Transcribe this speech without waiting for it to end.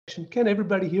Can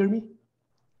everybody hear me?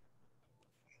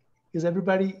 Is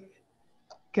everybody,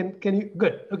 can you,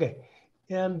 good, okay.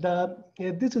 And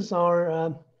this is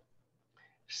our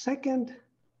second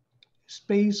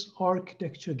space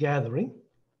architecture gathering.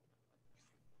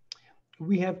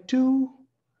 We have two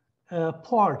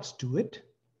parts to it.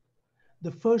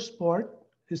 The first part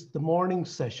is the morning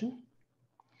session.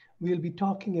 We'll be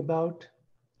talking about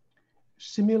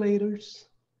simulators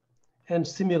and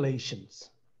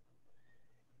simulations.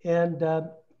 And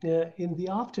in the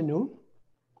afternoon,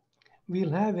 we'll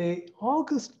have an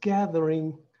August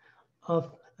gathering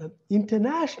of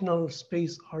international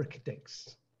space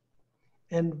architects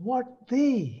and what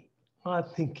they are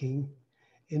thinking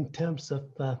in terms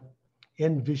of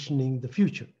envisioning the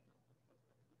future.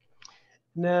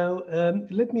 Now,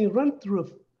 let me run through a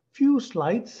few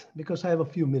slides because I have a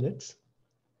few minutes.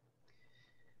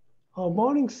 Our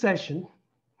morning session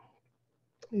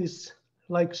is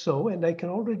like so, and I can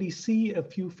already see a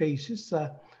few faces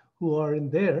who are in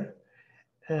there.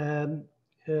 There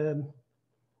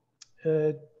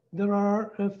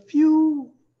are a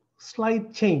few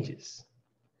slight changes.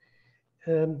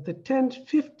 The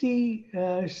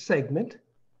 10:50 segment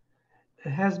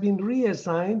has been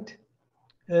reassigned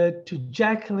to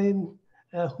Jacqueline,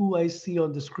 who I see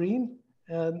on the screen.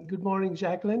 Good morning,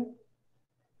 Jacqueline.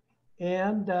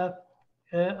 And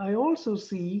I also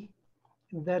see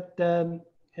that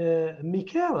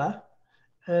Michaela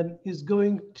is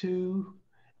going to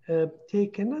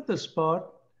take another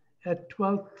spot at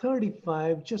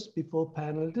 12:35, just before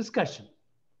panel discussion.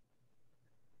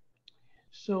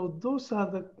 So those are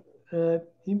the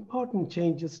important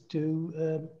changes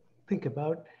to think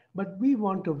about, but we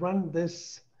want to run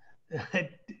this.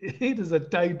 It is a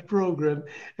tight program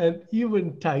and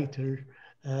even tighter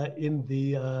in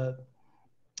the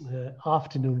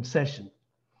afternoon session.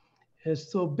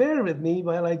 So bear with me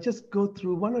while I just go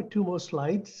through one or two more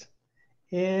slides,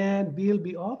 and we'll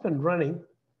be off and running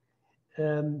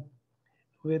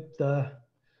with the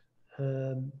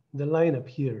lineup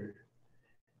here.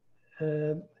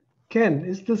 Ken,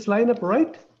 is this lineup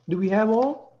right? Do we have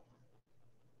all?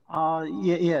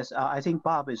 Yes, I think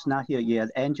Bob is not here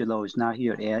yet. Angelo is not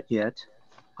here yet.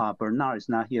 Bernard is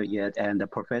not here yet. And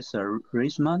Professor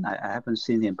Riesman, I haven't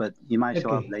seen him, but he might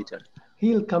show up later.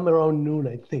 He'll come around noon,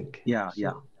 I think. Yeah, so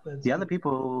yeah. The other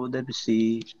people, let me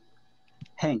see.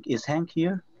 Hank, is Hank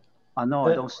here? No,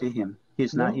 I don't see him.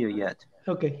 He's not here yet.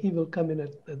 Okay, he will come in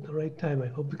at the right time, I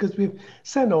hope, because we've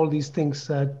sent all these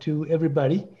things to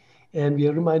everybody and we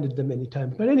have reminded them many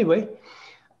times. But anyway,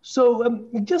 so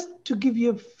just to give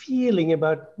you a feeling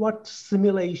about what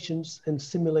simulations and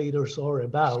simulators are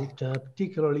about,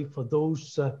 particularly for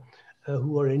those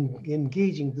who are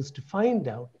engaging this to find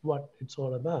out what it's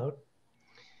all about,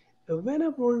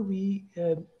 whenever we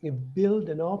build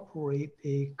and operate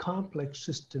a complex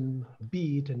system,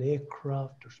 be it an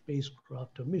aircraft or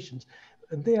spacecraft or missions,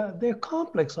 they're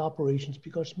complex operations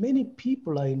because many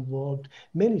people are involved,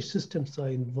 many systems are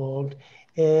involved,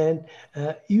 and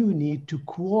you need to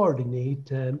coordinate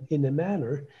in a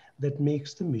manner that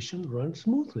makes the mission run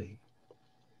smoothly.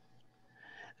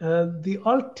 The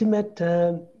ultimate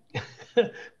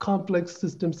complex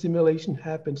system simulation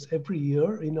happens every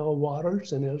year in our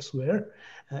waters and elsewhere.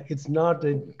 It's not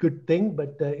a good thing,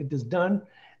 but it is done.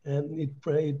 It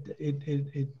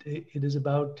is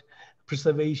about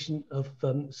preservation of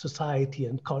society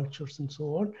and cultures and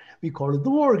so on. We call it the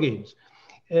war games.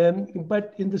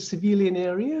 But in the civilian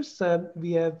areas,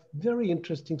 we have very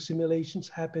interesting simulations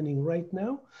happening right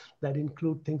now that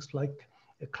include things like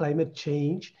climate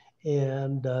change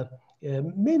and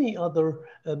many other,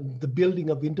 the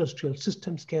building of industrial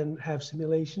systems can have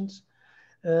simulations.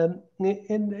 And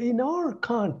in our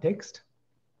context,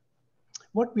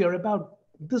 what we are about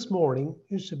this morning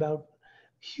is about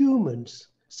humans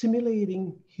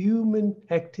simulating human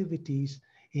activities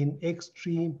in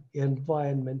extreme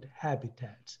environment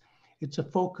habitats. It's a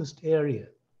focused area.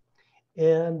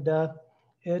 And to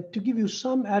give you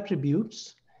some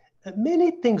attributes,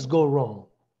 many things go wrong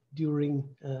during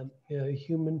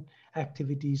human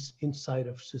activities inside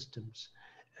of systems.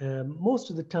 Most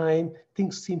of the time,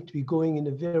 things seem to be going in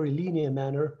a very linear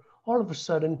manner. All of a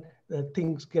sudden,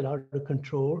 things get out of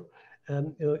control.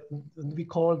 We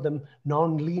call them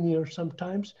non-linear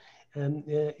sometimes. And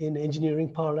in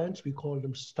engineering parlance, we call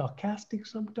them stochastic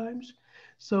sometimes.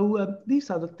 So these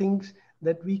are the things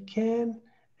that we can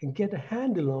get a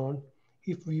handle on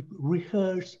if we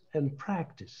rehearse and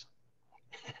practice.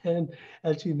 And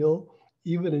as you know,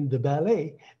 even in the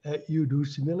ballet, you do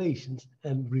simulations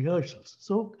and rehearsals.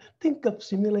 So think of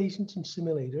simulations and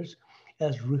simulators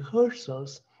as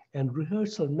rehearsals and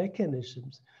rehearsal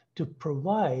mechanisms to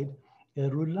provide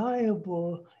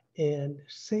reliable and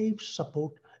safe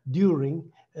support during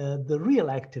the real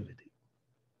activity.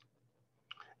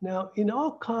 Now, in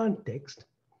our context,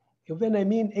 when I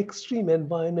mean extreme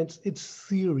environments, it's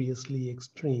seriously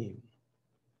extreme.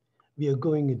 We are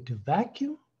going into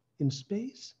vacuum in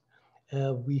space.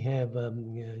 We have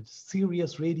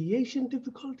serious radiation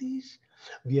difficulties.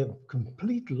 We have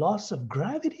complete loss of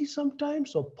gravity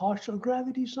sometimes, or partial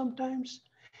gravity sometimes,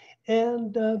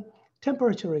 and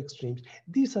temperature extremes.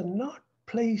 These are not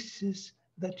places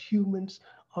that humans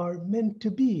are meant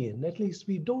to be in. At least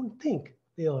we don't think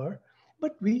they are,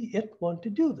 but we yet want to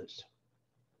do this.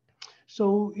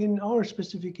 So in our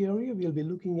specific area, we'll be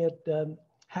looking at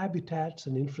habitats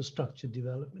and infrastructure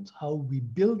developments, how we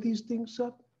build these things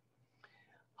up,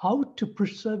 how to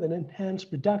preserve and enhance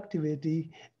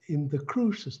productivity in the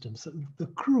crew systems. So the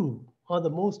crew are the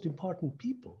most important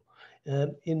people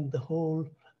in the whole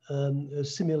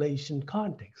simulation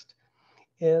context.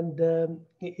 And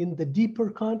in the deeper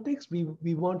context,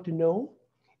 we want to know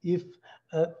if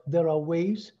there are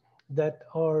ways that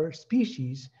our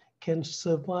species can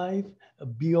survive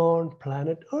beyond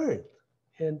planet Earth.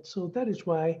 And so that is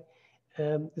why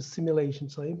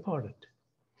simulations are important.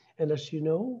 And as you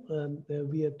know,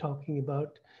 we are talking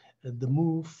about the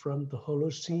move from the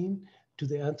Holocene to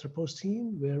the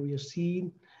Anthropocene, where we are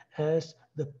seen as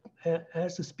a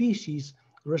species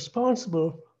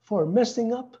responsible for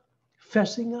messing up,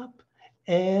 fessing up,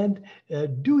 and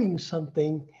doing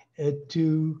something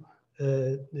to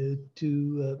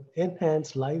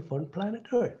enhance life on planet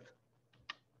Earth.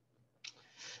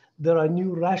 There are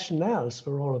new rationales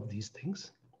for all of these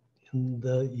things. And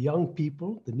the young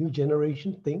people, the new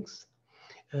generation thinks,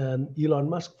 Elon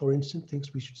Musk, for instance,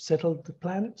 thinks we should settle the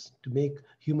planets to make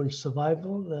human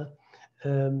survival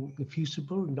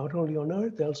feasible, not only on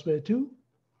Earth, elsewhere too.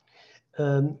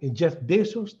 Jeff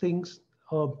Bezos thinks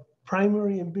our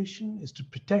primary ambition is to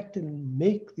protect and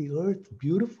make the Earth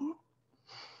beautiful.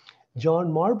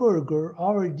 John Marburger,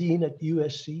 our dean at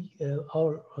USC,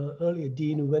 our earlier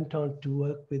dean who went on to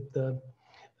work with the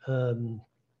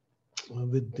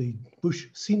Bush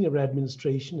Senior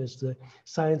Administration as the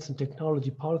Science and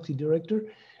Technology Policy Director,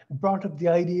 brought up the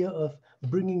idea of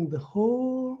bringing the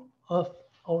whole of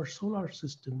our solar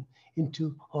system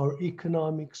into our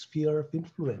economic sphere of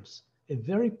influence. A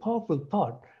very powerful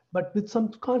thought, but with some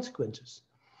consequences.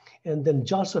 And then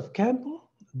Joseph Campbell,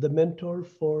 the mentor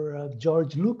for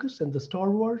George Lucas and the Star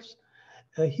Wars,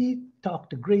 he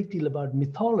talked a great deal about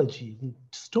mythology and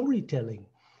storytelling,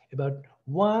 about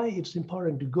why it's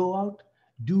important to go out,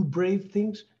 do brave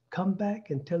things, come back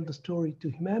and tell the story to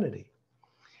humanity.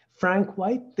 Frank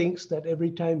White thinks that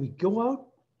every time we go out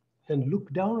and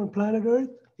look down on planet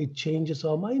Earth, it changes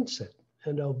our mindset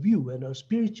and our view and our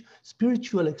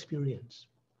spiritual experience.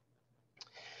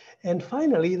 And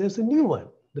finally, there's a new one.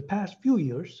 The past few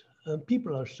years,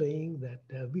 people are saying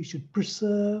that we should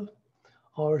preserve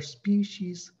our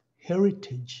species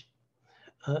heritage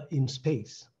in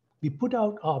space. We put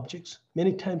out objects,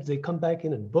 many times they come back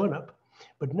in and burn up,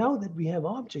 but now that we have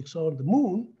objects on the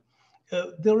moon,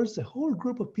 there is a whole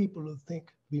group of people who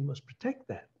think we must protect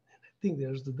that. And I think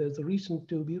there's a reason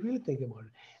to be really thinking about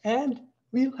it. And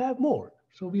we'll have more,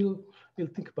 so we'll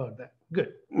think about that.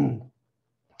 Good.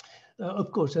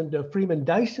 Of course, and Freeman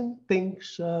Dyson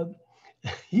thinks,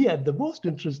 he had the most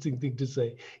interesting thing to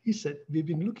say. He said, we've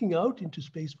been looking out into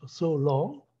space for so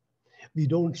long, we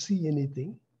don't see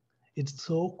anything. It's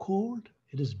so cold,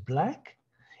 it is black,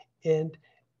 and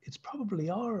it's probably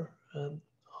our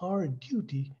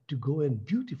duty to go and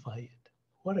beautify it.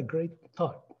 What a great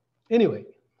thought. Anyway,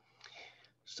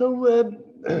 so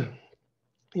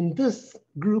in this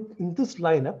group, in this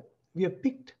lineup, we have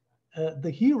picked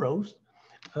the heroes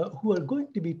who are going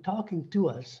to be talking to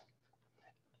us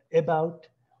about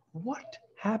what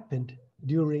happened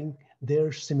during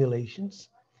their simulations.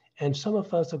 And some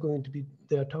of us are going to be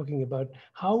there talking about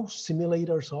how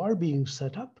simulators are being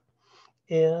set up.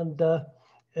 And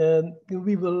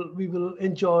we will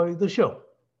enjoy the show.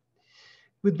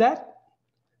 With that,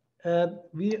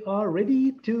 we are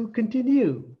ready to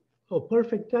continue. Oh,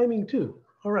 perfect timing too.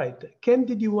 All right, Ken,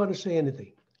 did you want to say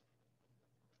anything?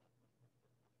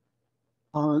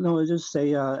 No, just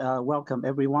say welcome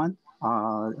everyone.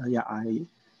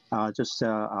 This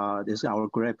is our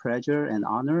great pleasure and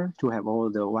honor to have all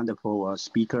the wonderful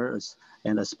speakers,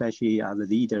 and especially the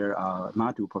leader,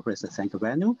 Madhu, Professor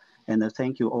Sankavanu. And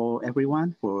thank you all,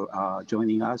 everyone, for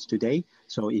joining us today.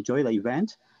 So enjoy the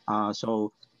event.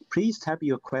 So please type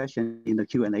your question in the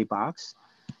Q&A box.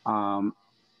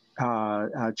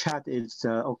 Chat is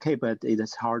okay, but it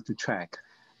is hard to track.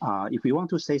 If you want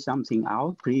to say something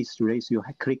out, please raise your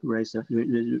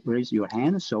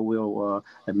hand, so we'll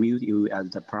mute you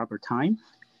at the proper time.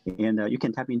 And you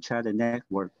can tap in chat and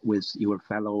network with your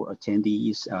fellow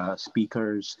attendees,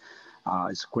 speakers.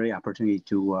 It's a great opportunity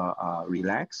to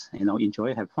relax,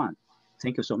 enjoy, have fun.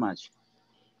 Thank you so much.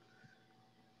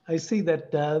 I see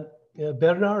that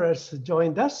Bernard has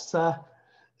joined us.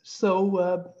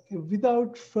 So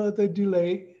without further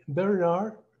delay,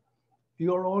 Bernard,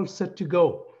 you're all set to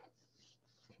go.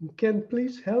 Can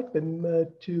please help him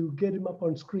to get him up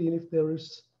on screen if there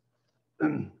is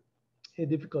a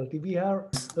difficulty. We have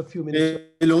a few minutes.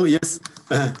 Hello, yes.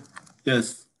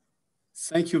 Yes.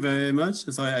 Thank you very much.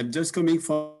 So I'm just coming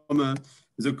from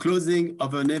the closing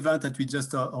of an event that we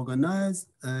just organized.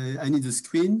 I need the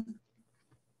screen.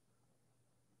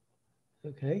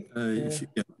 Okay.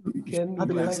 Can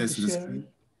you access the screen?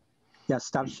 Yeah,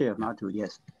 stop share, Madhu,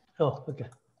 yes. Oh, okay.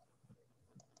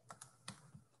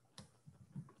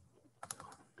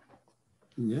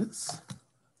 Yes.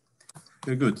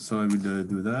 Very good. So I will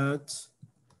do that.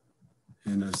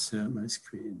 And I'll share my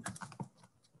screen.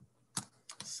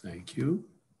 Thank you.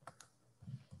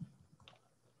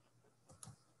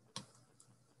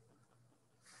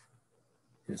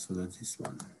 Yes, so that's this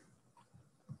one.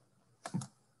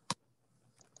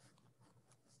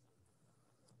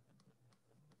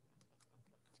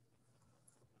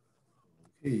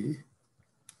 Okay.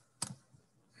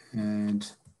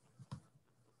 And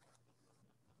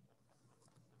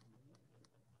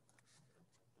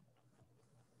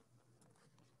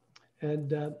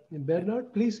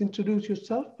Bernard, please introduce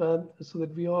yourself so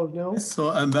that we all know. So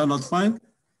I'm Bernard Freund.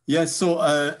 Yes, so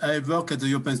I work at the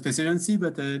European Space Agency,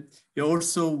 but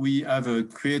also we have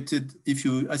created,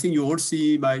 I think you all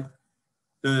see my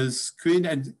screen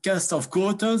and cast of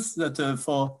quotas that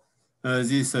for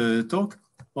this talk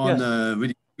on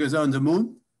really together on the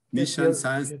moon, mission,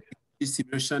 science,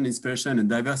 simulation, inspiration, and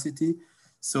diversity.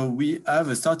 So we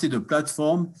have started a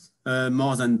platform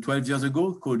more than 12 years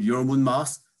ago called EuroMoon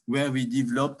Mars, where we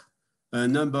develop a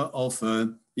number of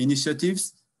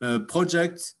initiatives,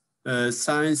 projects,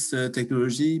 science,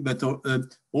 technology, but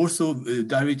also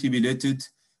directly related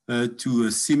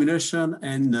to simulation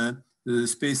and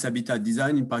space habitat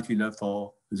design, in particular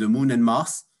for the moon and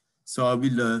Mars. So I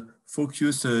will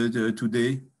focus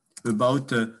today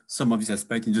about some of these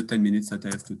aspects in the 10 minutes that I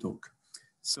have to talk.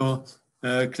 So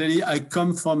clearly I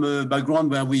come from a background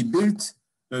where we built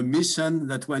a mission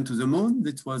that went to the moon.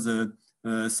 It was a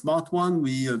smart one.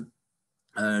 We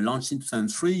launched in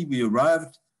 2003, we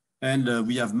arrived, and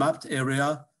we have mapped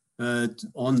area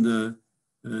on the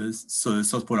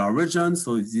South Polar region.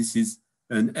 So this is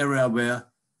an area where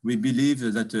we believe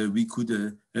that we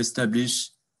could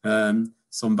establish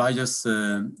some various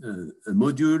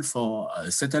modules for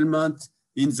settlement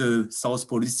in the South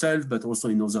Pole itself, but also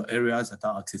in other areas that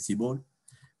are accessible.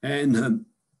 And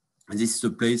this is a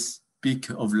place, peak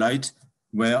of light,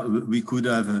 where we could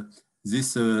have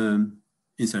this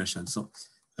installation. So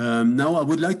now I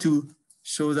would like to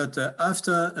show that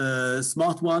after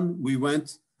Smart One, we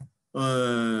went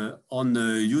on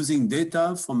using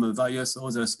data from various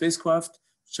other spacecraft,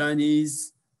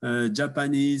 Chinese,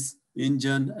 Japanese,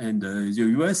 Indian, and the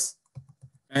US.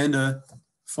 And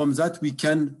from that, we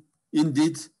can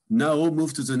indeed now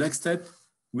move to the next step,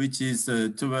 which is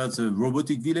towards a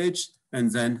robotic village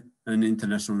and then an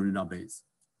international lunar base.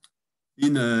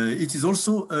 It is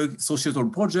also a societal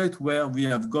project where we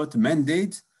have got a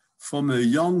mandate from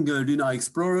young lunar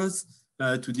explorers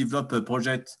to develop a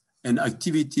project and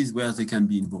activities where they can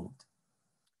be involved.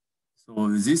 So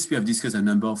this, we have discussed a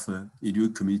number of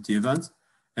EDU community events.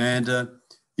 And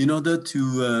in order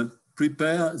to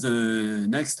prepare the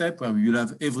next step, where we will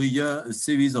have every year a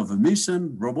series of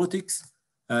mission, robotics,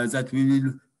 that we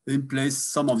will in place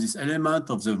some of this element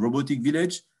of the robotic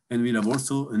village, and we'll have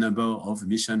also a number of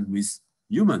missions with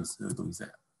humans going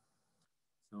there.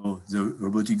 So the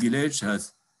robotic village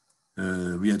has,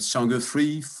 we had Chang'e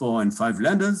 3, 4, and 5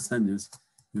 landers, and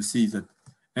you see that.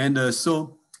 And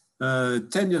so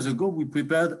 10 years ago, we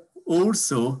prepared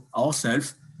also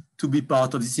ourselves to be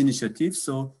part of this initiative.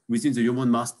 So within the EuroMoon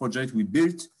Mars project, we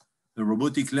built a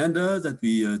robotic lander that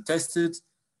we tested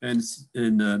and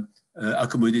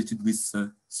accommodated with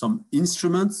some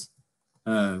instruments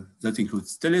that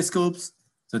includes telescopes,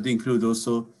 that include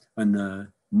also a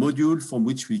module from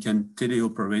which we can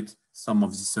teleoperate some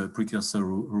of this precursor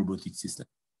robotic system.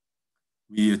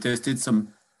 We tested some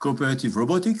cooperative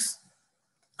robotics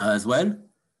as well,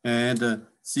 and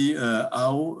see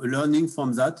how, learning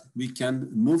from that, we can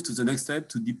move to the next step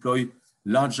to deploy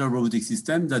larger robotic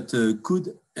systems that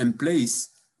could emplace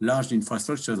large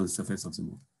infrastructures on the surface of the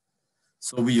moon.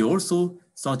 So we also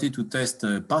started to test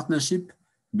a partnership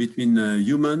between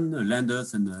human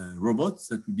landers and robots.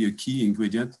 That would be a key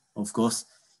ingredient, of course,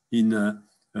 in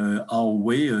our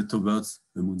way towards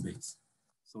the moon base.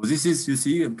 So this is, you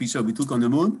see, a picture we took on the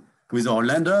moon with our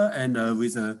lander and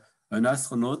with an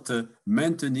astronaut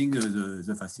maintaining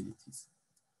the facilities.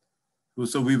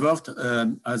 So we worked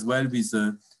as well with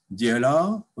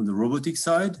DLR on the robotic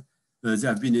side. They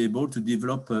have been able to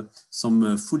develop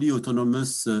some fully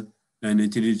autonomous and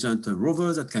intelligent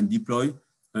rovers that can deploy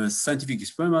scientific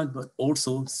experiments, but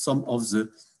also some of the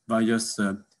various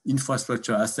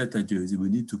infrastructure assets that you will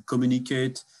need to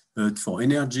communicate for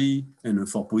energy and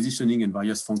for positioning and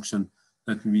various functions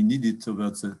that we needed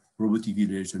towards the robotic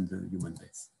village and the human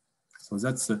base. So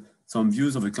that's some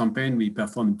views of a campaign we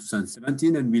performed in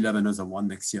 2017, and we'll have another one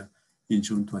next year in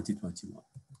June 2021.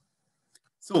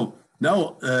 So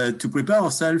now to prepare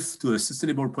ourselves to a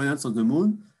sustainable presence on the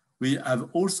moon, we have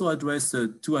also addressed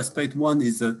two aspects. One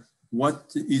is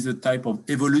what is a type of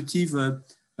evolutive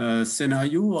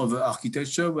scenario of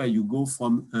architecture where you go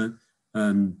from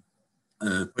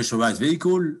a pressurized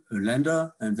vehicle, a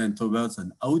lander, and then towards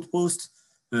an outpost,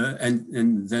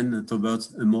 and then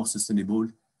towards a more sustainable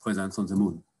presence on the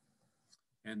moon.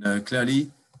 And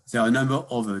clearly, there are a number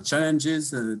of challenges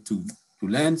to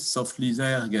land softly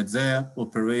there, get there,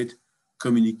 operate,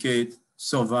 communicate,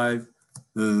 survive,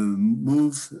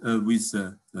 move with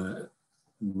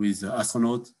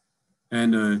astronauts,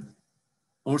 and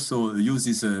also use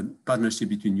this partnership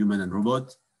between human and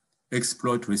robot,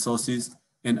 exploit resources,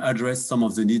 and address some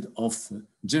of the need of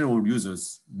general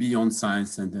users beyond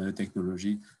science and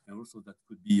technology, and also that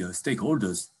could be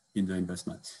stakeholders in the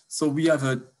investment. So we have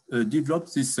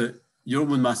developed this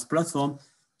EuroMoonMars platform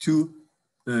to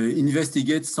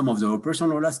investigate some of the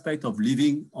operational aspects of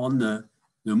living on the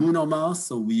moon or Mars.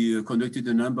 So we conducted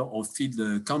a number of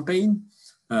field campaigns.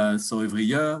 So every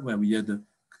year where we had a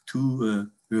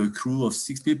crew of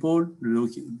 6 people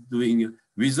doing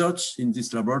research in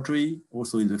this laboratory,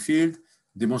 also in the field,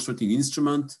 demonstrating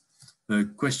instruments,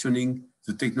 questioning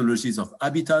the technologies of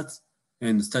habitat,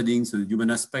 and studying the human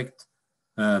aspect,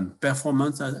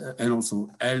 performance, and also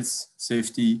health,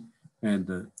 safety,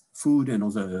 and food, and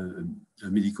other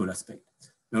medical aspects.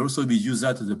 And also we use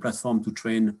that as a platform to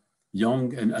train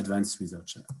young and advanced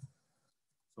researchers.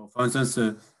 So for instance,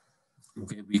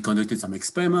 we conducted some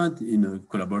experiments in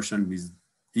collaboration with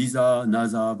ESA,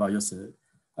 NASA, various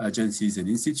agencies and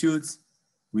institutes.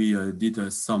 We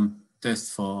did some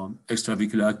tests for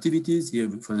extravehicular activities. Here,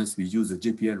 for instance, we use a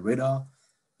JPL radar,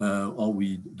 or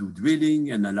we do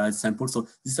drilling and analyze samples. So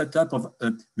this is a type of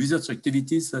research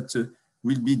activities that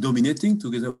will be dominating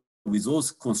together with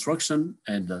those construction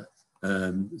and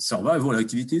survival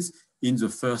activities in the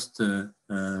first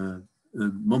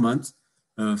moment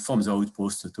from the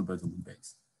outpost to the moon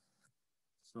base.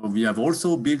 So we have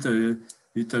also built a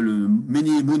little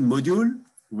mini moon module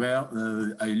where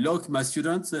I lock my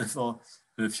students for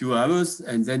a few hours,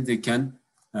 and then they can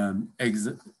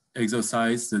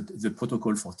exercise the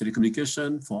protocol for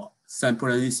telecommunication, for sample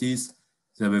analysis.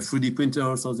 They have a 3D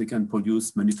printer, so they can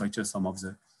manufacture some of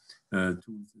the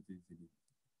tools that they need.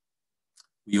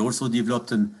 We also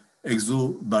developed an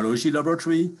exobiology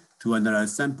laboratory to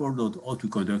analyze samples or to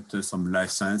conduct some life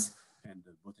science and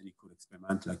botanical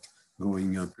experiments like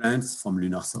growing plants from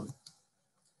lunar soil.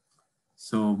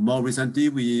 So more recently,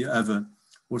 we have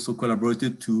also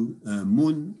collaborated to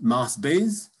Moon Mars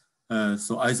base,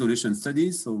 so isolation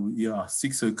studies. So here are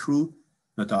 6 crew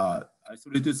that are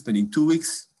isolated, spending 2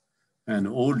 weeks, and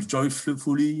all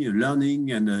joyfully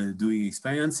learning and doing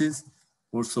experiences.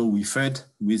 Also, we fed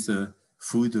with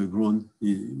food grown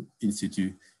in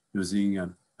situ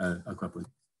using aquaponics.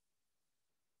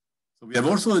 So we have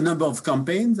also a number of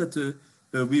campaigns that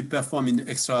we perform in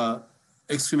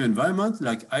extreme environments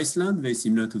like Iceland, very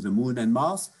similar to the moon and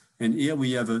Mars. And here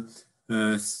we have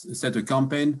set a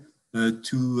campaign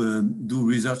to do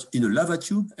research in a lava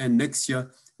tube. And next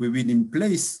year we will in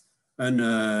place an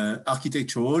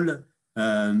architectural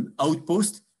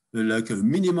outpost, like a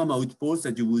minimum outpost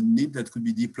that you would need that could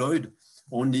be deployed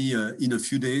only in a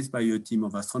few days by a team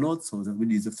of astronauts. So that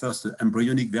really is the first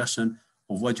embryonic version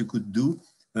of what you could do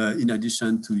in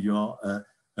addition to your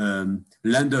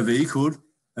lander vehicle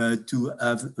to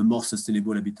have a more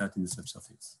sustainable habitat in the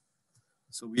subsurface.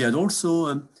 So we had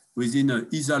also within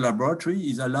ESA laboratory,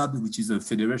 ESA Lab, which is a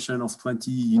federation of 20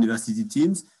 university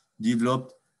teams,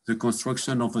 developed the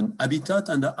construction of an habitat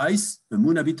under ice, a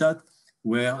moon habitat,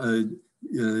 where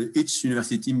each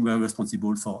university team were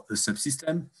responsible for a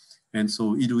subsystem. And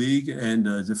so IDWIG and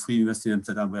the Free University of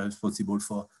Amsterdam were responsible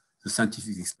for the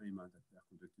scientific experiment that were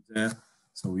conducted there.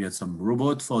 So we had some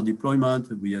robots for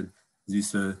deployment. We had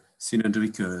this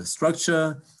cylindrical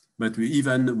structure, but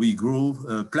we grow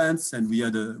plants, and we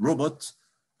had a robot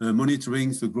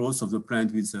monitoring the growth of the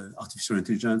plant with artificial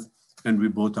intelligence, and we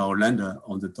brought our lander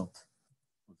on the top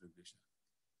of the glacier.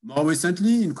 More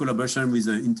recently, in collaboration with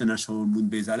the International Moon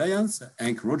Base Alliance,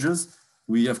 Hank Rogers,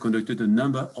 we have conducted a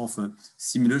number of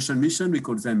simulation missions. We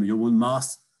call them Human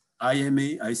Mars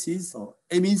IMA ICs or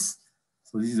EMIs.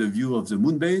 So this is a view of the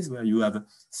moon base where you have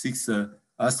 6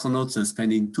 astronauts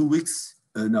spending 2 weeks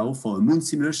now for a moon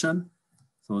simulation.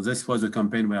 So this was a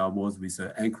campaign where I was with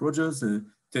Hank Rogers,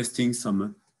 testing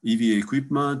some EVA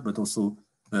equipment, but also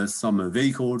some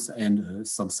vehicles and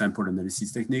some sample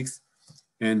analysis techniques.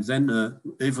 And then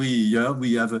every year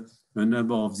we have a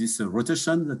number of these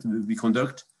rotations that we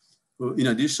conduct. In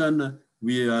addition,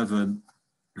 we have a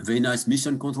very nice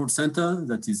mission control center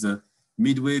that is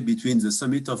midway between the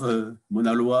summit of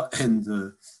Mauna Loa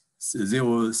and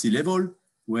zero sea level,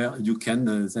 where you can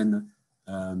then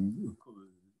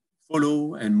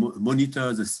follow and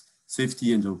monitor the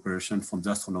safety and the operation from the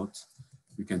astronauts.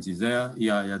 You can see there,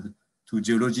 here I had 2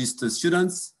 geologist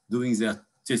students doing their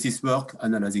thesis work,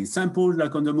 analyzing samples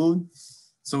like on the moon.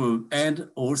 So, and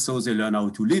also they learn how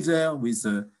to live there with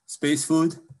space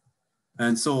food.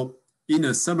 And so in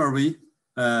a summary,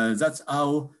 that's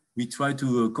how we try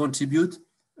to contribute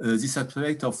this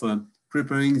aspect of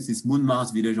preparing this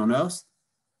Moon-Mars village on Earth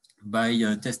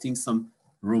by testing some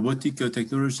robotic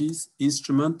technologies,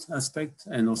 instrument aspect,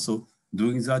 and also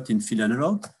doing that in field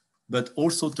analog, but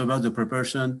also toward the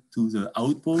preparation to the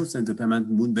outposts and the permanent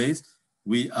moon base.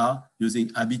 We are using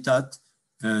habitat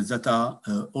that are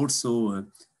also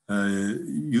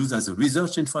used as a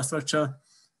research infrastructure,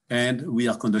 and we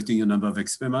are conducting a number of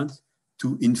experiments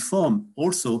to inform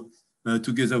also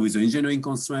together with the engineering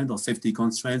constraints or safety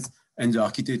constraints and the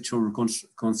architectural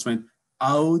constraint,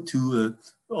 how to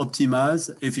optimize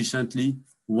efficiently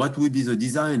what will be the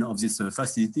design of this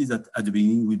facility that at the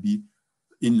beginning will be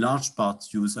in large part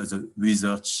used as a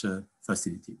research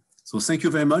facility. So thank you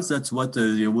very much. That's what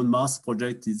the Moon-Mars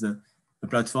project is, the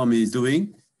platform is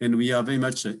doing. And we are very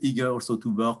much eager also to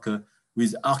work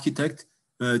with architects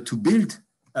to build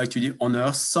actually on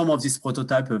Earth some of this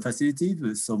prototype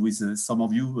facility, so with some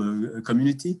of you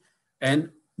community, and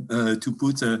to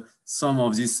put some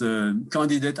of these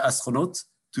candidate astronauts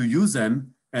to use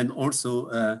them and also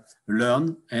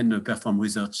learn and perform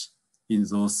research in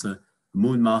those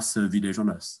Moon-Mars village on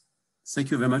Earth.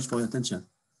 Thank you very much for your attention.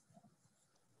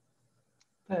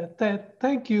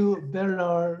 Thank you,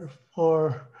 Bernard,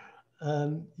 for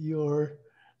your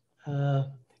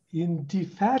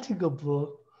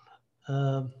indefatigable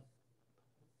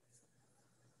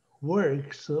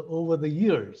works over the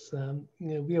years.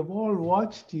 We have all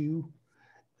watched you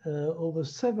over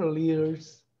several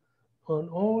years on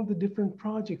all the different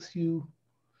projects you've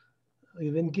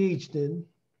engaged in.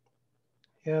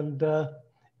 And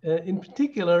in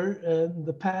particular, in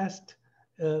the past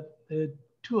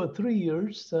 2 or 3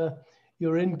 years,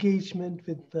 your engagement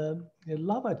with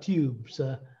lava tubes,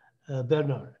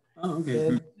 Bernard. Oh,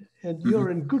 okay. And you're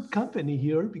in good company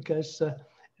here because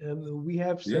we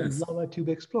have some Yes. lava tube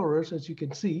explorers, as you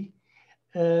can see.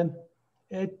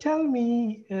 Tell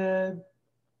me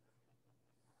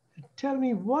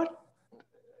what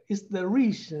is the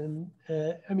reason?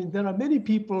 I mean, there are many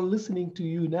people listening to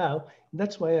you now, and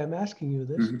that's why I'm asking you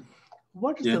this.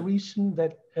 What is the reason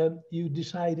that you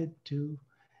decided to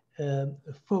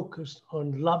focus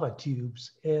on lava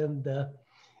tubes and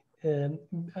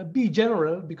be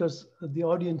general, because the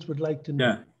audience would like to know.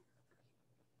 Yeah.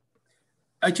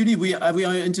 Actually, we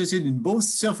are interested in both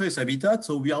surface habitat.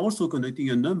 So we are also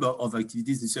conducting a number of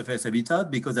activities in surface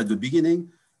habitat, because at the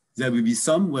beginning, there will be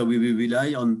some where we will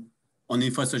rely on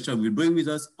infrastructure we bring with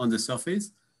us on the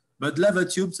surface. But lava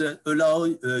tubes allow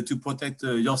to protect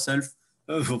yourself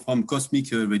from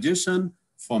cosmic radiation,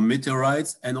 from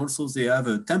meteorites, and also they have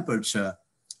a temperature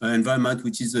environment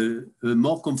which is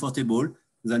more comfortable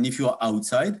than if you are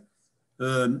outside.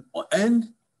 And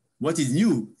what is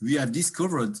new, we have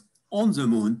discovered on the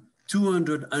moon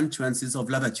 200 entrances of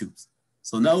lava tubes.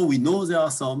 So now we know there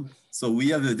are some, so we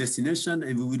have a destination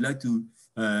and we would like to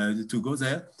go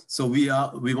there. So we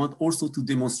want also to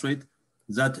demonstrate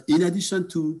that in addition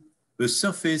to a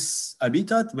surface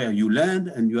habitat where you land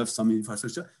and you have some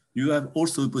infrastructure, you have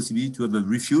also the possibility to have a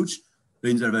refuge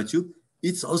in the lava tube.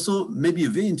 It's also maybe a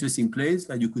very interesting place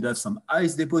where you could have some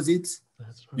ice deposits.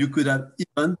 That's right. You could have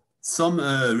even some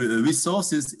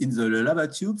resources in the lava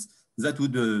tubes that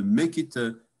would make it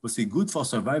good for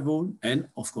survival and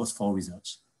of course for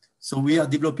research. So we are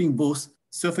developing both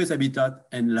surface habitat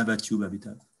and lava tube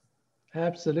habitat.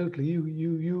 Absolutely.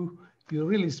 You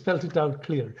really spelled it out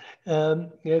clear.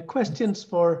 Questions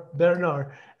for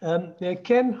Bernard.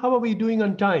 Ken, how are we doing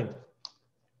on time?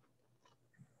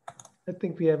 I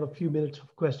think we have a few minutes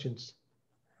of questions.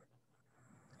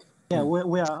 Yeah,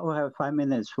 we have 5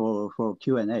 minutes for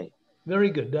Q&A. Very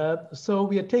good. So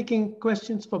we are taking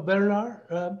questions for Bernard,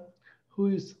 who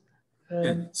is...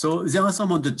 yeah. So there are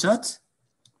some on the chat.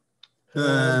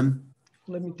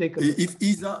 Let me take a look. If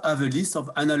ESA have a list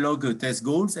of analog test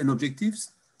goals and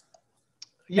objectives.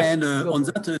 Yeah, and on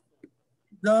that,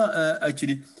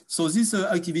 actually, so this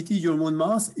activity, Your Moon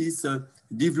Mars, is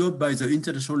developed by the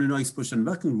International Lunar Exploration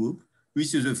Working Group,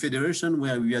 which is a federation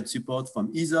where we had support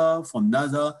from ESA, from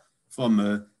NASA,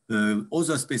 from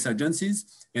other space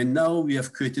agencies. And now we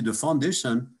have created a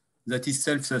foundation that is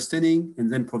self-sustaining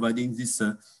and then providing this,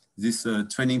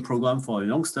 training program for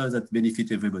youngsters that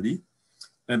benefit everybody.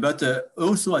 But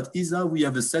also at ESA, we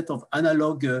have a set of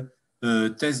analog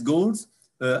test goals,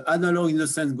 analog in the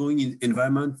sense going in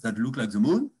environments that look like the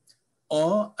moon,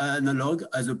 or analog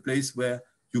as a place where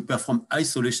you perform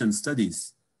isolation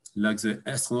studies, like the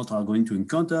astronauts are going to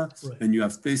encounter, right. And you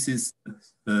have places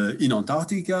in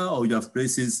Antarctica, or you have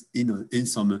places in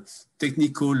some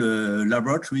technical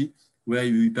laboratory where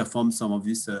you perform some of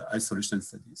these isolation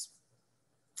studies.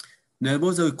 There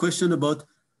was a question about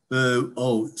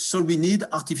shall we need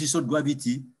artificial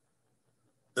gravity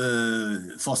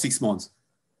for 6 months?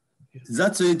 Yes.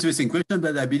 That's an interesting question,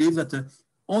 but I believe that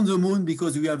on the moon,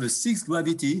 because we have a 6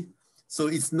 gravity, so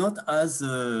it's not as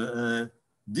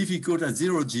difficult as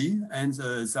 0G, and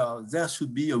so there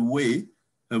should be a way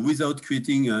without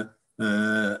creating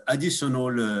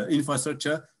additional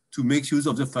infrastructure to make use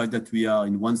of the fact that we are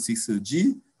in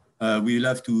 1.6G. We'll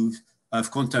have to have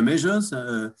countermeasures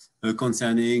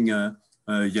concerning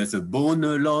yes,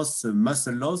 bone loss,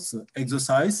 muscle loss,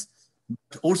 exercise.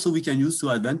 But also we can use to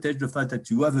advantage the fact that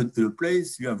you have a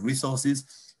place, you have resources,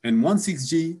 and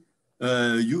 1.6G,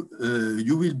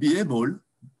 you will be able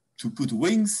to put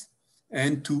wings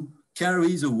and to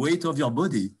carry the weight of your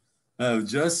body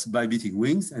just by beating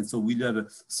wings. And so we'll have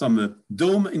some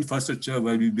dome infrastructure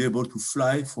where we'll be able to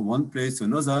fly from one place to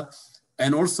another.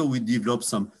 And also we develop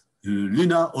some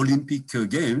lunar Olympic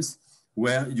games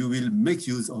where you will make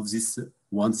use of this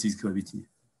 1.6 gravity.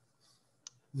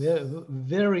 Yeah,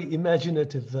 very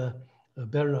imaginative,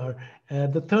 Bernard.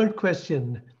 The third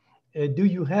question, do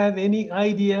you have any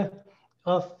idea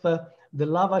of the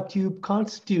lava tube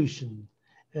constitution?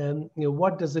 And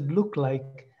what does it look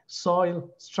like, soil,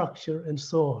 structure, and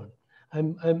so on?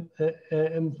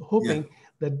 I'm hoping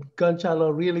that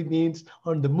Ganchala really means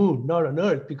on the moon, not on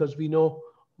Earth, because we know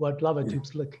what lava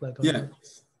tubes look like on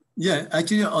Earth. Yeah,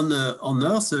 actually on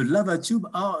Earth, lava tubes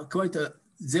are quite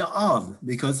they're hard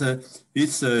because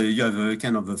it's you have a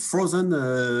kind of a frozen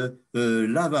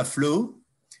lava flow,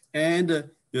 and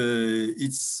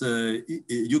it's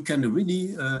you can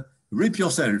really rip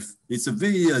yourself. It's a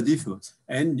very difficult,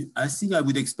 and I think I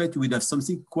would expect we would have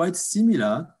something quite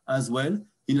similar as well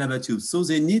in lava tubes. So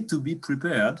they need to be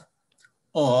prepared,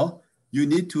 or you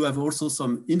need to have also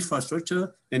some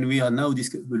infrastructure, and we are now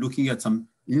looking at some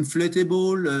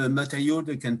inflatable material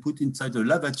they can put inside the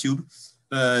lava tube.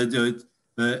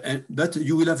 But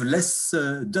you will have less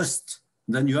dust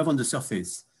than you have on the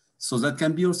surface. So that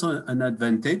can be also an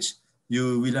advantage.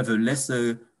 You will have less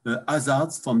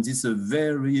hazards from this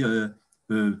very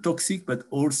toxic, but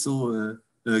also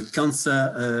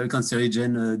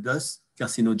cancerogen dust,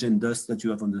 carcinogen dust that you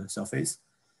have on the surface.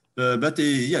 But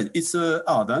yeah, it's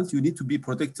hard. You need to be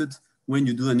protected when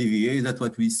you do an EVA. That's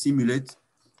what we simulate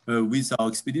with our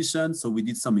expedition. So we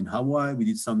did some in Hawaii, we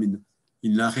did some in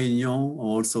La Réunion,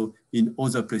 also in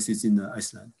other places in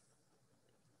Iceland.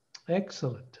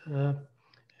 Excellent.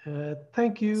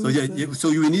 Thank you. So yeah, so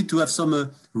you need to have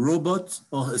some robot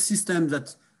or a system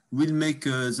that will make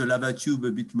the lava tube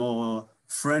a bit more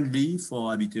friendly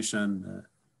for habitation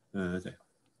there.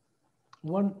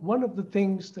 One of the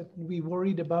things that we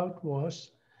worried about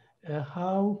was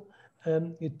how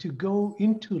to go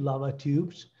into lava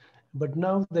tubes, but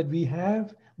now that we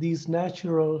have these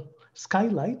natural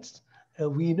skylights,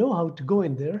 we know how to go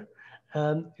in there.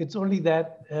 It's only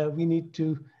that we need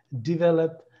to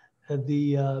develop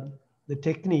the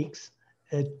techniques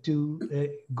to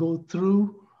go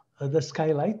through the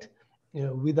skylight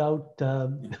without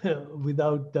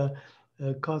without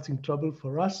causing trouble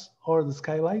for us or the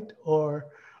skylight or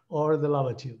the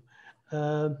lava tube.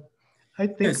 I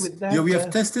think with that, we have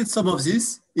tested some of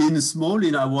this in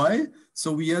Hawaii.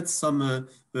 So we had some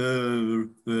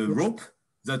rope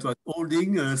that was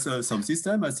holding some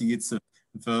system. I think it's the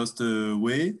first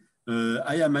way.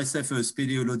 I am myself a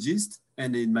speleologist,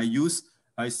 and in my youth,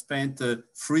 I spent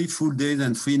 3 full days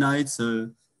and 3 nights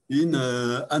in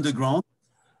underground.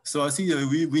 So I think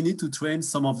we need to train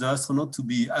some of the astronauts to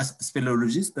be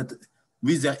speleologists, but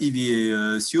with their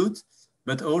EVA suit,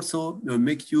 but also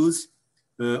make use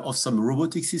of some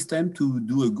robotic system to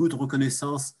do a good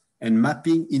reconnaissance and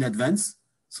mapping in advance,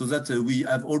 so that we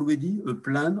have already a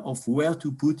plan of where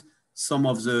to put some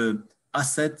of the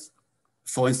assets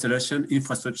for installation,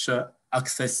 infrastructure,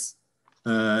 access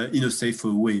in a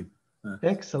safer way.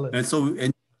 Excellent. And so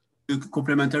the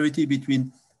complementarity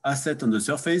between asset on the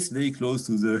surface, very close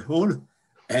to the hole,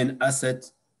 and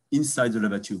asset inside the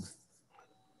lava tube.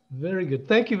 Very good.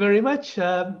 Thank you very much,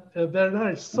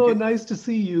 Bernard. It's so nice to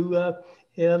see you.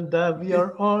 And we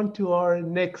are on to our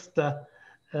next.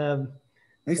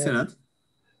 Excellent.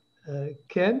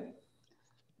 Ken?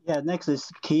 Yeah, next is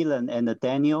Keelan and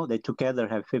Daniel. They together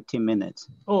have 15 minutes.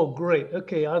 Oh, great.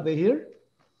 Okay, are they here?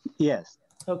 Yes.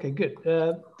 Okay, good.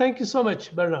 Thank you so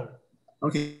much, Bernard.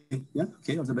 Okay, yeah,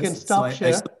 okay, all the best. You can stop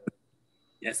share.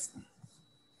 Yes.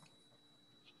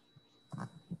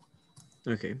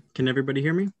 Okay, can everybody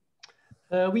hear me?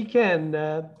 We can,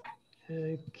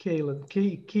 Keelan.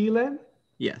 Keelan?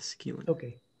 Yes, Keelan.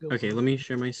 Okay. Okay, let me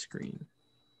share my screen.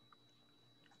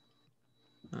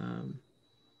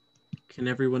 Can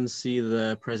everyone see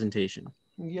the presentation?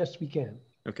 Yes, we can.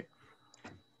 Okay.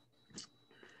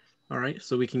 All right,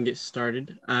 so we can get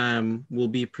started. We'll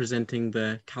be presenting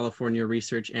the California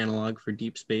Research Analog for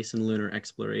Deep Space and Lunar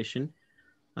Exploration,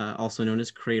 also known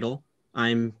as CRADL.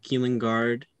 I'm Keelan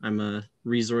Gard. I'm a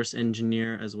resource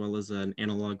engineer as well as an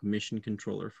analog mission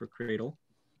controller for CRADL.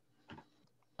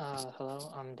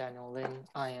 Hello, I'm Daniel Lin.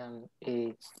 I am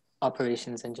a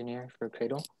operations engineer for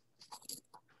CRADL.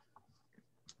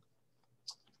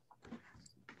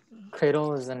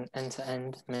 CRADL is an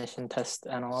end-to-end mission test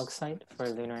analog site for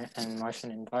lunar and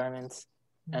Martian environments,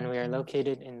 and we are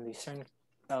located in Lucerne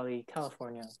Valley,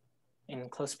 California, in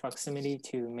close proximity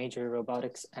to major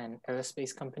robotics and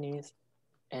aerospace companies,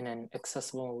 in an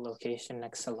accessible location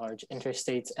next to large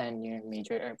interstates and near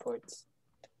major airports.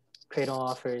 CRADL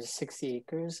offers 60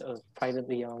 acres of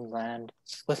privately owned land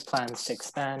with plans to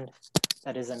expand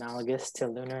that is analogous to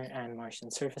lunar and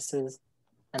Martian surfaces,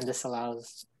 and this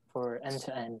allows for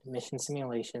end-to-end mission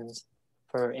simulations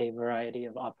for a variety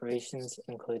of operations,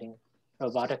 including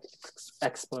robotic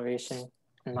exploration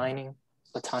and mining,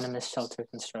 autonomous shelter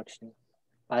construction,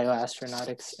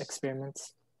 bioastronautics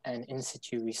experiments, and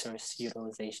in-situ resource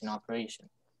utilization operation,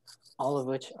 all of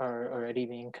which are already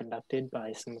being conducted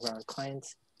by some of our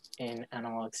clients in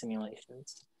analog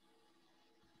simulations.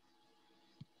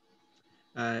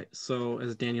 So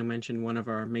as Daniel mentioned, one of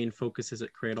our main focuses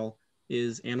at CRADL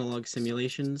is analog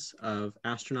simulations of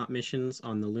astronaut missions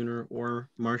on the lunar or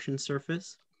Martian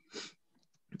surface.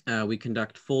 We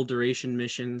conduct full duration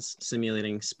missions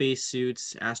simulating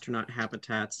spacesuits, astronaut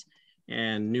habitats,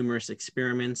 and numerous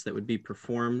experiments that would be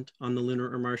performed on the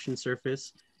lunar or Martian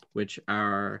surface, which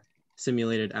our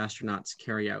simulated astronauts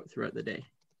carry out throughout the day.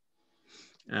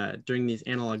 During these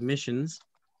analog missions,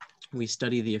 we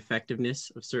study the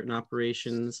effectiveness of certain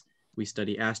operations, we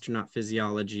study astronaut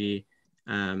physiology,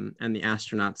 and the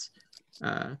astronauts'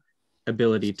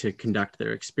 ability to conduct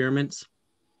their experiments.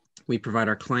 We provide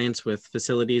our clients with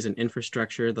facilities and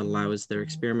infrastructure that allows their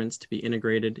experiments to be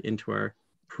integrated into our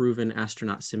proven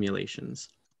astronaut simulations.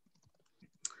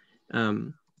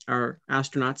 Our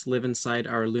astronauts live inside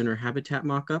our lunar habitat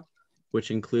mockup,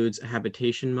 which includes a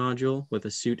habitation module with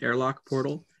a suit airlock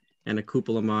portal and a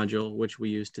cupola module, which we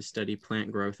use to study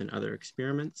plant growth and other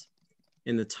experiments.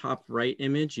 In the top right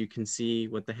image, you can see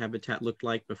what the habitat looked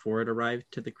like before it arrived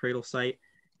to the CRADL site.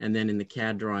 And then in the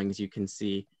CAD drawings, you can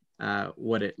see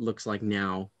what it looks like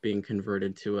now being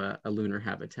converted to a lunar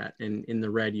habitat. And in the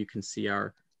red, you can see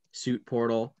our suit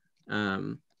portal,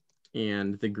 and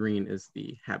the green is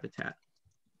the habitat.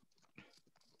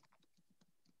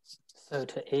 So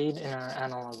to aid in our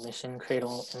analog mission,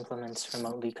 CRADL implements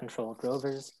remotely controlled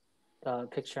rovers. The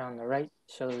picture on the right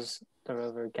shows the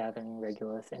rover gathering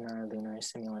regolith in our lunar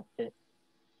simulant pit.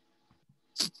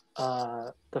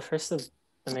 The first of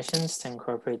the missions to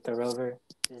incorporate the rover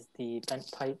is the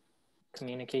bent pipe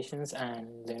communications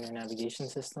and lunar navigation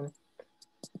system.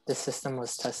 This system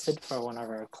was tested for one of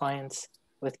our clients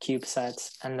with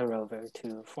CubeSats and the rover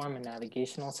to form a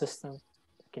navigational system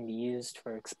that can be used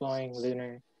for exploring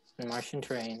lunar and Martian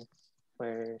terrain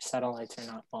where satellites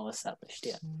are not well established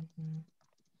yet.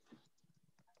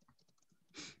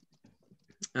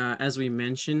 As we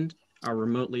mentioned, our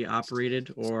remotely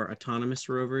operated or autonomous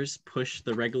rovers push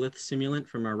the regolith simulant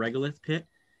from our regolith pit.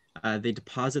 They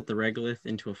deposit the regolith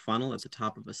into a funnel at the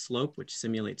top of a slope, which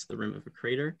simulates the rim of a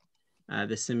crater.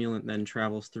 The simulant then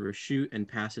travels through a chute and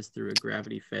passes through a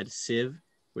gravity-fed sieve,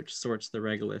 which sorts the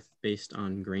regolith based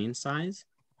on grain size.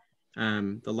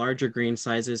 The larger grain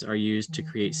sizes are used to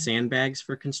create sandbags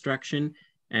for construction,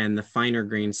 and the finer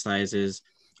grain sizes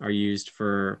are used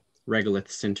for regolith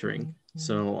sintering.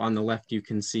 So on the left, you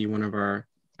can see one of our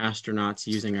astronauts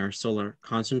using our solar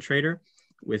concentrator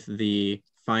with the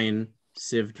fine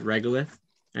sieved regolith.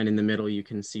 And in the middle, you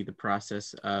can see the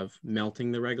process of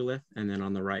melting the regolith. And then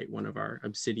on the right, one of our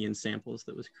obsidian samples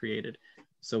that was created.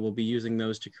 So we'll be using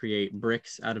those to create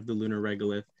bricks out of the lunar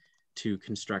regolith to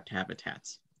construct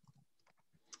habitats.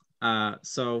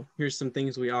 So here's some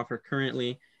things we offer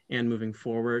currently and moving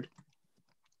forward.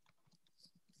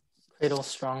 Cradle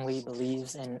strongly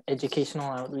believes in educational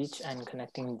outreach and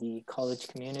connecting the college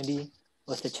community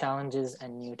with the challenges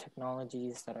and new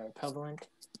technologies that are prevalent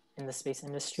in the space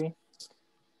industry.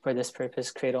 For this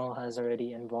purpose, Cradle has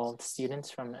already involved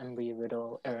students from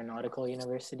Embry-Riddle Aeronautical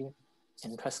University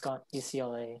in Prescott,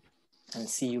 UCLA, and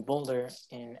CU Boulder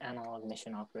in analog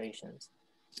mission operations.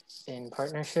 In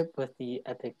partnership with the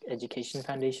EPIC Education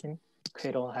Foundation,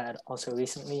 Cradle had also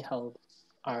recently held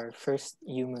our first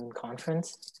UMoon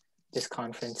conference. This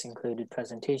conference included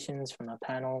presentations from a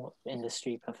panel of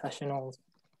industry professionals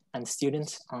and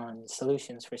students on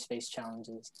solutions for space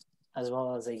challenges, as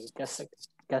well as a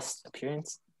guest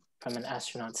appearance from an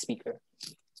astronaut speaker.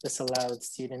 This allowed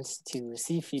students to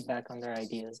receive feedback on their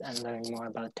ideas and learn more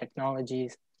about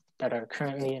technologies that are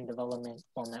currently in development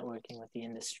while networking with the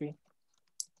industry.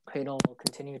 Cradle will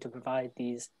continue to provide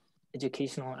these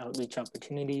educational outreach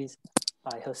opportunities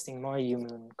by hosting more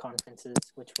UMoon conferences,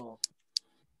 which will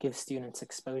give students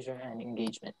exposure and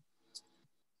engagement.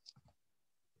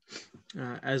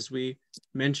 As we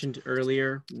mentioned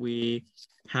earlier, we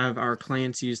have our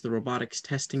clients use the robotics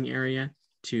testing area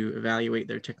to evaluate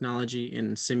their technology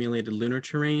in simulated lunar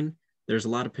terrain. There's a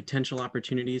lot of potential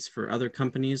opportunities for other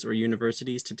companies or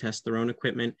universities to test their own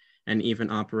equipment and even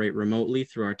operate remotely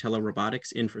through our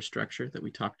telerobotics infrastructure that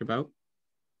we talked about.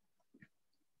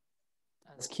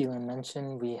 As Keelan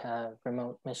mentioned, we have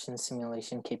remote mission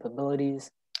simulation capabilities.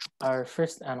 Our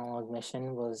first analog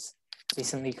mission was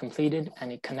recently completed,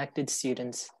 and it connected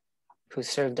students who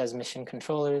served as mission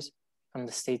controllers from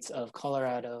the states of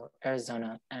Colorado,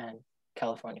 Arizona, and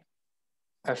California.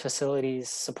 Our facilities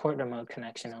support remote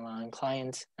connection, allowing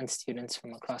clients and students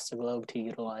from across the globe to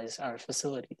utilize our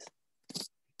facilities.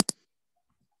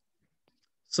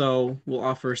 So we'll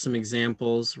offer some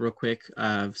examples real quick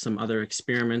of some other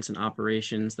experiments and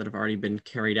operations that have already been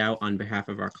carried out on behalf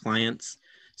of our clients,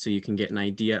 so you can get an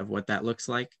idea of what that looks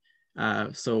like.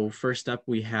 So first up,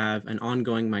 we have an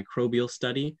ongoing microbial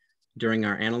study during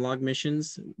our analog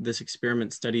missions. This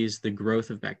experiment studies the growth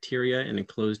of bacteria in a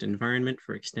closed environment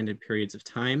for extended periods of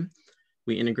time.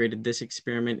 We integrated this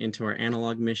experiment into our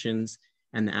analog missions,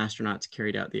 and the astronauts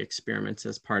carried out the experiments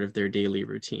as part of their daily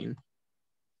routine.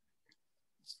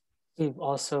 We've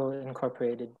also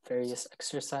incorporated various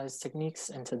exercise techniques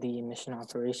into the mission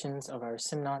operations of our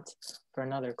SimNauts for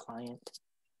another client.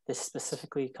 This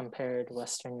specifically compared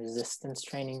Western resistance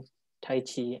training, Tai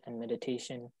Chi, and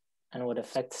meditation, and what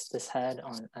effects this had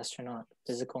on astronaut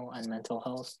physical and mental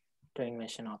health during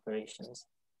mission operations.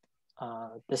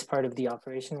 This part of the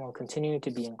operation will continue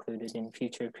to be included in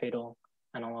future Cradle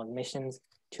analog missions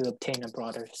to obtain a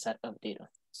broader set of data.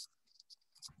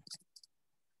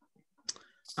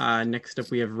 Next up,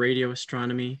 we have radio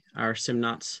astronomy. Our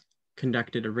SimNauts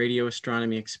conducted a radio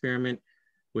astronomy experiment,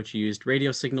 which used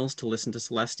radio signals to listen to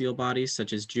celestial bodies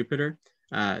such as Jupiter.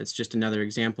 It's just another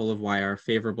example of why our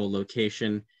favorable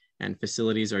location and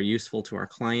facilities are useful to our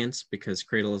clients, because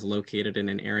Cradle is located in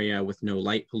an area with no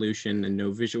light pollution and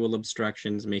no visual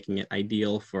obstructions, making it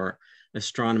ideal for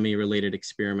astronomy-related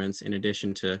experiments in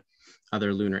addition to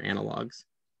other lunar analogs.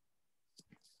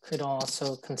 Cradle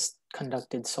also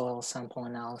conducted soil sample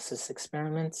analysis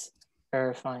experiments,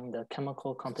 verifying the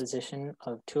chemical composition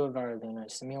of 2 of our lunar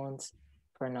simulants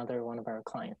for another one of our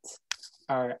clients.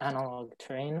 Our analog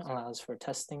terrain allows for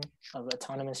testing of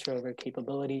autonomous rover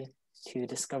capability to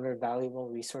discover valuable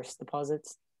resource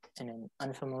deposits in an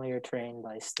unfamiliar terrain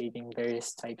by staging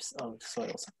various types of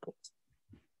soil samples.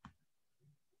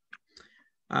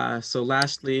 So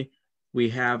lastly, we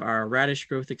have our radish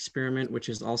growth experiment, which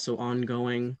is also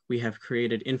ongoing. We have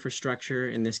created infrastructure.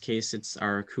 In this case, it's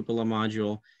our cupola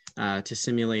module to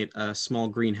simulate a small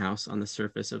greenhouse on the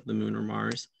surface of the moon or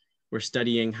Mars. We're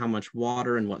studying how much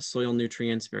water and what soil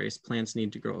nutrients various plants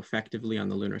need to grow effectively on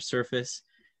the lunar surface.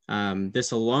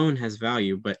 This alone has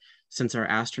value, but since our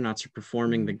astronauts are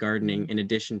performing the gardening in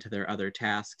addition to their other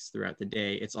tasks throughout the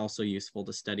day, it's also useful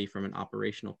to study from an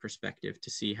operational perspective to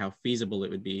see how feasible it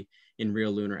would be in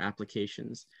real lunar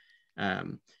applications.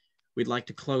 We'd like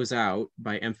to close out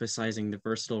by emphasizing the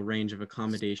versatile range of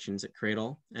accommodations at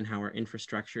Cradle and how our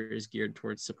infrastructure is geared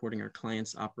towards supporting our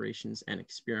clients' operations and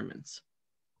experiments.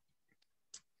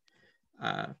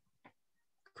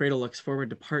 Cradle looks forward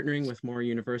to partnering with more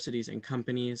universities and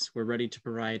companies. We're ready to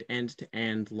provide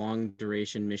end-to-end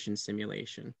long-duration mission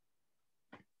simulation.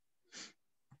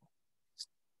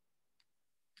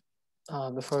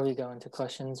 Before we go into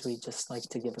questions, we'd just like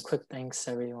to give a quick thanks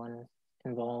to everyone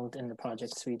involved in the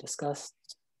projects we discussed.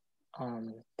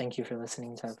 Thank you for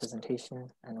listening to our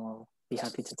presentation, and we'll be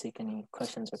happy to take any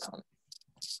questions or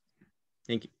comments.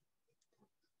 Thank you.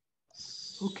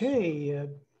 Okay,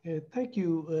 thank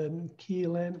you,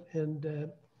 Keelan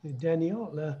and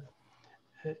Daniel.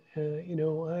 You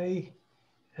know, I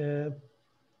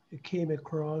came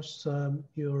across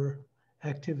your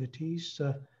activities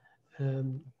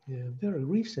very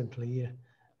recently.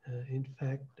 In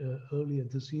fact, earlier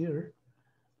this year,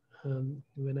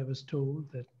 when I was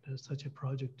told that such a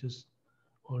project is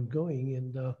ongoing,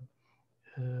 and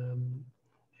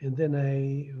then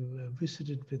I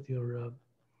visited with your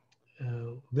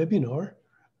webinar,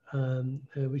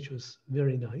 which was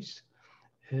very nice.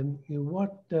 And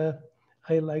what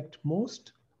I liked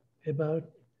most about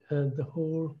the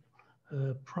whole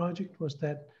project was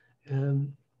that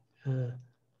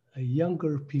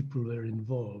younger people were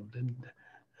involved, and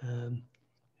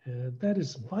that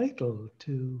is vital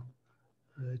to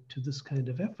this kind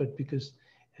of effort, because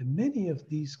many of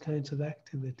these kinds of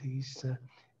activities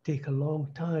take a long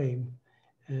time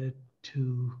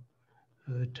to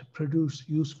produce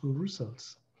useful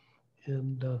results.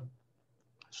 And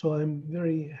so I'm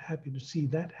very happy to see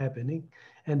that happening.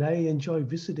 And I enjoy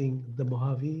visiting the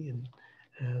Mojave and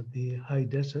the high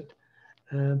desert.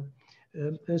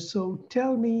 So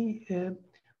tell me,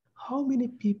 how many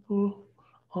people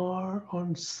are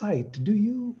on site? Do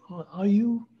you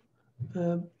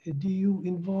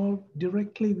involve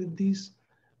directly with these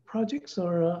projects,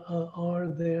 or are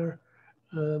there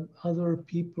other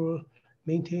people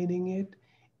maintaining it,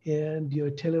 and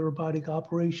your telerobotic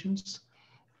operations?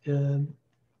 You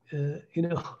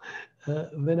know,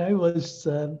 when I was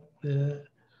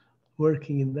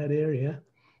working in that area,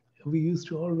 we used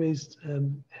to always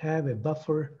have a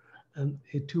buffer,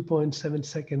 a 2.7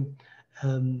 second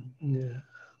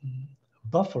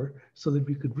buffer, so that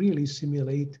we could really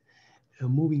simulate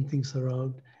moving things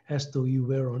around as though you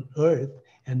were on Earth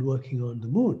and working on the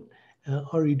moon.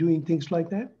 Are you doing things like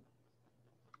that?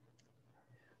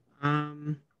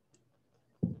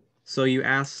 So you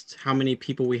asked how many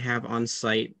people we have on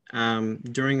site.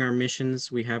 During our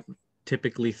missions, we have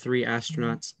typically 3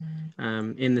 astronauts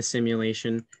in the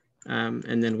simulation,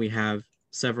 and then we have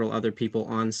several other people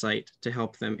on site to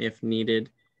help them if needed.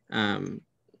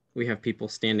 We have people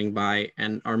standing by,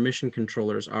 and our mission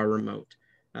controllers are remote.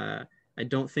 I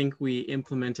don't think we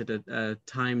implemented a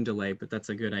time delay, but that's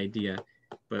a good idea.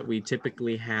 But we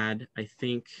typically had, I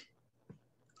think,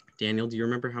 Daniel, do you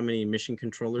remember how many mission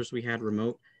controllers we had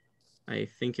remote? I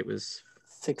think it was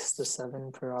 6 to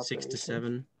 7 per operation. 6 to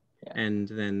 7, yeah. And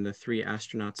then the 3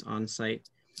 astronauts on site.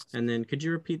 And then could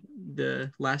you repeat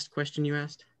the last question you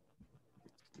asked?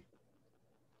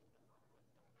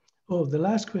 Oh, the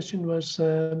last question was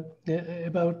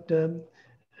about,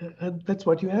 that's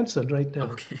what you answered right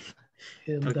now. Okay.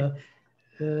 And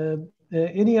okay.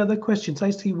 Any other questions? I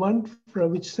see one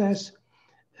which says,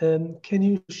 can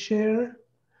you share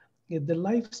the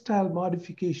lifestyle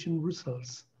modification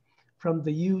results from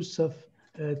the use of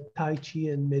Tai Chi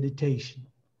and meditation?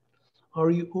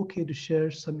 Are you okay to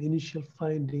share some initial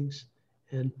findings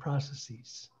and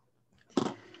processes?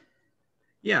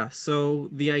 Yeah, so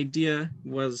the idea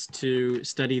was to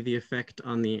study the effect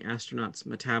on the astronauts'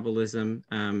 metabolism,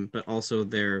 but also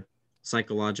their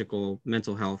psychological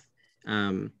mental health.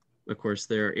 Of course,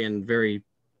 they're in very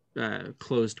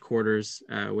closed quarters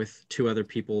with 2 other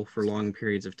people for long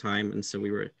periods of time. And so we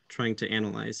were trying to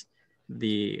analyze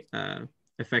the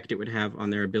effect it would have on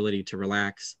their ability to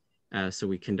relax. So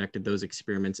we conducted those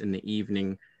experiments in the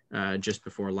evening just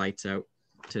before lights out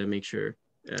to make sure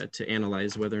to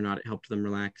analyze whether or not it helped them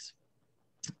relax.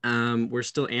 We're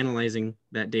still analyzing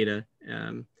that data,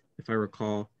 if I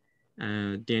recall.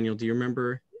 Daniel, do you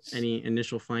remember any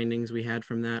initial findings we had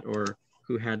from that, or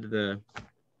who had the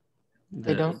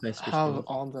I don't best have response?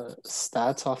 all the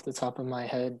stats off the top of my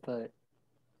head, but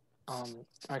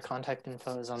our contact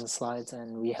info is on the slides,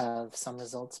 and we have some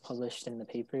results published in the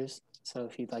papers. So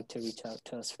if you'd like to reach out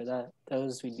to us for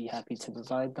those, we'd be happy to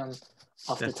provide them.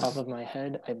 Off the top of my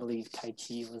head, I believe Tai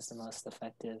Chi was the most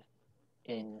effective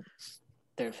in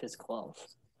their physical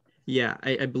health. Yeah,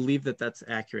 I believe that that's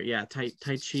accurate. Yeah, Tai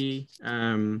Chi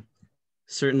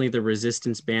certainly the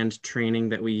resistance band training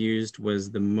that we used was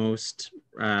the most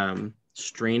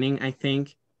straining, I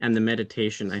think, and the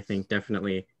meditation, I think,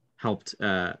 definitely helped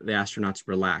the astronauts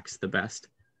relax the best.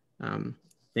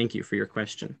 Thank you for your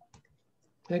question.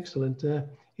 Excellent.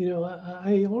 You know,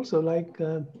 I also like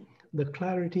the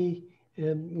clarity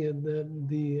and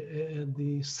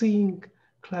the seeing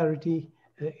clarity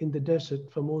in the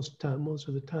desert for most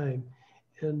of the time.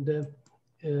 And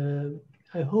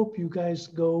I hope you guys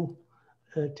go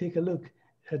take a look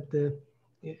at the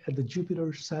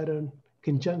Jupiter-Saturn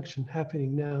conjunction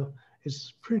happening now.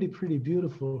 It's pretty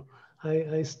beautiful.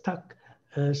 I stuck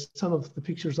some of the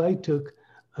pictures I took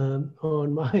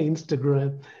on my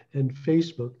Instagram and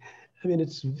Facebook. I mean,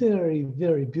 it's very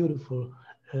beautiful,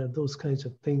 those kinds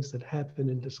of things that happen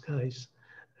in the skies.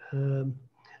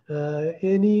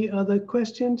 Any other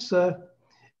questions?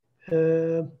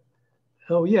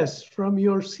 Oh yes, from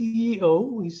your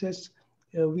CEO, he says,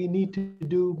 we need to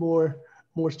do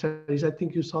more studies. I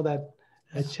think you saw that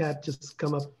chat just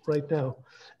come up right now.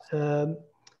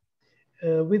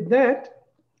 With that,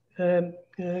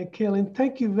 Keelan,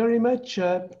 thank you very much,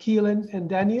 Keelan and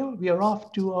Daniel. We are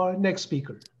off to our next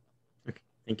speaker. Okay,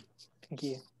 thank you. Thank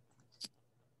you.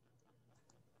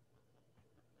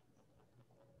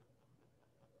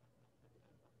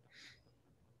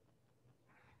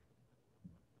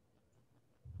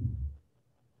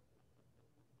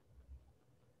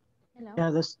 Hello.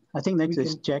 Yeah, I think next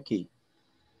is Jackie.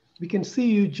 We can see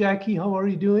you, Jackie. How are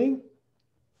you doing?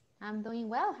 I'm doing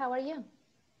well. How are you?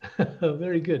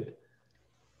 Very good.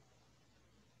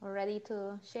 We're ready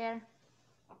to share.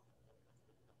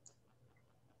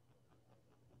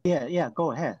 Yeah,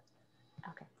 go ahead.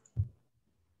 Okay.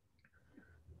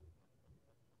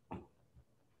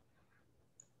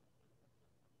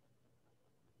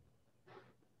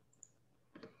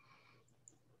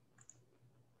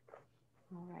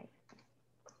 All right.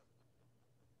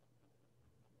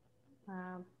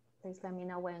 Please let me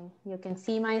know when you can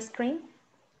see my screen.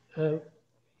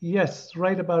 Yes,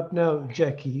 right about now,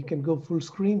 Jackie. You can go full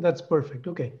screen. That's perfect.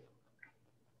 Okay.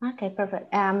 Okay,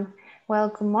 perfect. Well,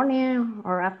 good morning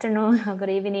or afternoon or good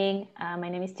evening. My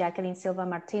name is Jacqueline Silva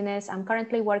Martinez. I'm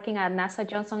currently working at NASA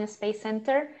Johnson Space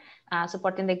Center,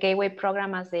 supporting the Gateway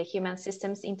program as the Human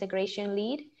Systems Integration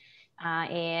Lead.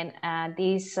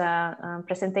 This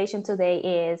presentation today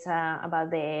is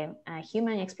about the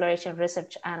Human Exploration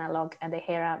Research Analog and the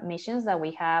HERA missions that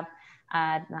we have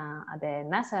at the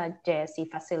NASA JSC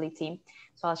facility.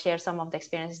 So I'll share some of the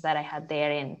experiences that I had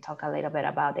there and talk a little bit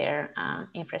about their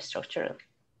infrastructure.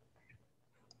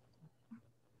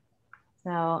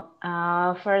 So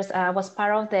first, I was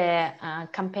part of the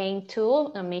campaign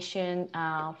 2, mission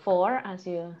 4, as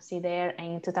you see there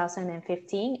in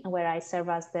 2015, where I served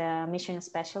as the mission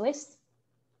specialist.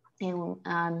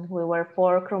 And we were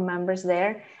 4 crew members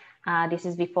there. This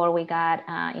is before we got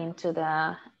into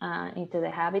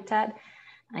the habitat.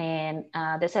 And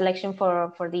the selection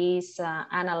for this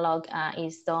analog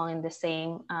is done in the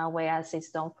same way as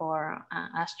it's done for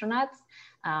astronauts.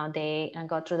 They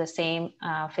go through the same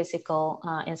physical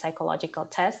and psychological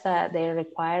tests that they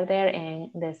require there and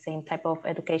the same type of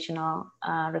educational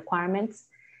requirements.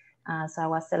 So I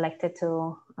was selected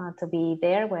to be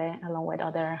there along with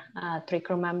other 3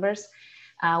 crew members.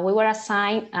 We were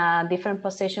assigned different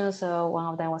positions. So one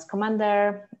of them was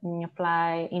commander,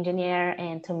 flight engineer,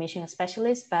 and 2 mission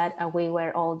specialists, but we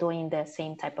were all doing the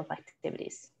same type of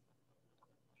activities.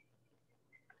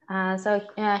 So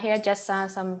here just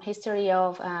some history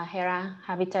of HERA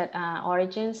habitat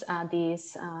origins.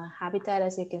 This habitat,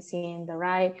 as you can see in the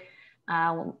right,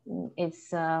 it's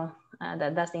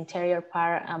that's the interior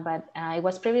part, but it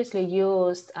was previously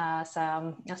used as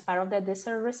part of the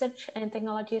desert research and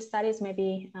technology studies.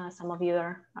 Maybe some of you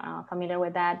are familiar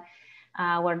with that,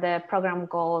 where the program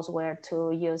goals were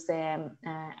to use the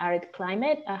arid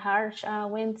climate, harsh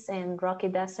winds, and rocky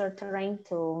desert terrain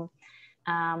to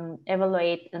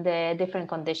evaluate the different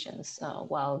conditions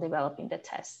while developing the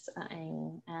tests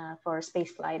for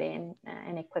space flight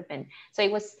and equipment. So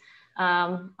it was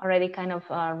already kind of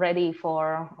ready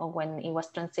for when it was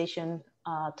transitioned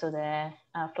to the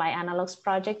Flight Analogs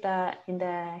project in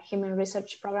the Human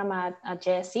Research Program at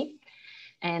JSC.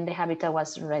 And the habitat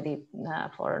was ready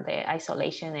for the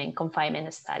isolation and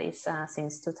confinement studies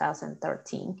since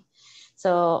 2013.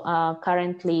 So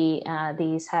currently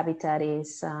this habitat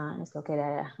is located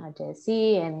at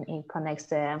JSC, and it connects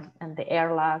the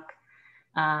airlock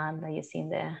that you see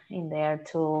in there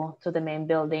to the main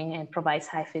building and provides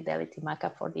high fidelity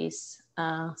Maca for these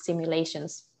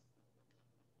simulations.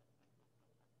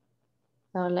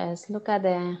 So let's look at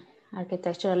the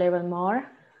architecture a little bit more.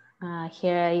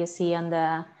 Here you see on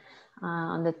the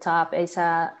On the top is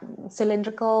a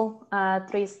cylindrical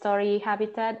 3-story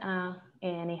habitat,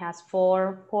 and it has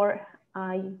four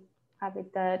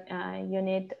habitat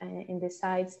unit in the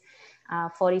sides,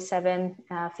 47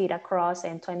 feet across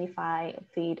and 25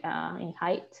 feet in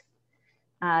height.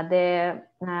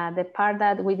 The part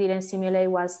that we didn't simulate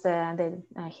was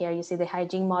here you see the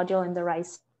hygiene module on the right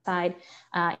side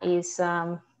is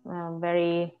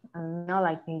very not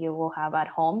like you will have at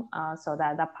home, so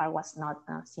that part was not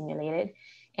simulated.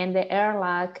 And the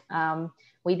airlock,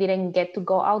 we didn't get to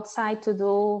go outside to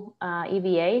do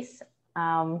EVAs,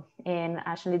 and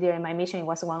actually during my mission, it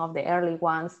was one of the early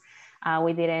ones.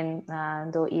 We didn't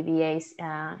do EVAs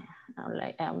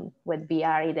with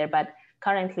VR either, but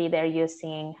currently they're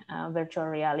using virtual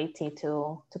reality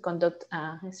to conduct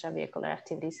extravehicular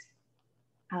activities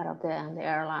out of the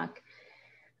airlock.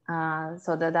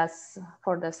 So that's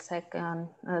for the second,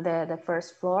 the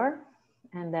first floor,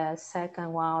 and the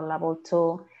second one, level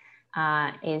 2,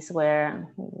 is where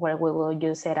we will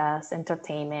use it as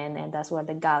entertainment, and that's where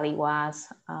the galley was.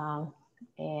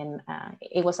 And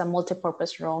it was a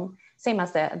multi-purpose room, same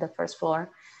as the first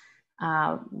floor.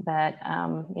 But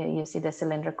you see the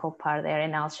cylindrical part there,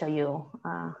 and I'll show you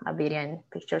a video and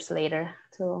pictures later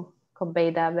to convey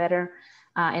that better.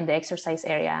 And the exercise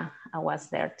area was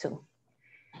there too.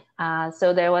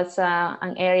 So there was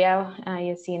an area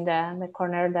you see in the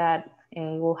corner that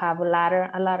will have a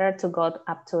ladder to go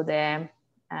up to the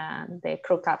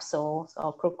crew capsules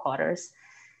or crew quarters.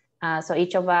 So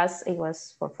each of us, it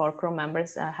was for 4 crew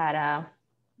members, had a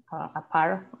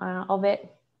part of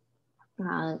it.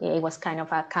 It was kind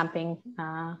of a camping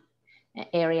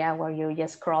area where you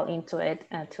just crawl into it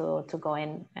to go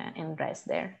in and rest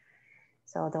there.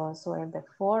 So those were the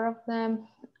 4 of them.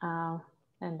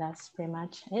 And that's pretty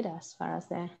much it as far as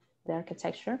the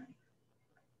architecture.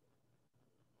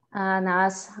 Now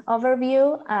as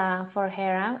overview for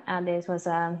Hera, this was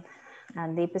a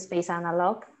deep space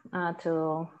analog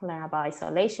to learn about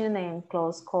isolation and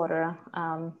close quarter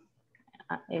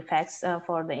effects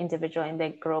for the individual and the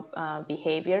group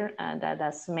behavior.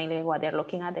 That's mainly what they're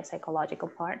looking at, the psychological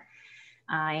part.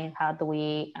 And how do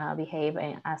we behave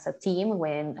as a team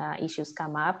when issues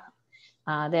come up.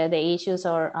 The issues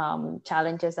or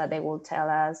challenges that they will tell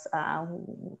us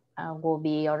will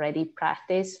be already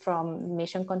practiced from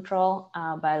mission control,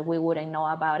 but we wouldn't know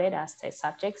about it as the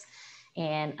subjects.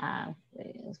 And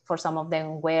for some of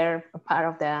them, were part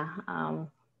of the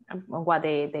what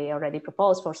they already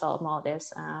proposed. For some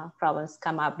others, problems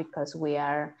come up because we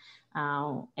are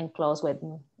enclosed with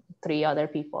 3 other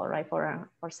people, right, for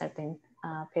a certain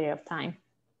period of time.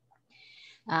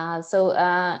 So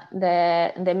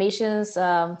the missions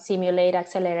simulate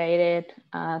accelerated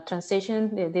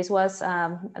transition. This was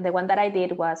the one that I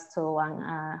did was to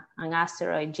an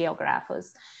asteroid,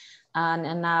 Geographus,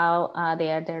 and now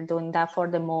they're doing that for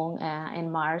the Moon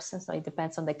and Mars. So it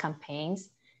depends on the campaigns.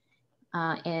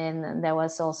 And there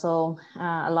was also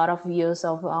a lot of use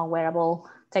of wearable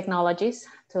technologies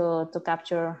to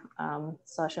capture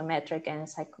sociometric and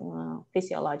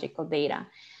physiological data.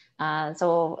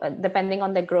 So depending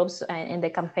on the groups in the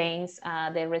campaigns,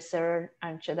 the research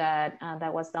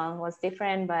that was done was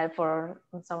different, but for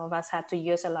some of us had to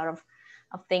use a lot of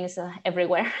things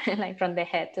everywhere, like from the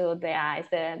head to the eyes,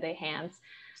 the hands,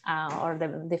 or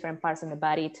the different parts of the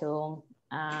body to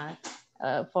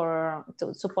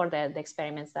support the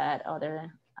experiments that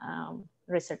other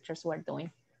researchers were doing.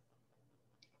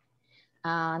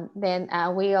 Then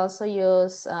we also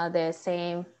use the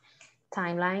same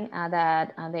timeline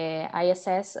that the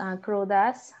ISS crew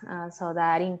does. So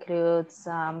that includes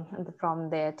from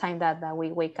the time that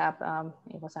we wake up,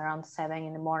 it was around 7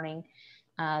 in the morning,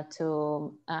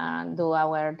 to do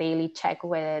our daily check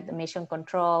with mission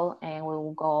control, and we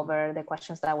will go over the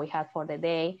questions that we had for the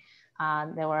day.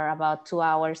 There were about 2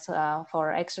 hours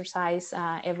for exercise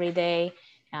every day.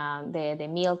 The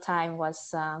meal time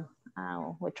was,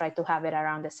 we try to have it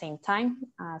around the same time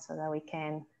so that we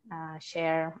can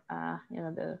share,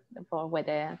 with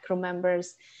the crew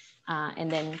members, and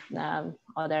then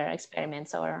other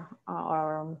experiments or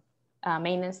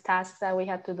maintenance tasks that we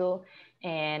had to do,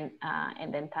 and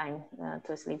then time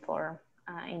to sleep for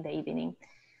in the evening.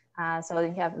 So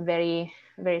we have very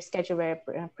scheduled, very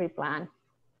pre-planned.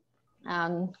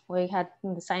 We had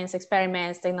the science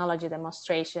experiments, technology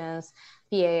demonstrations,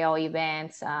 PAO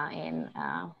events, and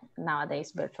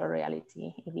nowadays virtual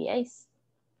reality EVAs.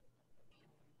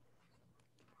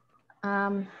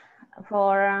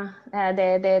 For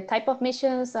the type of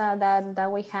missions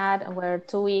that we had were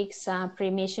 2 weeks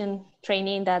pre-mission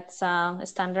training that's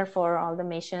standard for all the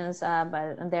missions,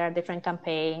 but there are different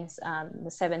campaigns, the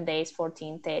 7 days,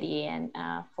 14, 30, and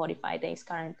 45 days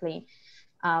currently.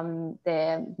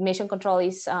 The mission control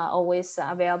is always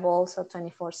available, so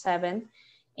 24/7.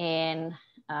 And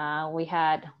we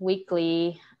had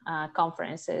weekly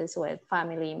conferences with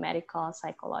family, medical,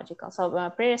 psychological. So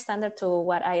pretty standard to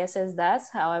what ISS does.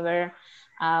 However,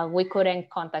 we couldn't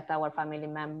contact our family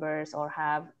members or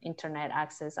have internet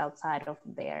access outside of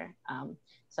there.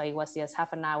 So it was just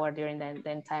half an hour during the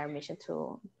entire mission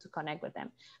to connect with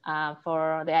them.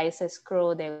 For the ISS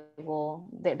crew,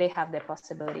 they have the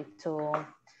possibility to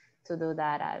do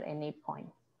that at any point.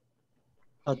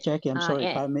 Jackie, I'm sorry,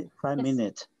 and, 5 yes.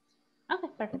 minutes. Okay,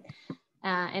 perfect.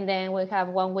 And then we have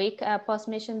 1 week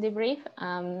post-mission debrief.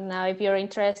 Now, if you're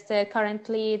interested,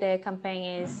 currently the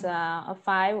campaign is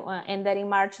 5, ended in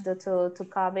March due to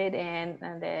COVID, and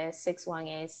the 6th one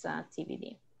is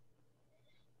TBD.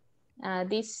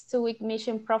 This 2-week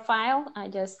mission profile,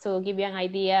 just to give you an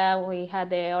idea, we had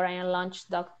the Orion launch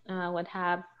dock would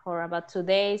have for about 2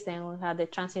 days, then we had the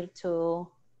transit to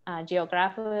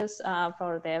Geographus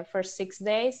for the first 6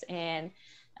 days, and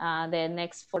the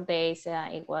next 4 days,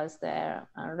 it was the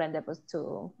rendezvous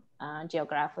to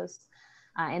Geographus,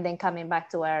 and then coming back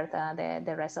to Earth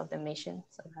the rest of the mission.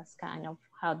 So that's kind of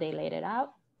how they laid it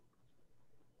out.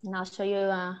 And I'll show you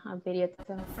a video.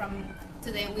 From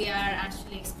today, we are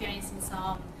actually experiencing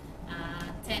some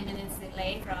 10 minutes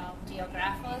delay from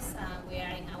Geographus. We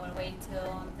are in our way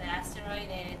to the asteroid,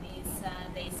 and it's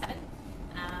day 7.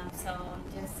 So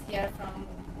just here from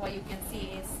what you can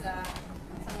see is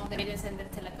some of the videos and the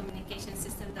telecommunication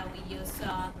system that we use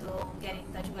to get in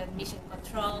touch with mission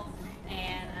control,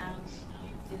 and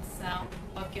just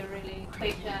walk you really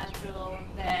quick through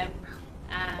the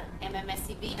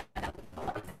MMSCB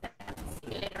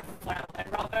simulator for our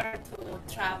rover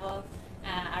to travel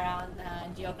around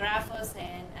Geographus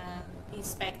and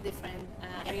inspect different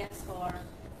areas for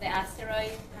the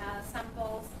asteroid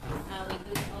samples.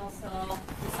 We do also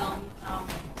some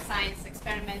science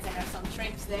experiments. There are some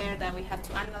shrimps there that we have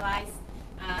to analyze,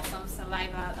 some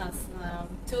saliva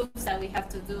tubes that we have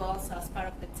to do also as part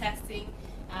of the testing.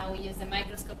 We use the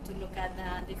microscope to look at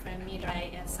the different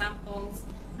meteorite samples.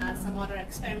 Some other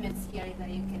experiments here that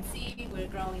you can see. We're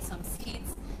growing some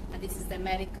seeds. This is the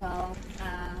medical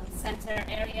center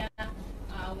area.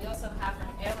 We also have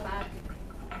an air lab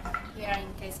here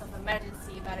in case of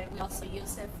emergency, but we also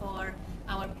use it for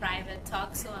our private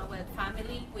talks with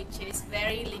family, which is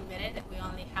very limited. We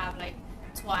only have like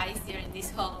twice during this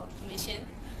whole mission,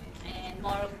 and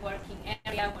more working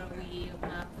area where we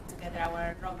put together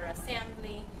our rover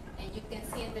assembly. And you can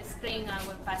see in the screen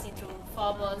we're passing through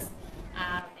Phobos,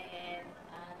 and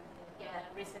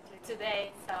recently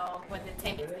today, so with the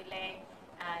 10 minutes delay,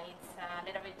 it's a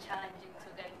little bit challenging to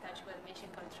get in touch with mission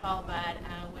control, but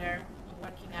we're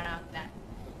working around that.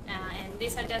 And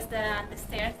these are just the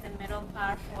stairs, the middle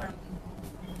part for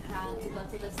to go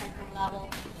to the second level.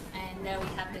 And there we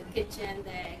have the kitchen,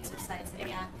 the exercise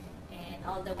area, and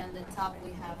all the way on the top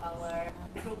we have our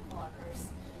crew quarters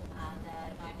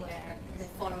where the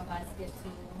 4 of us get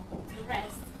to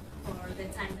rest for the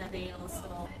time that they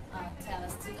also tell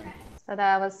us to do. So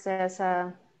that was just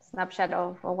a snapshot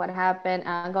of what happened.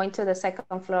 Going to the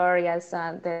second floor, yes,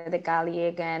 the galley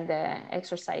again, the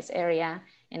exercise area,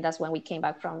 and that's when we came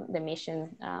back from the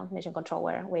mission. Mission control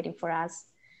were waiting for us,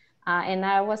 and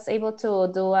I was able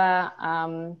to do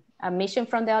a mission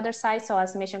from the other side. So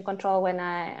as mission control, when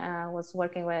I was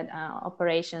working with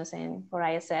operations for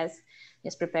ISS,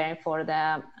 just preparing for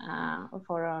the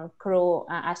for a crew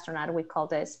astronaut, we call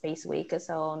it Space Week.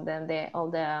 So then all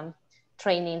the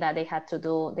training that they had to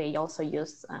do, they also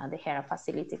used the Hera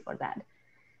facility for that.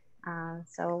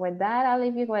 So with that, I'll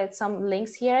leave you with some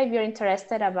links here if you're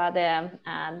interested about the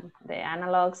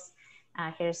analogs.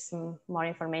 Here's some more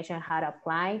information on how to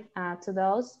apply to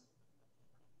those.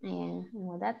 And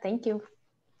with that, thank you.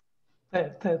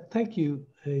 Thank you,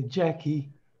 Jackie.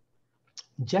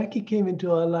 Jackie came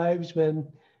into our lives when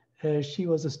she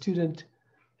was a student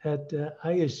at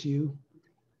ISU,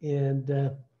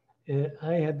 and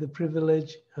I had the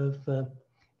privilege of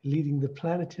leading the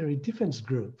Planetary Defense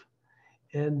Group.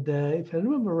 And if I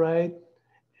remember right,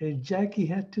 Jackie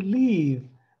had to leave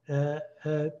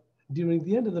during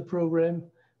the end of the program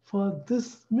for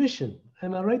this mission.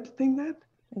 Am I right to think that?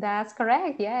 That's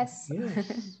correct, yes.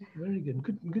 Yes, very good.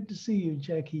 Good to see you,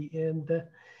 Jackie. And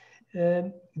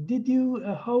did you,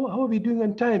 how are we doing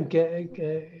on time,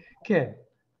 Ken?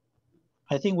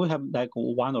 I think we have like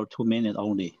 1 or 2 minutes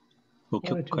only.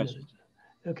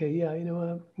 Okay, yeah,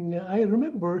 I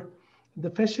remember the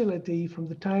facility from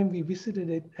the time we visited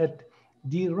it at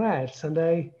DRATS, and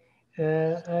I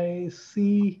I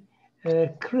see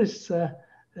Chris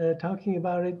talking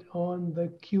about it on the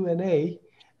Q&A.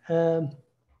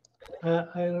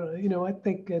 I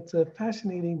think it's a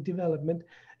fascinating development.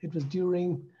 It was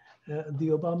during the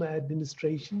Obama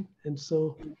administration, and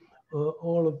so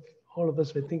all of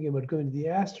us were thinking about going to the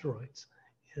asteroids.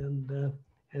 And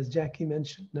as Jackie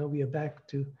mentioned, now we are back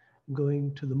to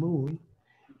going to the moon.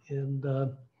 And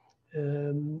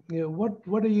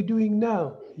what are you doing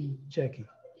now, Jackie?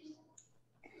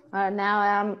 Now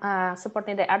I'm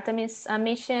supporting the Artemis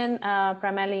mission,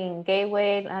 primarily in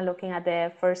Gateway, looking at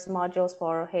the first modules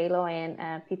for HALO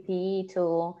and PPE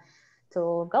to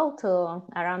go to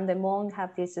around the moon,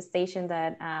 have this station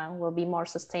that will be more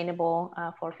sustainable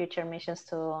for future missions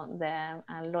to the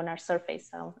lunar surface.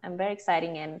 So I'm very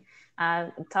exciting and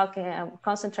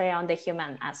concentrate on the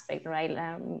human aspect, right?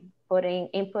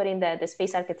 Inputting the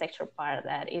space architecture part,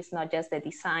 that is not just the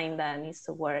design that needs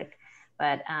to work,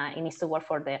 but it needs to work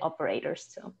for the operators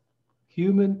too.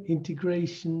 Human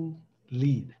integration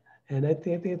lead. And I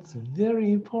think it's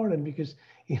very important because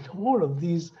in all of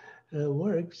these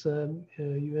works,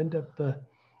 you end up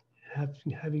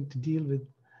having to deal with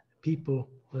people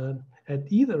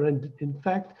at either end. In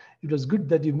fact, it was good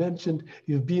that you mentioned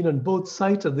you've been on both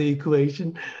sides of the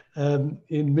equation,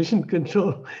 in mission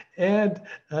control and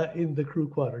in the crew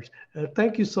quarters.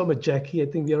 Thank you so much, Jackie. I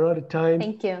think we are out of time.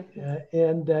 Thank you.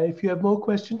 And if you have more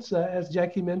questions, as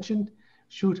Jackie mentioned,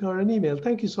 shoot her an email.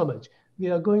 Thank you so much. We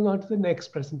are going on to the next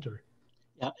presenter.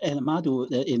 Yeah, and Madhu,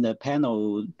 in the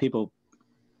panel, people,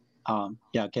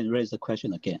 can raise the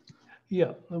question again.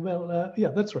 Yeah, well, yeah,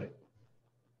 that's right.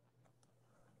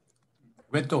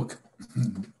 Great talk.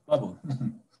 Bravo.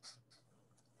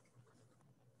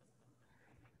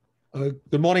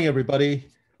 Good morning, everybody.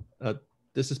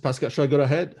 This is Pascal. Should I go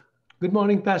ahead? Good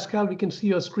morning, Pascal. We can see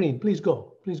your screen. Please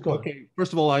go. Please go. Okay.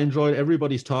 First of all, I enjoyed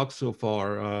everybody's talk so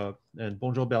far. And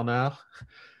bonjour, Bernard.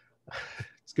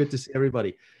 It's good to see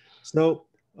everybody. So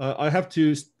I have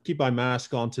to keep my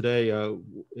mask on today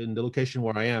in the location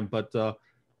where I am, but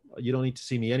you don't need to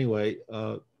see me anyway.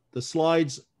 The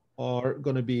slides are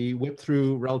going to be whipped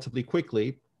through relatively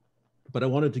quickly, but I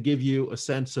wanted to give you a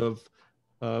sense of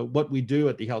what we do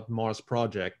at the Halton Mars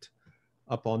project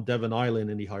up on Devon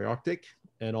Island in the high Arctic,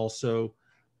 and also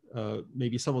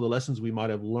maybe some of the lessons we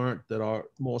might have learned that are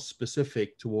more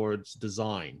specific towards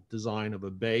design of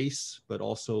a base, but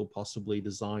also possibly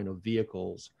design of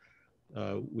vehicles,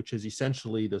 which is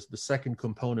essentially the second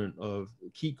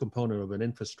key component of an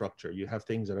infrastructure. You have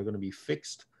things that are going to be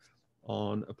fixed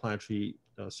on a planetary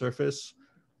surface.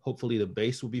 Hopefully the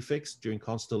base will be fixed. During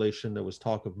Constellation, there was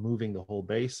talk of moving the whole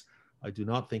base. I do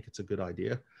not think it's a good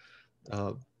idea.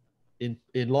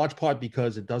 In large part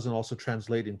because it doesn't also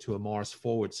translate into a Mars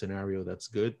forward scenario that's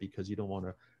good, because you don't want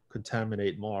to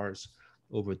contaminate Mars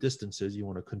over distances. You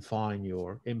want to confine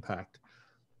your impact,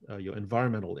 your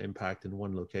environmental impact in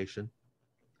one location.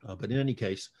 But in any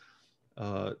case,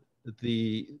 so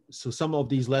some of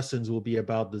these lessons will be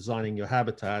about designing your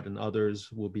habitat, and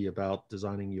others will be about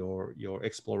designing your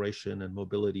exploration and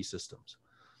mobility systems.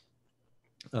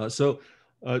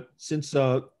 Since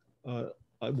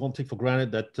I won't take for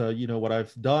granted that you know what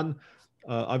I've done,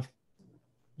 I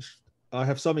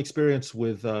have some experience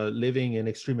with living in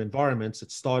extreme environments.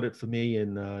 It started for me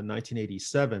in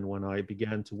 1987 when I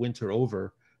began to winter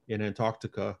over in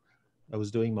Antarctica. I was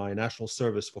doing my national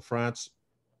service for France,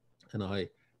 and I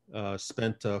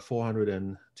spent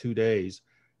 402 days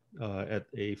at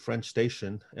a French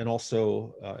station, and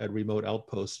also at remote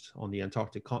outposts on the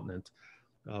Antarctic continent.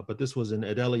 But this was in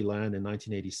Adélie Land in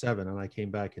 1987, and I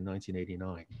came back in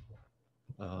 1989.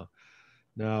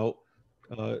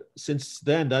 Since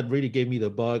then, that really gave me the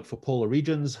bug for polar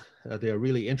regions. They are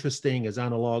really interesting as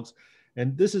analogs.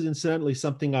 And this is incidentally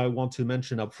something I want to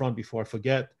mention up front before I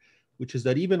forget, which is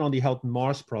that even on the Halton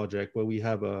Mars project, where we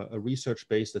have a research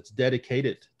base that's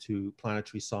dedicated to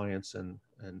planetary science and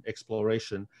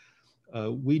exploration,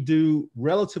 we do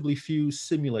relatively few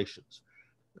simulations.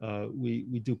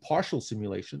 We do partial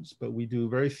simulations, but we do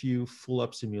very few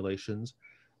full-up simulations,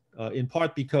 in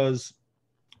part because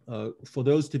for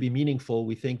those to be meaningful,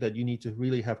 we think that you need to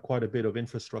really have quite a bit of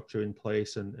infrastructure in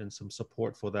place and some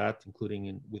support for that,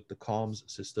 including with the comms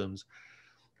systems.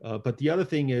 But the other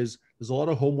thing is there's a lot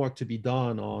of homework to be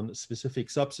done on specific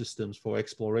subsystems for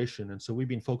exploration. And so we've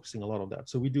been focusing a lot on that.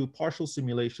 So we do partial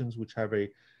simulations, which have a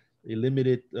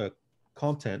limited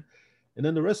content. And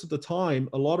then the rest of the time,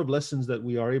 a lot of lessons that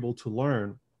we are able to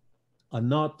learn are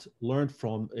not learned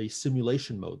from a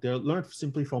simulation mode. They're learned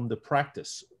simply from the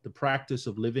practice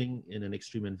of living in an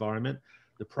extreme environment,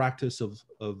 the practice of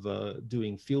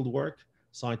doing field work,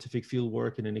 scientific field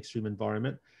work in an extreme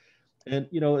environment. And,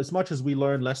 you know, as much as we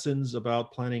learn lessons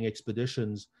about planning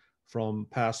expeditions from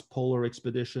past polar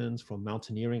expeditions, from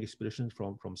mountaineering expeditions,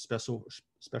 from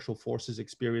special forces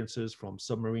experiences, from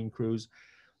submarine crews,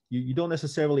 you don't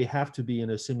necessarily have to be in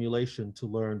a simulation to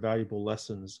learn valuable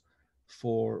lessons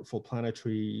for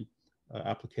planetary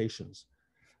applications.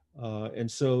 And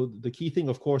so the key thing,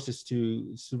 of course, is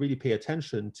to really pay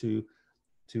attention to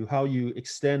how you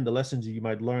extend the lessons you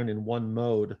might learn in one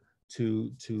mode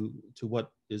to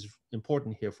what is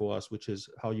important here for us, which is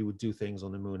how you would do things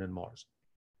on the Moon and Mars.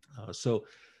 So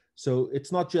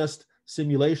it's not just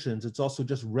simulations, it's also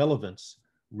just relevance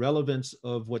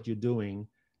of what you're doing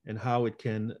and how it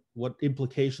can, what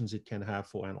implications it can have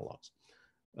for analogs,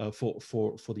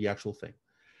 for the actual thing.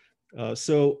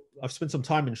 So I've spent some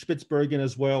time in Spitsbergen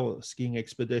as well, skiing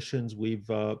expeditions.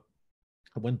 I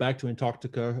went back to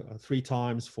Antarctica 3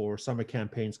 times for summer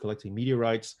campaigns collecting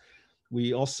meteorites.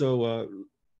 We also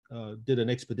did an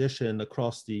expedition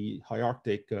across the high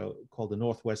Arctic called the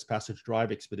Northwest Passage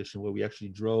Drive expedition, where we actually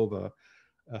drove a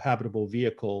habitable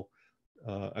vehicle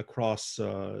across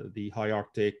the high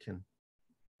Arctic. And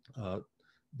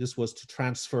this was to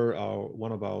transfer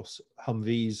one of our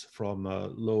Humvees from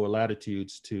lower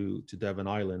latitudes to Devon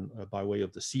Island by way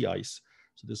of the sea ice.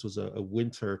 So this was a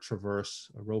winter traverse,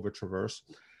 a rover traverse.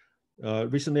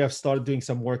 Recently, I've started doing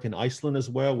some work in Iceland as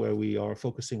well, where we are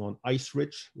focusing on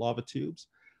ice-rich lava tubes.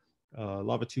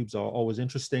 Lava tubes are always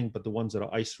interesting, but the ones that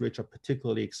are ice-rich are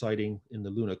particularly exciting in the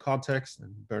lunar context,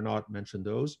 and Bernard mentioned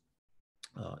those.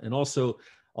 And also,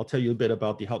 I'll tell you a bit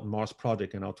about the Houghton Mars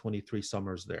project and our 23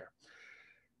 summers there.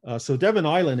 So Devon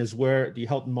Island is where the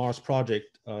Houghton Mars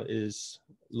project is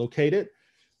located.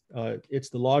 It's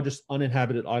the largest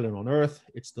uninhabited island on Earth.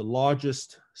 It's the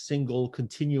largest single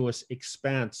continuous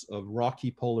expanse of rocky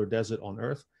polar desert on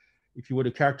Earth. If you were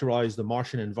to characterize the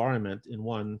Martian environment in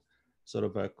one sort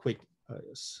of a quick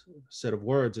set of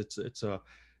words, it's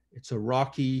a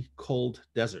rocky, cold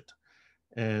desert.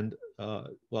 And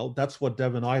well, that's what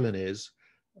Devon Island is.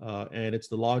 And it's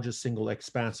the largest single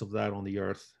expanse of that on the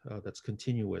Earth that's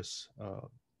continuous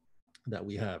that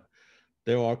we have.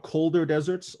 There are colder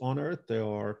deserts on Earth. There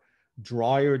are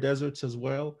drier deserts as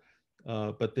well,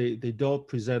 but they don't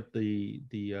present the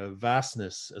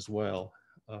vastness as well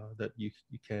that you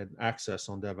can access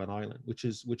on Devon Island, which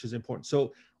is important.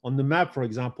 So on the map, for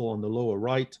example, on the lower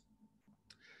right,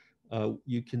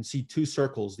 you can see 2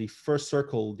 circles. The first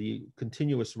circle, the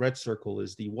continuous red circle,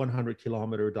 is the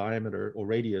 100-kilometer diameter or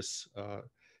radius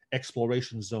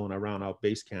exploration zone around our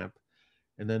base camp.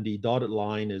 And then the dotted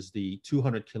line is the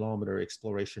 200-kilometer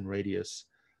exploration radius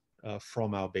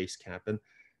from our base camp. And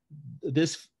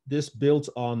this builds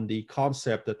on the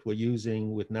concept that we're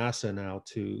using with NASA now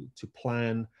to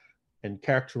plan and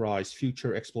characterize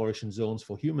future exploration zones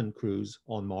for human crews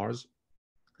on Mars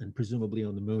and presumably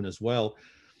on the Moon as well,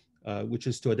 which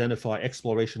is to identify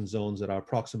exploration zones that are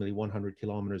approximately 100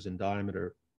 kilometers in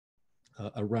diameter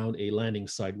around a landing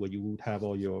site where you would have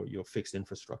all your fixed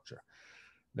infrastructure.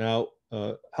 Now,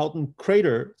 Houghton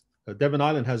Crater, Devon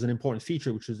Island has an important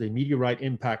feature, which is a meteorite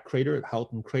impact crater at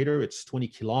Houghton Crater. It's 20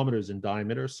 kilometers in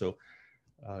diameter. So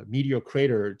meteor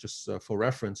crater, just for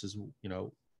reference, is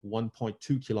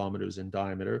 1.2 kilometers in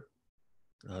diameter.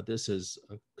 This is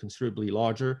considerably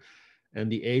larger, and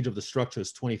the age of the structure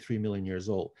is 23 million years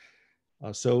old.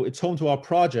 So it's home to our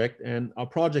project, and our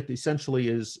project essentially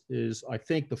is I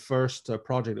think the first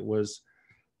project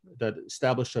that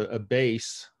established a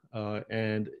base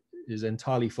and is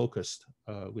entirely focused.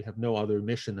 We have no other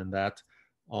mission than that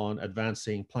on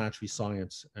advancing planetary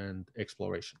science and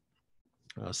exploration.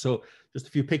 So just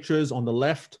a few pictures. On the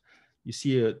left, you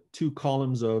see 2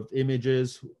 columns of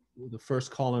images. The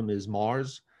first column is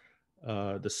Mars.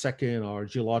 The second are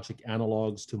geologic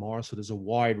analogs to Mars. So there's a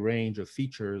wide range of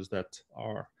features that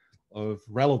are of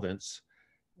relevance,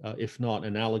 if not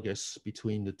analogous,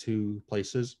 between the 2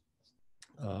 places.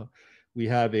 We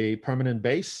have a permanent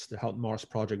base, the Houghton Mars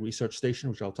Project Research Station,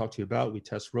 which I'll talk to you about. We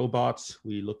test robots.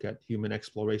 We look at human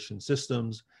exploration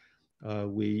systems.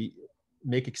 We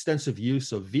make extensive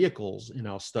use of vehicles in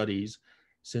our studies,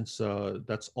 since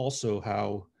that's also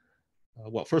how,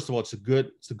 well, first of all, it's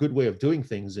a good way of doing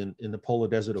things in the polar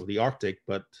desert of the Arctic,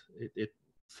 but it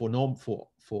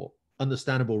for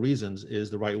understandable reasons is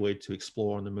the right way to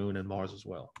explore on the Moon and Mars as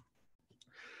well.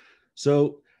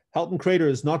 So Houghton Crater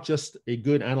is not just a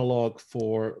good analog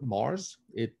for Mars.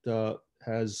 It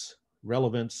has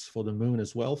relevance for the Moon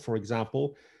as well. For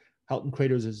example, Houghton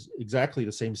Crater is exactly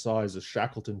the same size as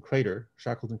Shackleton Crater.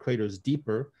 Shackleton Crater is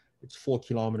deeper. It's 4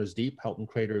 kilometers deep. Houghton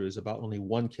Crater is about only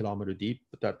 1 kilometer deep,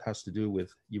 but that has to do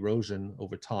with erosion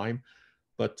over time.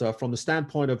 But from the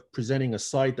standpoint of presenting a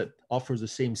site that offers the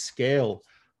same scale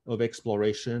of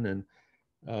exploration and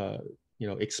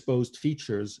exposed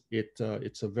features,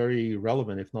 it's a very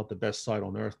relevant, if not the best site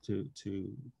on Earth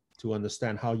to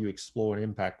understand how you explore an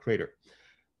impact crater.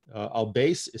 Our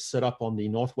base is set up on the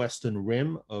northwestern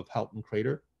rim of Halton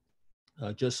Crater,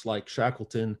 just like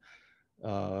Shackleton,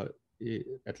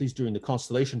 at least during the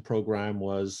Constellation program,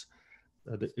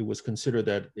 it was considered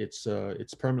that its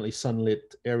permanently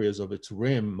sunlit areas of its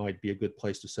rim might be a good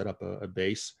place to set up a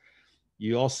base.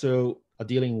 You also are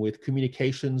dealing with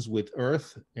communications with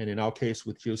Earth, and in our case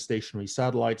with geostationary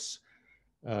satellites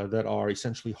that are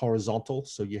essentially horizontal.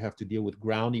 So you have to deal with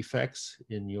ground effects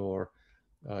in your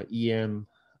EM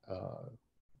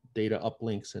data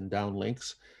uplinks and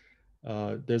downlinks.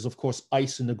 There's of course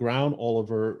ice in the ground all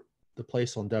over the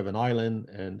place on Devon Island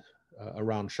and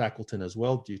around Shackleton as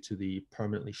well, due to the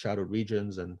permanently shadowed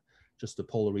regions and just the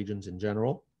polar regions in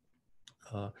general.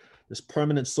 There's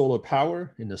permanent solar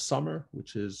power in the summer,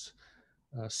 which is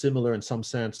similar in some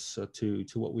sense to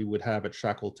what we would have at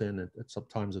Shackleton at some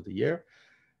times of the year.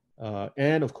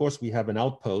 And of course, we have an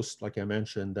outpost, like I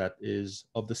mentioned, that is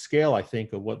of the scale, I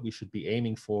think, of what we should be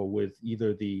aiming for with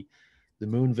either the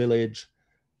Moon Village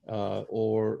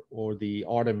or the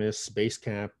Artemis base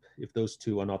camp, if those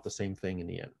two are not the same thing in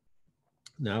the end.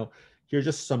 Now, here are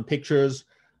just some pictures.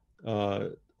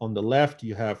 On the left,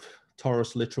 you have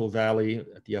Taurus Littoral Valley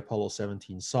at the Apollo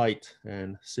 17 site,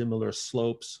 and similar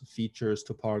slopes, features,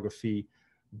 topography,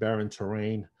 barren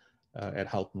terrain at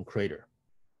Halton Crater.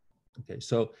 Okay,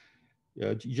 so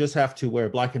you just have to wear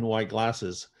black and white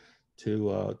glasses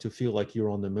to feel like you're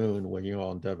on the moon when you're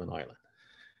on Devon Island.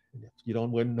 If you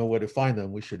don't know where to find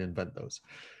them, we should invent those.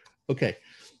 Okay,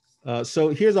 so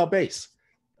here's our base.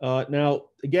 Now,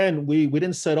 again, we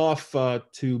didn't set off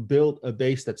to build a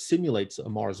base that simulates a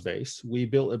Mars base. We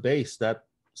built a base that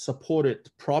supported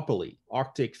properly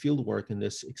Arctic fieldwork in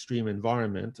this extreme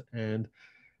environment. And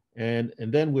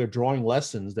then we're drawing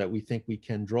lessons that we think we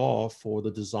can draw for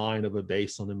the design of a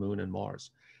base on the Moon and Mars.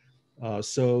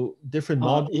 So different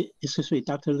modules. Excuse me,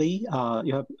 Dr. Lee,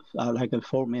 you have like a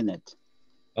 4 minutes.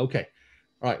 Okay,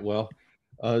 all right, well.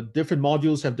 Different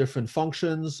modules have different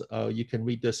functions. You can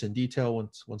read this in detail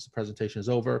once the presentation is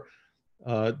over.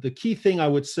 The key thing I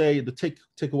would say, the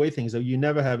takeaway thing is that you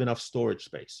never have enough storage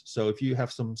space. So if you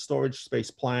have some storage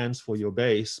space plans for your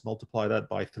base, multiply that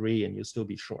by 3 and you'll still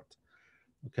be short.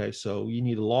 Okay, so you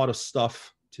need a lot of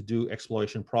stuff to do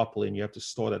exploration properly, and you have to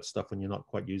store that stuff when you're not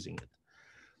quite using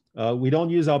it. We don't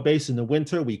use our base in the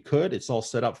winter. We could. It's all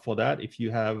set up for that. If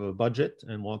you have a budget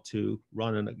and want to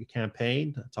run a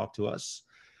campaign, talk to us.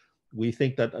 We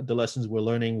think that the lessons we're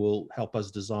learning will help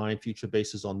us design future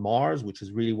bases on Mars, which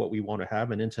is really what we want to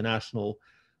have, an international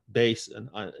base,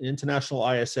 an international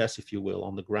ISS, if you will,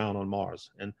 on the ground on Mars.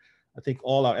 And I think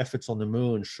all our efforts on the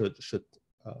Moon should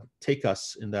take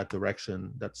us in that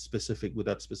direction, with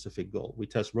that specific goal. We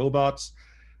test robots,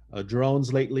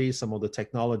 drones lately. Some of the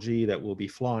technology that will be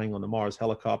flying on the Mars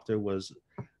helicopter was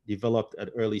developed at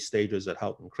early stages at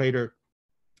Halton Crater.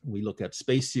 We look at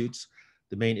spacesuits.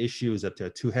 The main issue is that they're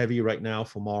too heavy right now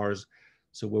for Mars.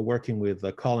 So we're working with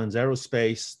Collins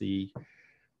Aerospace, the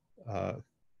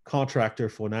contractor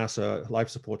for NASA life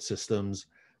support systems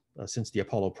since the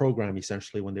Apollo program,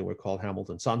 essentially when they were called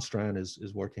Hamilton Sundstrand,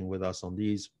 is working with us on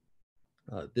these.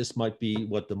 This might be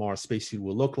what the Mars spacesuit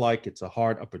will look like. It's a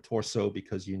hard upper torso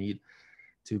because you need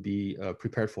to be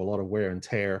prepared for a lot of wear and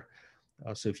tear.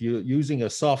 So if you're using a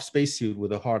soft spacesuit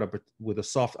with a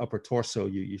soft upper torso,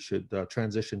 you should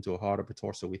transition to a hard upper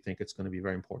torso. We think it's going to be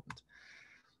very important.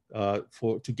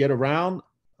 To get around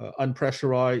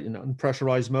unpressurized in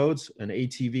unpressurized modes, an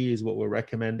ATV is what we're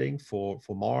recommending for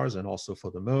Mars and also for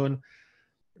the Moon.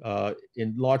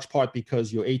 In large part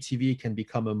because your ATV can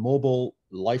become a mobile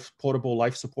portable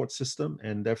life support system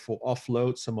and therefore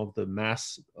offload some of the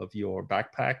mass of your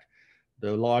backpack.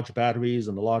 The large batteries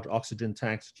and the large oxygen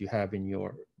tanks that you have in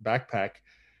your backpack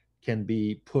can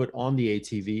be put on the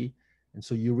ATV. And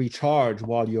so you recharge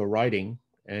while you're riding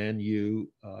and you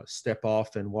step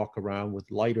off and walk around with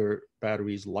lighter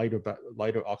batteries, lighter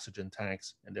oxygen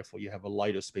tanks, and therefore you have a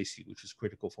lighter spacesuit, which is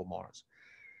critical for Mars.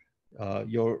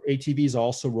 Your ATVs are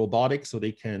also robotic, so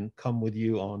they can come with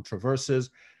you on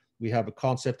traverses. We have a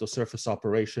concept of surface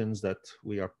operations that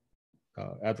we are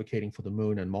advocating for the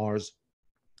Moon and Mars.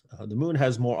 The Moon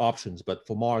has more options, but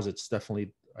for Mars, it's definitely,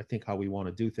 I think, how we want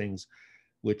to do things,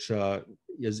 which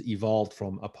is evolved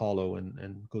from Apollo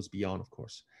and goes beyond, of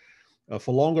course.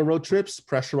 For longer road trips,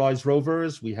 pressurized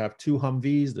rovers, we have 2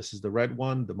 Humvees. This is the red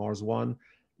one, the Mars One.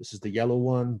 This is the yellow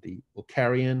one, the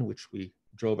Ocarian, which we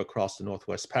drove across the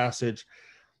Northwest Passage.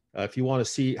 If you want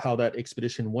to see how that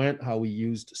expedition went, how we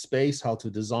used space, how to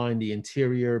design the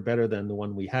interior better than the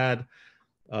one we had,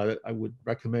 I would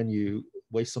recommend you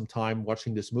waste some time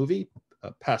watching this movie,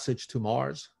 Passage to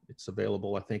Mars. It's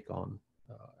available, I think, on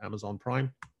Amazon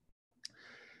Prime.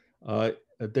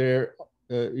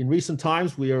 In recent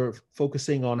times, we are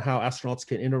focusing on how astronauts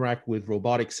can interact with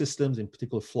robotic systems, in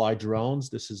particular fly drones.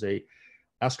 This is a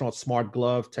astronaut smart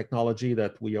glove technology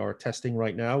that we are testing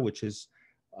right now, which is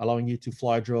allowing you to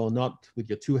fly a drone not with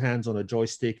your two hands on a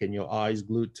joystick and your eyes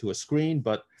glued to a screen,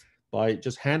 but by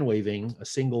just hand waving a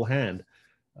single hand.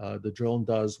 The drone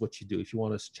does what you do. If you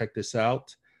want to check this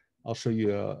out, I'll show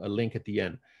you a link at the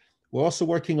end. We're also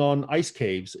working on ice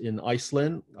caves in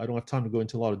Iceland. I don't have time to go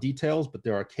into a lot of details, but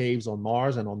there are caves on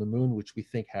Mars and on the moon which we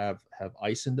think have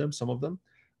ice in them, some of them,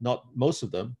 not most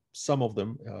of them, some of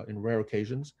them in rare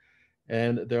occasions.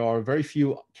 And there are very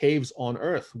few caves on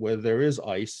Earth where there is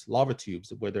ice, lava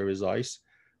tubes where there is ice,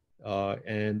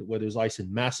 and where there's ice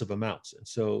in massive amounts. And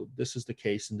so this is the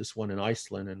case in this one in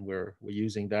Iceland, and we're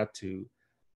using that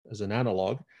as an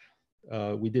analog.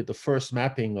 We did the first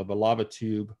mapping of a lava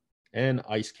tube and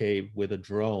ice cave with a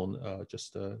drone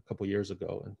just a couple years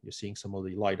ago, and you're seeing some of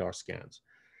the LiDAR scans.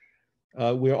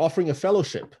 We're offering a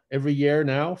fellowship every year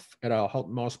now at our Help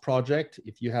Mars project.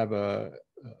 If you have a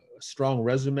strong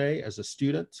resume as a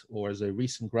student or as a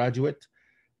recent graduate,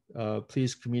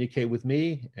 please communicate with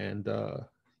me, and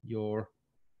you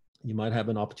might have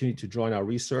an opportunity to join our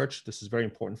research. This is very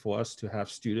important for us to have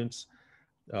students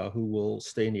who will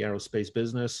stay in the aerospace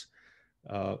business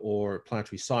or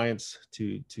planetary science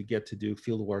to get to do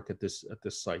field work at this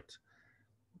site.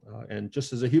 And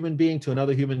just as a human being to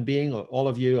another human being, all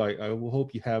of you, I will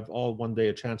hope you have all one day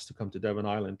a chance to come to Devon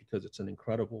Island, because it's an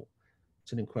incredible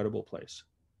place.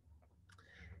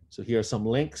 So here are some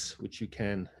links which you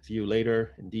can view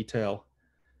later in detail.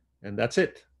 And that's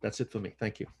it. That's it for me.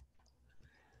 Thank you.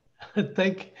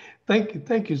 Thank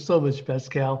you so much,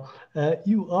 Pascal.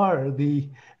 You are the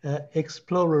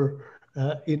explorer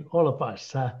in all of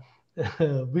us.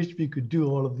 Wish we could do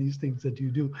all of these things that you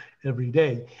do every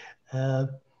day.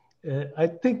 I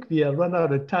think we have run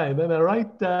out of time. Am I right,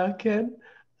 Ken?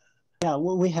 Yeah,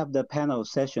 well, we have the panel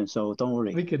session, so don't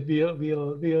worry.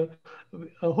 We'll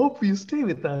hope you stay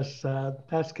with us,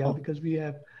 Pascal, because we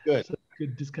have some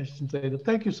good discussions later.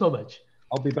 Thank you so much.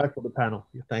 I'll be back for the panel.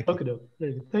 Thank you.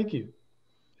 Okay, thank you.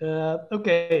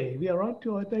 Okay, we are on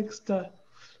to our next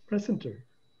presenter.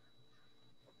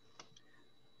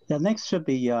 The next should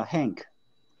be Hank.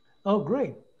 Oh,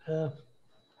 great.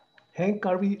 Hank,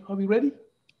 are we ready?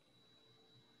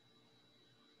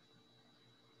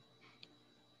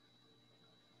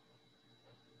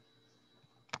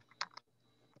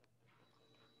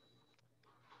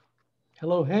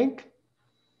 Hello, Hank.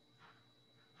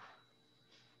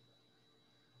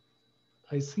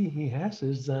 I see he has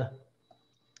his...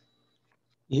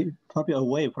 He's probably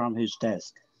away from his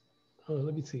desk. Oh,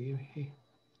 let me see.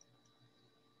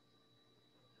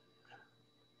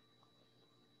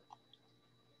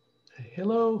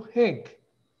 Hello, Hank.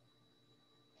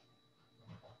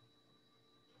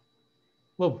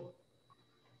 Whoa.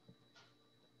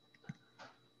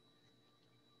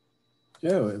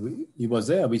 Yeah, he was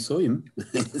there. We saw him.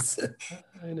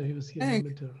 I know he was here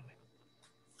momentarily.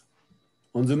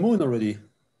 On the moon already.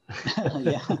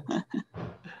 Yeah.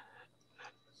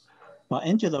 Well,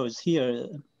 Angelo is here,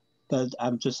 but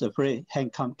I'm just afraid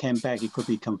Hank came back. He could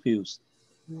be confused.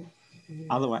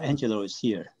 Otherwise, Angelo is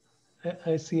here.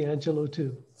 I see Angelo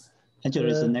too. Angelo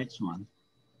is the next one.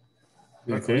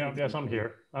 Okay, yes, I'm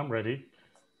here. I'm ready.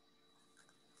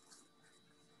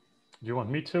 Do you want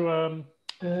me to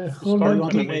hold on.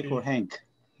 Want to wait for Hank?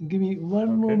 Give me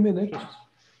one more minute.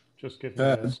 Just give me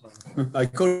this. I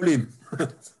called him.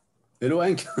 Hello,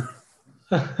 Hank.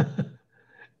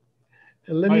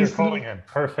 You're calling him.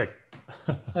 Perfect.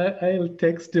 I'll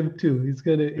text him too. He's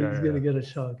gonna get a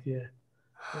shock. Yeah.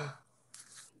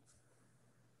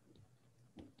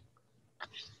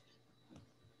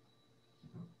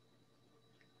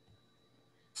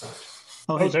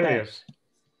 Oh, there he is.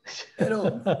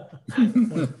 Hello.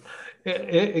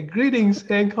 Greetings,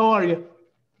 Hank. How are you?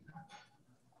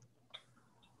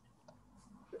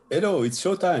 Hello, it's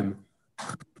showtime.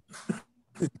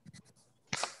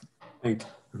 Hank.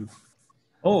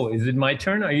 Oh, is it my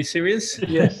turn? Are you serious?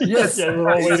 Yes. Yes. Yeah,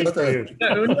 we're all waiting for you.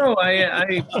 No,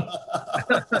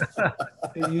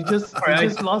 You just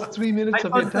lost 3 minutes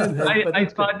of your time. Hank,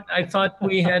 I thought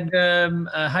we had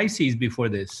high seas before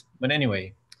this, but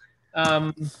anyway.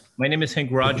 My name is Hank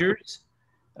Rogers.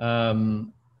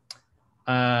 I'm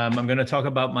going to talk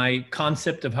about my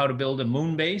concept of how to build a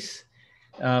moon base.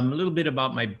 A little bit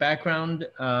about my background.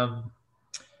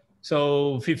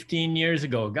 So 15 years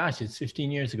ago, gosh, it's 15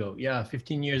 years ago. Yeah,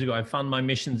 15 years ago, I found my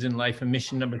missions in life. And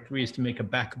mission number 3 is to make a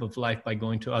backup of life by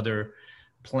going to other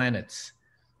planets.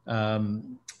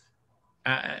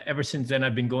 Ever since then,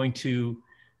 I've been going to,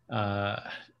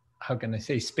 how can I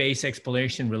say, space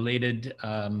exploration related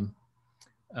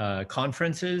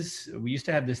conferences. We used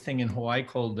to have this thing in Hawaii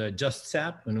called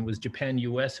JustSat. When it was Japan,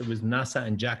 US, it was NASA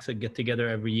and JAXA get together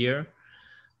every year.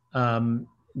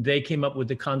 They came up with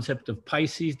the concept of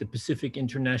PICES, the Pacific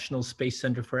International Space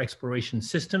Center for Exploration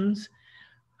Systems.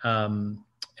 And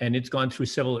it's gone through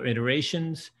several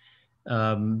iterations.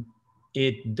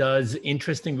 It does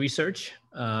interesting research,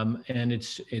 and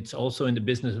it's also in the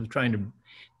business of trying to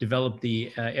develop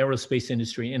the aerospace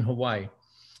industry in Hawaii.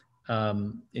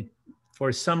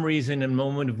 For some reason, in a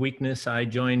moment of weakness, I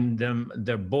joined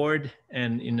their board,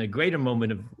 and in a greater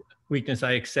moment of weakness,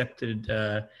 I accepted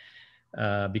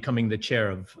becoming the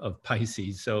chair of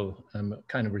PICES, so I'm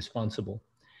kind of responsible.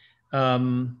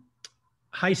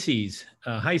 High Seas,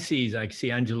 I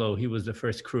see Angelo, he was the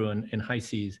first crew in High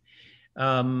Seas.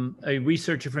 A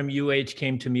researcher from UH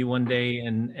came to me one day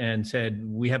and said,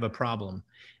 we have a problem.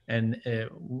 And I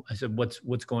said,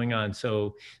 what's going on?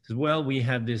 So he said, well, we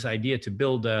have this idea to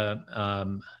build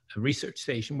a research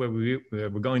station where we're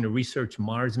going to research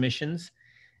Mars missions.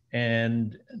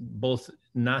 And both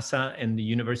NASA and the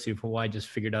University of Hawaii just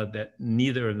figured out that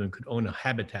neither of them could own a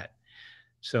habitat.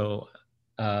 So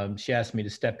she asked me to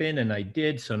step in, and I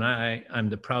did. So now I'm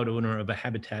the proud owner of a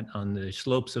habitat on the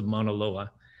slopes of Mauna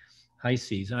Loa, High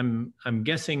Seas. I'm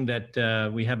guessing that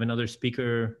we have another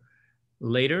speaker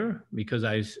later, because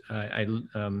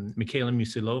Michaela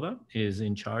Musilova is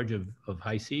in charge of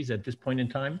High Seas at this point in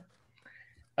time.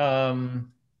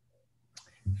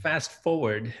 Fast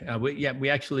forward, we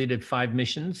actually did 5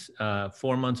 missions,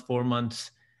 4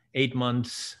 months, 8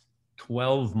 months,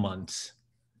 12 months,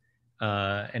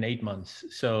 and 8 months.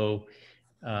 So,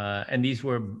 and these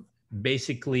were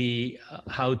basically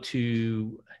how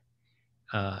to,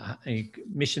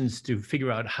 missions to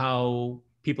figure out how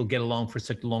people get along for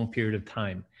such a long period of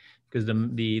time. Because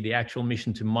the actual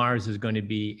mission to Mars is going to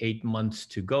be 8 months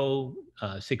to go,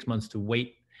 6 months to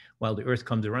wait while the Earth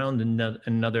comes around, and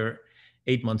another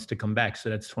 8 months to come back.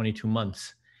 So that's 22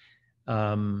 months.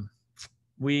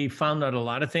 We found out a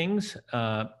lot of things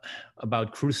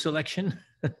about crew selection.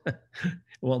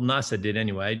 Well, NASA did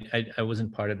anyway. I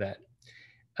wasn't part of that.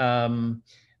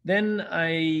 Then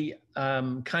I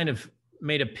kind of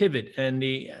made a pivot, and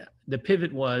the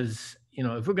pivot was,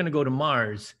 if we're going to go to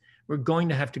Mars, we're going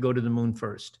to have to go to the moon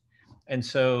first. And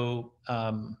so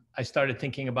I started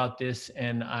thinking about this,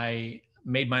 and I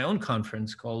made my own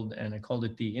conference and I called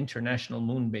it the International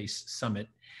Moon Base Summit.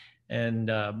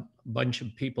 And a bunch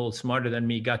of people smarter than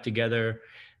me got together,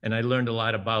 and I learned a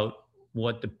lot about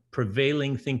what the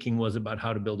prevailing thinking was about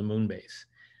how to build a moon base.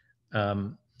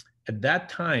 At that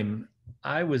time,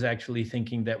 I was actually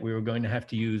thinking that we were going to have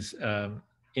to use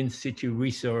in situ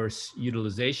resource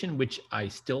utilization, which I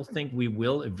still think we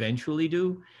will eventually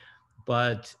do,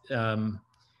 but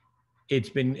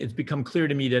it's become clear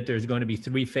to me that there's going to be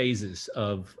 3 phases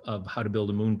of how to build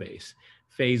a moon base.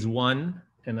 Phase 1,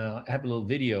 and I have a little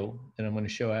video that I'm going to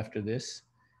show after this.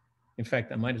 In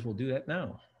fact, I might as well do that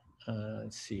now.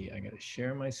 Let's see, I got to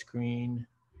share my screen,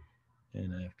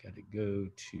 and I've got to go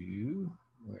to,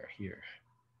 where here?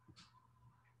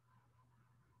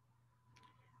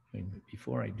 And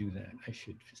before I do that, I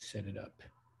should set it up.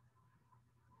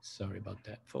 Sorry about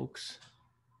that, folks.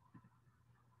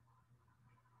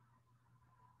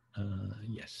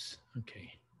 Yes,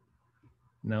 okay.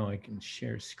 Now I can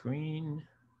share screen.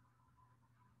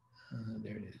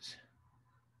 There it is.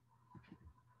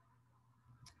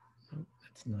 Oh,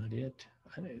 that's not it.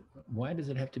 Why does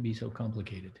it have to be so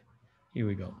complicated? Here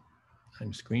we go.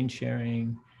 I'm screen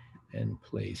sharing and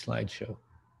play slideshow.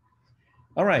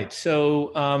 All right,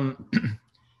 so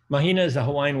Mahina is a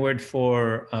Hawaiian word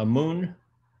for moon.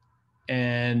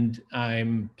 And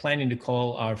I'm planning to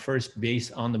call our first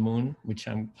base on the moon, which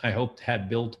I hope to have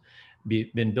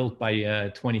been built by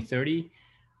 2030.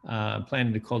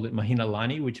 Planning to call it Mahina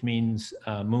Lani, which means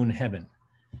moon heaven.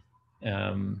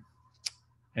 And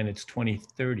it's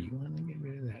 2030. Let me get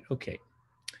rid of that. Okay.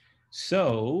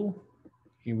 So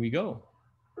here we go.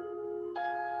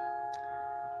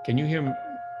 Can you hear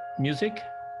music?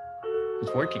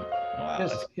 It's working. Wow,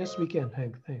 yes, we can,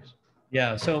 Hank. Thanks.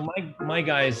 Yeah, so my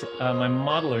guys, my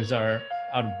modelers are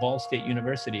out of Ball State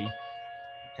University,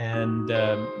 and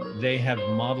they have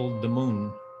modeled the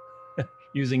moon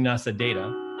using NASA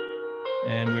data.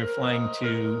 And we're flying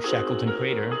to Shackleton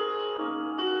Crater.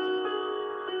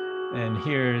 And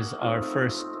here's our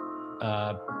first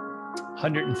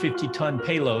 150-ton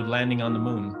payload landing on the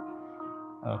moon.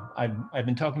 I've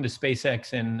been talking to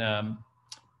SpaceX, and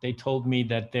they told me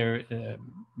that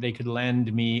they could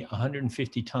land me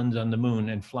 150 tons on the moon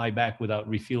and fly back without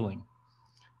refueling.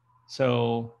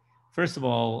 So first of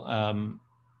all,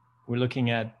 we're looking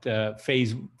at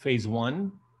phase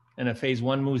one, and a phase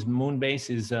one moon base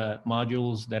is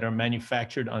modules that are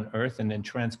manufactured on Earth and then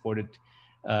transported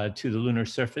to the lunar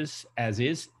surface as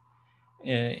is,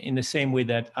 in the same way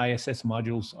that ISS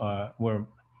modules were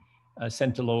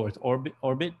sent to low Earth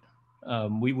orbit.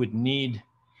 We would need,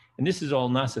 and this is all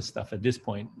NASA stuff at this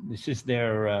point. This is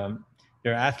their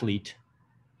athlete,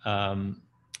 and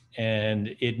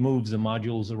it moves the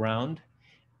modules around.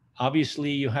 Obviously,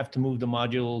 you have to move the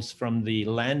modules from the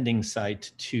landing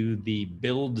site to the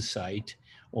build site,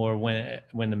 or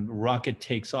when the rocket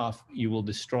takes off, you will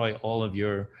destroy all of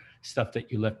your stuff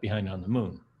that you left behind on the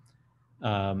moon.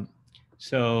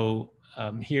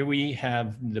 Here we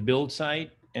have the build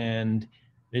site, and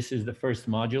this is the first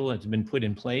module that's been put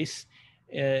in place.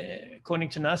 According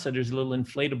to NASA, there's a little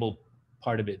inflatable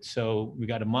part of it. So we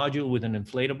got a module with an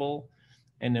inflatable,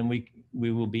 and then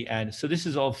we will be added. So this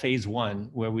is all phase one,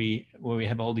 where we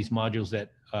have all these modules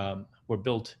that were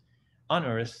built on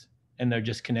Earth, and they're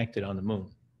just connected on the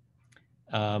moon.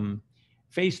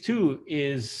 Phase two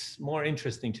is more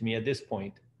interesting to me at this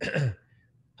point.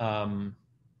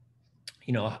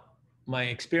 You know, my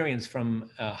experience from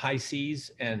high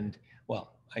seas, and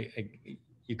well,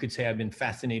 you could say I've been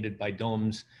fascinated by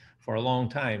domes for a long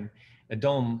time. A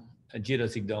dome, a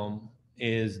geodesic dome,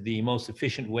 is the most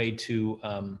efficient way to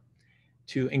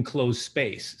enclose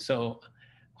space. So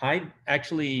I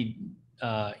actually,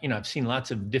 you know, I've seen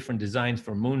lots of different designs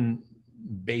for moon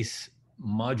base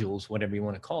modules, whatever you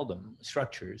want to call them,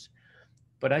 structures.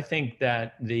 But I think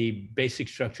that the basic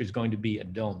structure is going to be a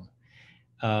dome.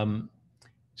 I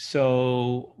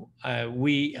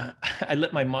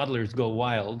let my modelers go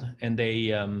wild, and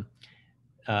they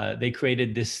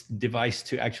created this device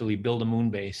to actually build a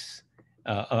moon base,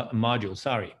 a module,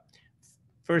 sorry.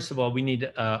 First of all, we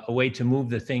need a way to move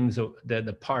the things,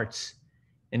 the parts,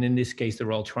 and in this case,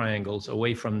 they're all triangles,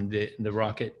 away from the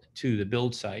rocket to the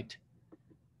build site.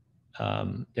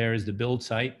 There is the build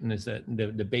site, and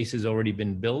the base has already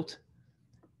been built.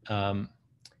 And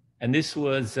this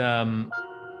was,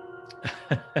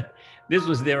 this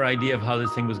was their idea of how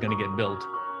this thing was going to get built.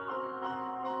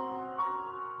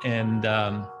 And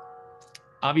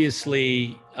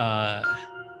obviously,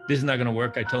 this is not going to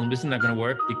work. I told them this is not going to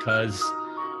work because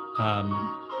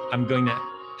I'm going to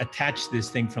attach this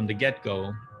thing from the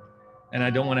get-go, and I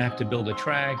don't want to have to build a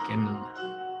track.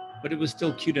 But it was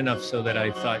still cute enough so that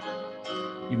I thought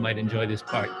you might enjoy this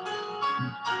part.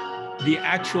 The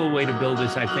actual way to build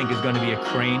this, I think, is going to be a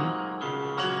crane.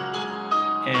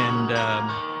 And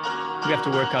we have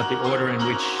to work out the order in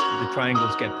which the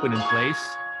triangles get put in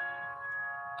place.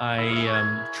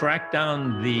 I tracked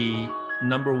down the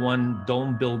 #1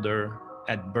 dome builder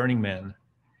at Burning Man.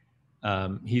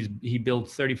 He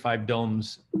built 35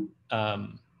 domes.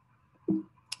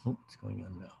 What's going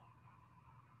on now?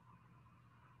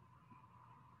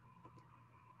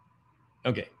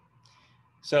 Okay,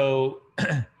 so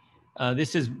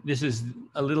this is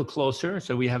a little closer.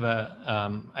 So we have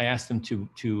I asked them to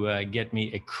get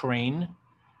me a crane,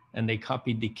 and they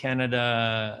copied the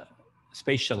Canada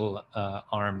Space Shuttle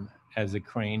arm as a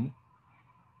crane.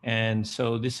 And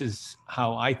so this is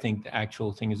how I think the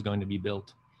actual thing is going to be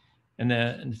built. And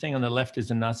the thing on the left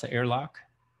is a NASA airlock.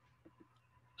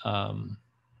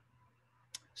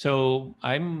 So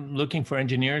I'm looking for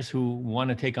engineers who want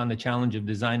to take on the challenge of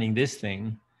designing this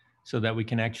thing so that we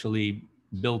can actually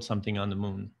build something on the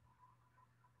moon.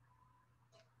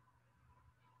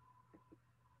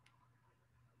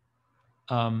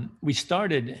 We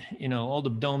started, you know, all the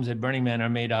domes at Burning Man are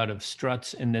made out of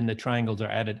struts, and then the triangles are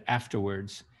added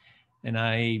afterwards. And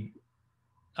I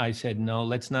said, no,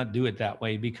 let's not do it that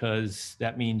way, because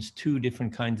that means two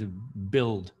different kinds of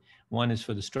build. One is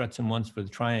for the struts and one's for the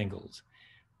triangles.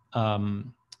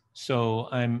 So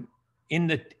I'm in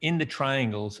the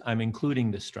triangles, I'm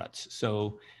including the struts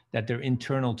so that they're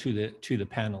internal to the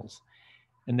panels.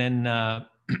 And then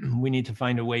we need to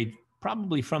find a way,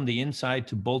 probably from the inside,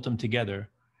 to bolt them together.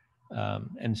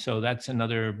 And so that's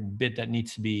another bit that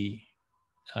needs to be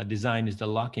designed, is the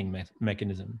locking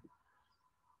mechanism.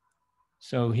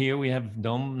 So here we have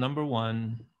dome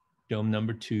 #1, dome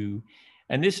 #2,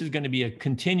 and this is going to be a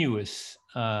continuous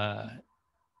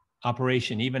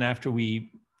operation. Even after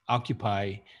we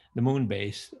occupy the moon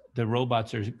base, the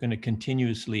robots are going to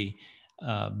continuously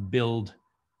build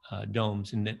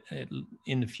domes. And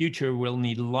in the future, we'll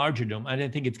need larger domes. I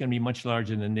don't think it's going to be much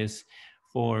larger than this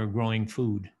for growing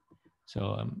food.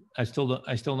 So I still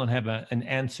don't have an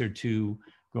answer to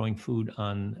growing food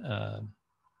on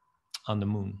the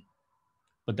moon.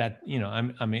 But that, you know,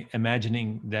 I'm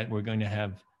imagining that we're going to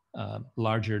have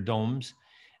larger domes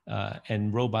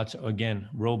and robots are going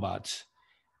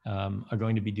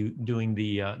to be doing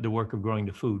the work of growing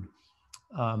the food.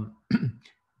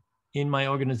 In my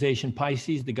organization,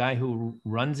 Pisces, the guy who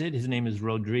runs it, his name is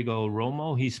Rodrigo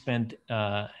Romo. He spent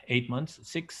 6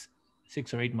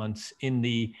 or 8 months in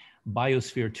the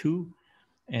Biosphere 2.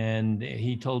 And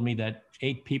he told me that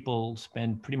 8 people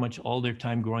spend pretty much all their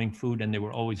time growing food and they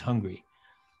were always hungry.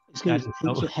 Excuse me,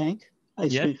 Hank.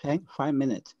 Hank, 5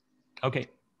 minutes. Okay.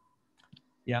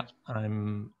 Yeah,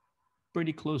 I'm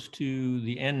pretty close to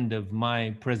the end of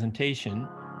my presentation.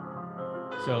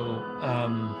 So,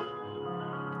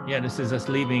 yeah, this is us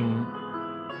leaving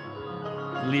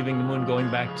the moon, going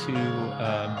back to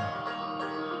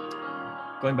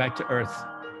Earth.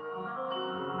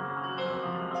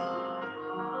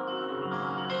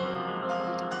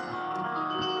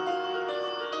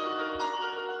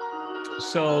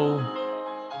 So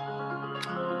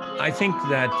I think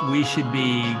that we should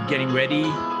be getting ready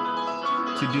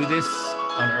to do this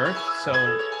on Earth. So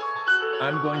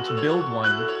I'm going to build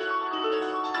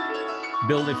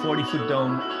a 40-foot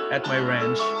dome at my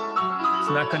ranch. It's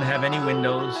not going to have any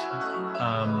windows.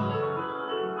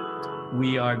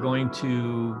 We are going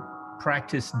to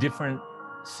practice different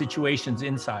situations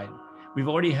inside. We've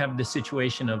already have the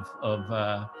situation of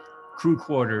crew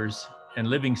quarters and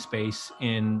living space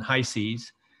in high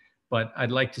seas, but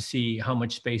I'd like to see how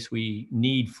much space we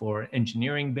need for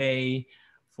engineering bay,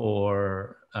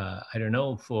 for, I don't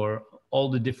know, for all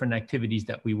the different activities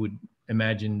that we would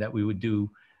imagine that we would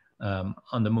do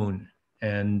on the moon.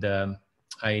 And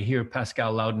I hear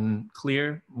Pascal loud and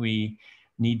clear, we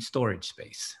need storage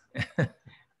space.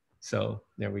 So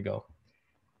there we go.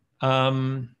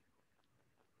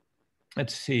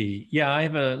 Let's see. Yeah, I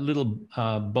have a little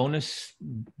bonus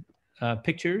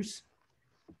pictures.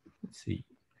 Let's see.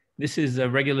 This is a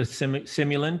regular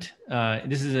simulant.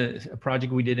 This is a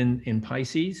project we did in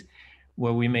Pisces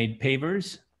where we made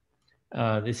pavers.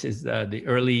 This is the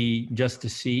early Just to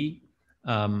See.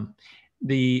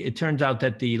 It turns out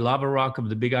that the lava rock of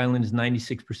the Big Island is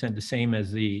 96% the same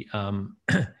as the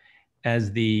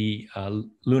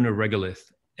lunar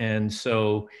regolith. And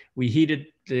so we heated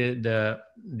the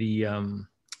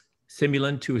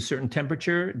simulant to a certain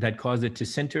temperature that caused it to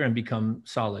sinter and become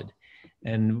solid.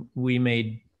 And we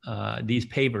made these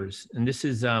pavers. And this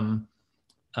is a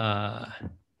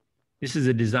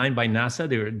design by NASA.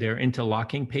 They're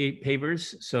interlocking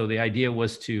pavers. So the idea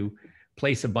was to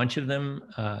place a bunch of them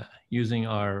using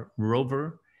our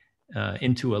rover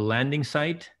into a landing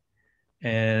site.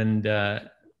 And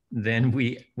then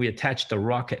we attached a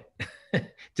rocket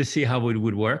to see how it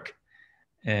would work.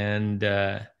 And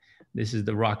this is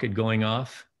the rocket going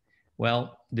off.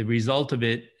 Well, the result of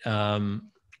it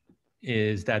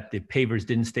is that the pavers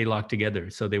didn't stay locked together,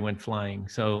 so they went flying.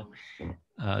 So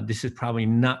this is probably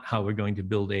not how we're going to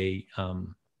build a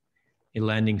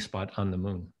landing spot on the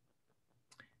moon.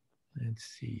 Let's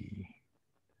see,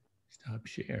 stop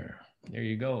share. There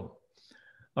you go.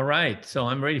 All right, so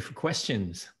I'm ready for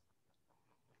questions.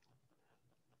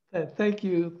 Thank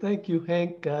you,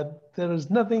 Hank. There is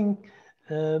nothing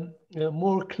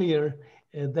more clear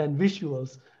than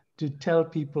visuals to tell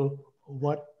people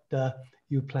what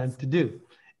you plan to do.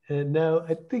 Now,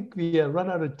 I think we run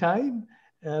out of time,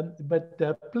 but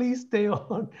please stay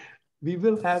on. We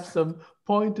will have some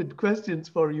pointed questions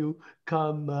for you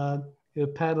come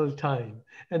panel time.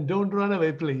 And don't run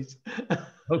away, please.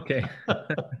 Okay.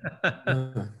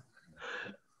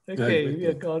 Okay, we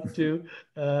are gone to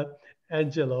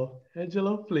Angelo.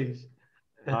 Angelo, please.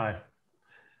 Hi.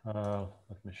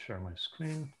 Let me share my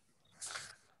screen.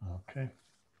 Okay.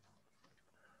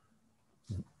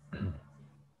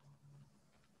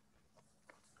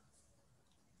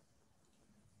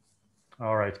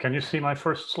 All right. Can you see my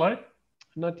first slide?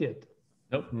 Not yet.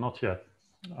 Nope, not yet.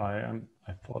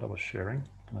 I thought I was sharing.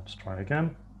 Let's try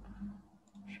again.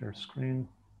 Share screen.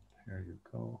 Here you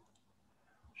go.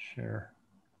 Share.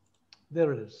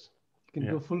 There it is. You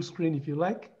can go full screen if you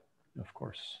like. Of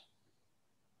course.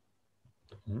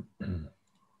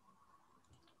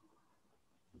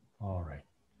 All right.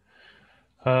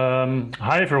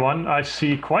 Hi, everyone. I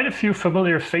see quite a few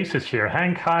familiar faces here.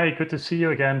 Hank, hi, good to see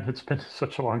you again. It's been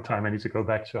such a long time. I need to go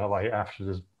back to Hawaii after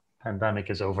this pandemic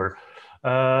is over.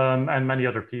 And many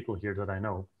other people here that I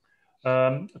know.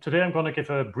 Today, I'm going to give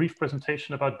a brief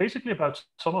presentation about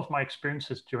some of my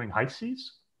experiences during high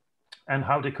seas and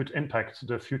how they could impact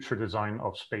the future design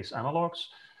of space analogs.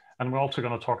 And we're also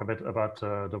going to talk a bit about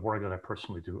the work that I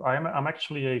personally do. I'm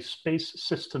actually a space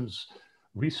systems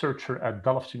researcher at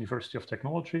Delft University of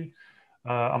Technology.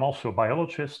 I'm also a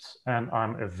biologist, and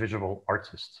I'm a visual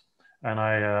artist. And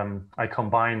I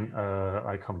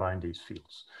combine these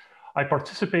fields. I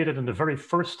participated in the very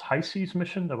first HI-SEAS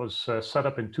mission that was set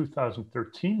up in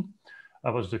 2013.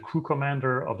 I was the crew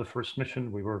commander of the first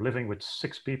mission. We were living with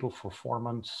 6 people for 4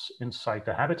 months inside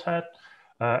the habitat.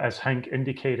 As Henk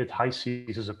indicated,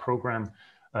 HI-SEAS is a program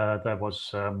that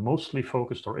was mostly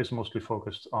focused, or is mostly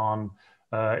focused, on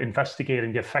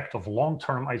investigating the effect of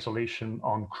long-term isolation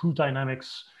on crew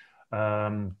dynamics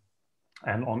and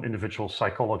on individual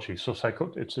psychology. So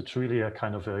it's really a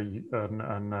kind of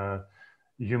a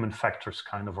human factors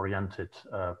kind of oriented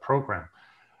program.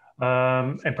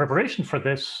 In preparation for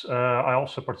this, I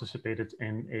also participated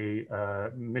in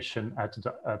a mission at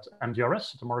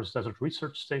MDRS, the Mars Desert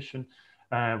Research Station.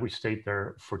 We stayed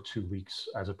there for 2 weeks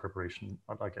as a preparation,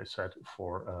 like I said,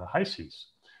 for HI-SEAS.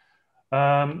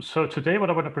 So today what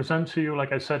I want to present to you,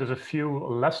 like I said, is a few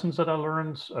lessons that I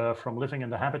learned from living in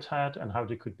the habitat and how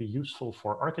they could be useful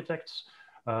for architects,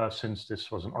 since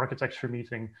this was an architecture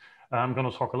meeting. I'm going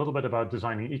to talk a little bit about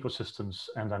designing ecosystems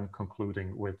and then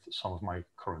concluding with some of my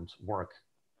current work.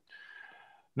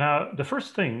 Now, the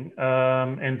first thing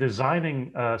in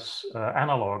designing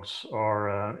analogs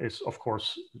is, of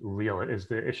course, is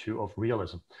the issue of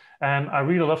realism. And I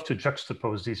really love to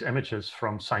juxtapose these images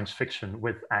from science fiction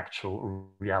with actual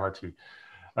reality.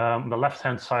 On the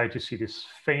left-hand side, you see this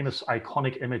famous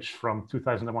iconic image from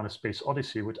 2001: A Space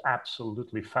Odyssey with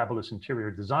absolutely fabulous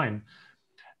interior design.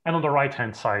 And on the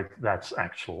right-hand side, that's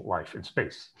actual life in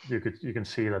space. You can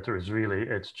see that there is really,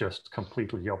 it's just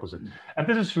completely the opposite. And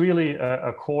this is really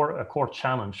a core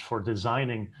challenge for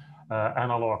designing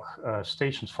analog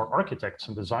stations for architects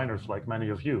and designers like many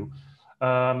of you.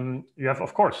 You have,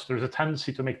 of course, there's a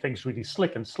tendency to make things really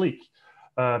slick and sleek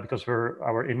because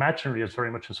our imaginary is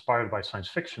very much inspired by science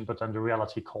fiction, but then the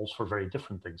reality calls for very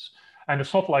different things. And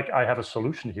it's not like I have a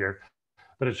solution here,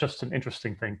 but it's just an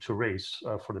interesting thing to raise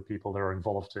for the people that are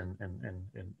involved in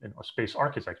space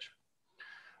architecture.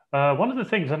 One of the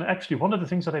things, and actually one of the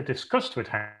things that I discussed with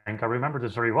Henk, I remember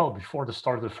this very well before the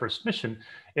start of the first mission,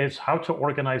 is how to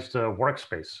organize the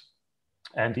workspace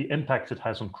and the impact it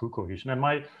has on crew cohesion. And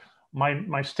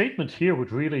my statement here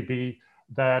would really be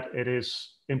that it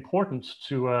is important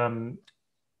to,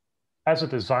 as a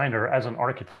designer, as an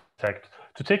architect,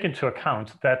 to take into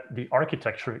account that the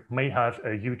architecture may have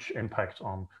a huge impact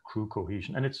on crew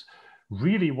cohesion. And it's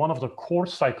really one of the core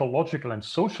psychological and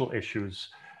social issues,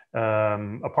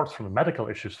 apart from the medical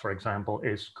issues, for example,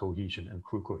 is cohesion and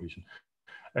crew cohesion.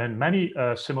 And many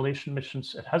simulation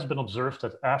missions, it has been observed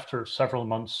that after several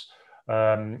months,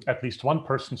 at least one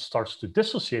person starts to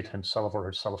dissociate himself or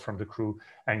herself from the crew,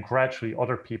 and gradually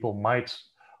other people might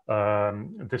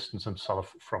distance themselves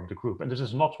from the group. And this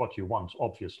is not what you want,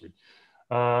 obviously.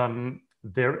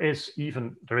 There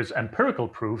is empirical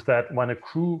proof that when a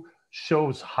crew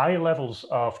shows high levels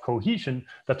of cohesion,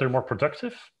 that they're more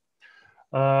productive.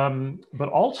 But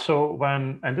also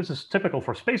when, and this is typical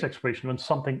for space exploration, when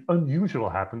something unusual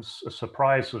happens, a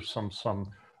surprise or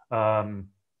some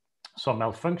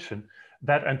malfunction,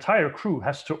 that entire crew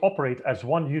has to operate as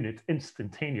one unit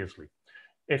instantaneously.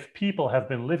 If people have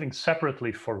been living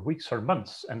separately for weeks or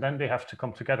months, and then they have to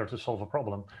come together to solve a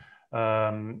problem,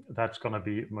 that's going to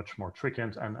be much more tricky.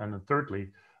 And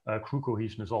thirdly, crew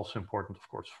cohesion is also important, of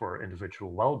course, for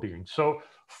individual well-being. So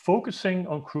focusing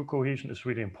on crew cohesion is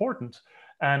really important,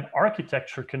 and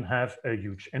architecture can have a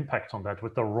huge impact on that.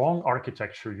 With the wrong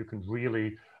architecture, you can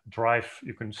really drive,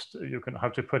 you can how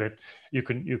to put it, you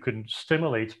can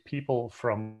stimulate people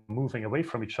from moving away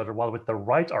from each other, while with the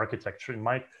right architecture, in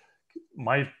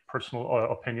my personal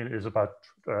opinion, is about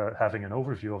having an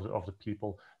overview of the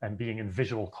people and being in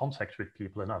visual contact with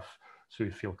people enough so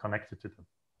you feel connected to them.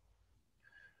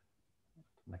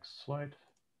 Next slide.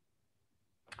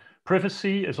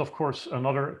 Privacy is, of course,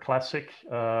 another classic,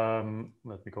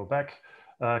 let me go back,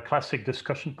 classic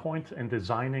discussion point in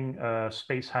designing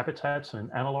space habitats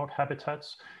and analog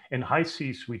habitats. In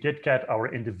HI-SEAS, we did get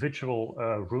our individual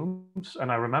rooms,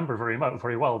 and I remember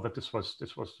very well that this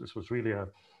was really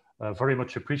very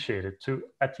much appreciated to,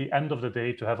 at the end of the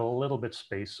day, to have a little bit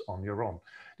space on your own.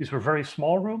 These were very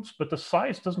small rooms, but the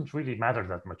size doesn't really matter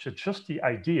that much. It's just the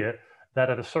idea that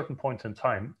at a certain point in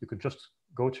time, you could just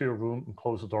go to your room and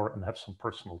close the door and have some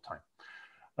personal time.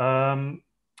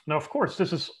 Now, of course,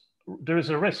 there is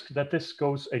a risk that this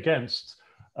goes against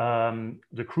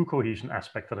the crew cohesion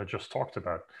aspect that I just talked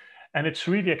about. And it's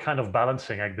really a kind of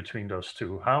balancing act between those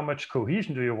two. How much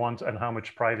cohesion do you want, and how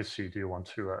much privacy do you want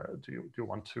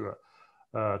to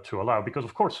to allow. Because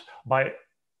of course, by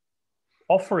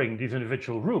offering these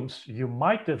individual rooms, you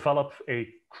might develop a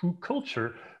crew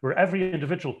culture where every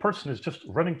individual person is just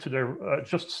running to their,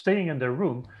 just staying in their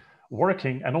room,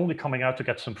 working and only coming out to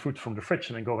get some food from the fridge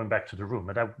and then going back to the room.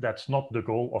 And that's not the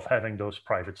goal of having those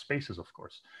private spaces, of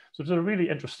course. So it's a really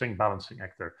interesting balancing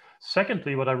act there.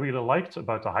 Secondly, what I really liked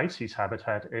about the high seas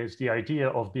habitat is the idea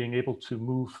of being able to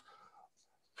move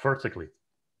vertically.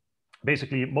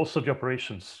 Basically, most of the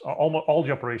operations, almost all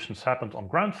the operations happened on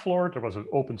ground floor. There was an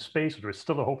open space, there is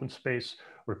still an open space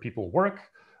where people work,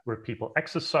 where people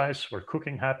exercise, where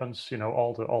cooking happens, you know,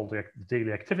 all the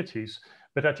daily activities.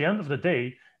 But at the end of the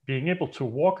day, being able to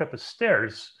walk up the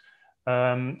stairs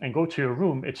and go to your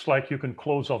room, it's like you can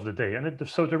close off the day. And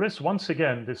so there is, once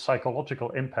again, this psychological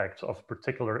impact of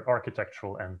particular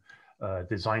architectural and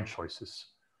design choices.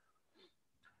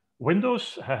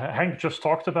 Windows, Hank just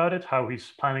talked about it, how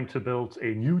he's planning to build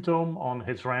a new dome on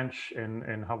his ranch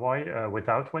in Hawaii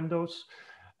without windows.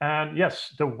 And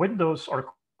yes, the windows are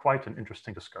quite an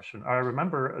interesting discussion. I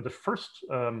remember the first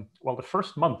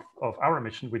month of our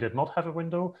mission, we did not have a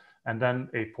window, and then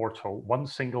a porthole, one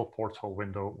single porthole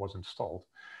window was installed.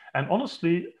 And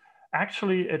honestly,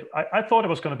 actually, I thought it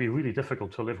was going to be really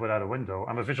difficult to live without a window.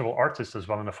 I'm a visual artist as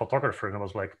well and a photographer, and I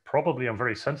was like, probably I'm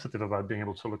very sensitive about being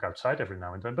able to look outside every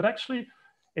now and then. But actually,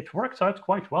 it worked out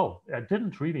quite well. I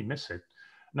didn't really miss it.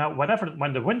 Now,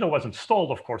 when the window was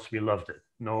installed, of course, we loved it.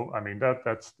 No, I mean,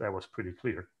 that was pretty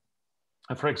clear.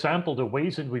 And for example, the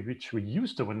ways in which we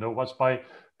used the window was by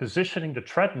positioning the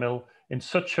treadmill in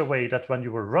such a way that when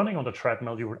you were running on the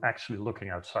treadmill, you were actually looking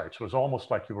outside. So it was almost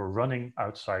like you were running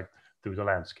outside through the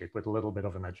landscape with a little bit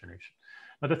of imagination.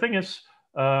 Now, the thing is,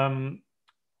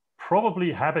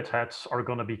 probably habitats are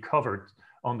going to be covered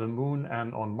on the moon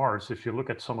and on Mars. If you look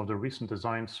at some of the recent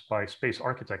designs by space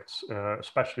architects,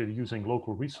 especially using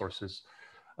local resources,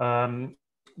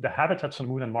 the habitats on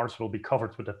the moon and Mars will be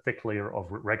covered with a thick layer of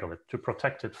regolith to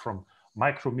protect it from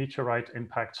micrometeorite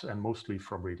impacts and mostly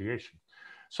from radiation.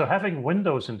 So having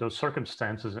windows in those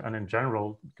circumstances, and in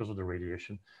general, because of the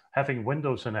radiation, having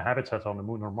windows in a habitat on the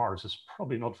moon or Mars is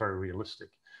probably not very realistic.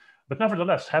 But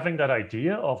nevertheless, having that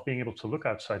idea of being able to look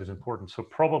outside is important. So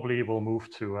probably we'll move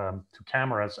to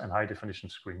cameras and high definition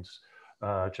screens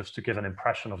just to give an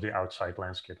impression of the outside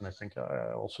landscape. And I think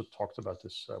I also talked about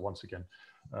this once again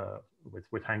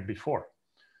with Hank before.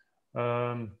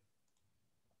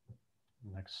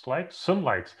 Next slide,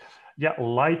 sunlight. Yeah,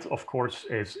 light, of course,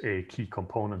 is a key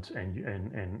component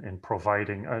in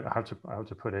providing, how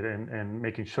to put it, in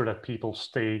making sure that people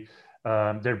stay,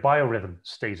 their biorhythm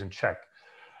stays in check.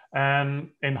 And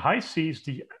in high seas,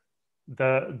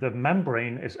 the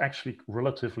membrane is actually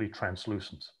relatively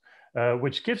translucent,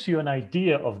 which gives you an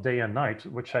idea of day and night,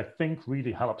 which I think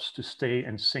really helps to stay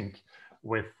in sync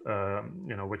with,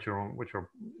 you know,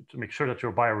 to make sure that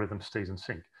your biorhythm stays in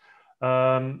sync.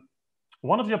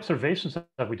 One of the observations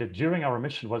that we did during our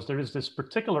mission was there is this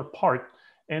particular part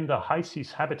in the high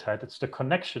seas habitat. It's the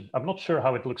connection. I'm not sure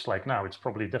how it looks like now. It's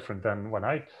probably different than when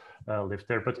I lived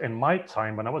there. But in my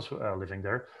time, when I was living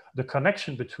there, the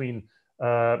connection between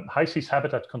high seas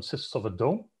habitat consists of a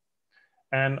dome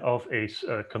and of a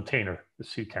container, a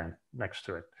sea can next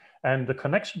to it. And the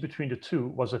connection between the two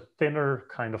was a thinner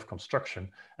kind of construction.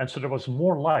 And so there was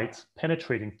more light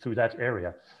penetrating through that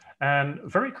area. And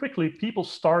very quickly, people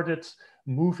started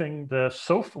moving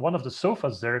one of the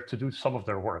sofas there to do some of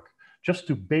their work, just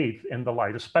to bathe in the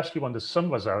light, especially when the sun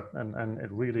was out and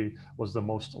it really was the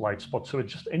most light spot. So it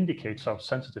just indicates how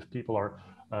sensitive people are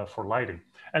for lighting.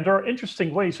 And there are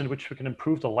interesting ways in which we can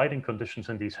improve the lighting conditions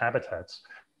in these habitats.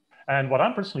 And what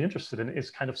I'm personally interested in is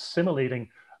kind of simulating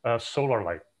solar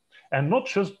light. And not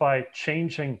just by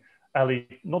changing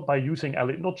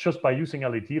not just by using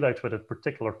LED light with a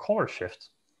particular color shift,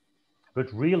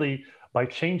 but really by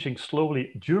changing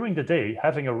slowly during the day,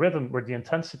 having a rhythm where the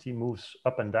intensity moves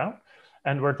up and down,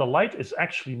 and where the light is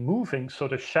actually moving, so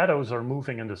the shadows are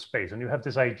moving in the space. And you have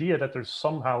this idea that there's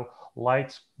somehow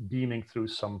light beaming through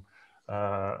some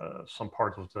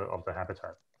part of the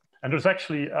habitat. And there's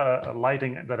actually a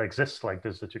lighting that exists like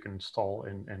this that you can install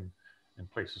in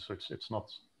places. So it's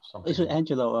not something. Is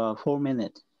Angelo 4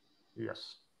 minutes?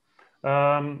 Yes.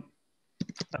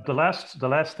 The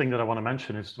last thing that I want to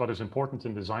mention is what is important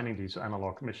in designing these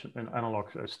analog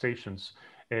stations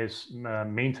is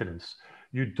maintenance.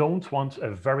 You don't want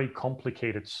a very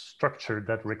complicated structure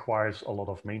that requires a lot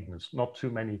of maintenance. Not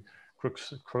too many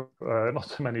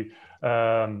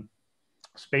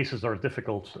spaces are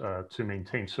difficult to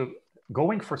maintain. So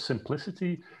going for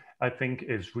simplicity, I think,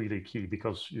 is really key,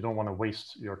 because you don't want to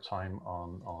waste your time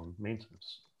on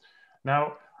maintenance.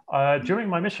 Now, during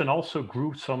my mission, I also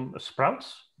grew some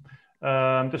sprouts.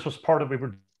 This was part of, we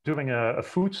were doing a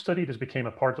food study. This became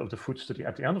a part of the food study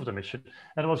at the end of the mission.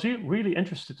 And I was really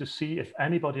interested to see if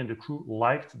anybody in the crew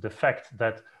liked the fact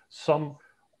that some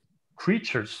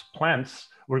creatures, plants,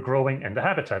 were growing in the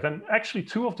habitat. And actually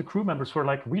 2 of the crew members were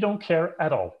like, we don't care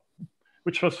at all,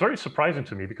 which was very surprising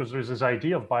to me, because there's this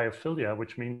idea of biophilia,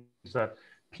 which means that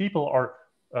people are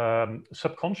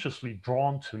subconsciously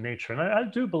drawn to nature. And I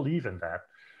do believe in that.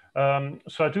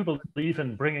 So I do believe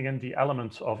in bringing in the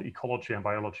elements of ecology and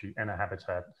biology in a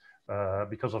habitat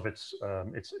because of its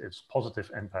positive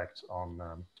impact on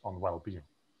well-being.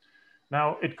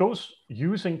 Now, it goes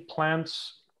using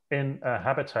plants in a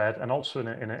habitat and also in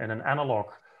an analog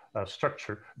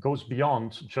structure goes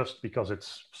beyond just because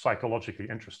it's psychologically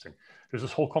interesting. There's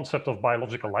this whole concept of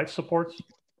biological life support.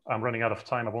 I'm running out of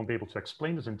time. I won't be able to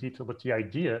explain this in detail, but the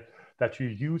idea that you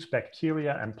use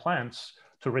bacteria and plants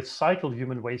to recycle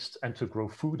human waste and to grow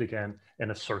food again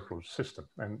in a circular system.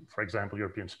 And for example,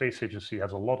 European Space Agency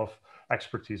has a lot of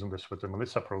expertise on this with the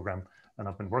Melissa program, and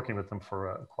I've been working with them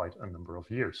for quite a number of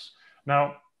years.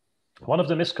 Now, one of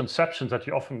the misconceptions that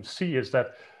you often see is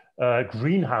that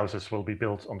greenhouses will be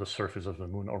built on the surface of the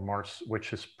moon or Mars,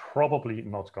 which is probably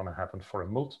not going to happen for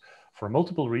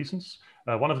multiple reasons.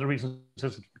 One of the reasons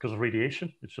is because of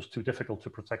radiation. It's just too difficult to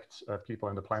protect people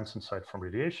and the plants inside from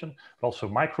radiation, but also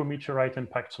micrometeorite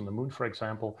impacts on the moon, for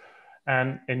example.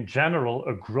 And in general,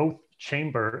 a growth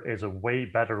chamber is a way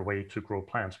better way to grow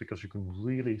plants because you can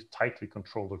really tightly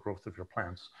control the growth of your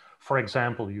plants. For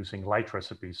example, using light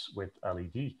recipes with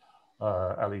LED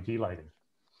lighting.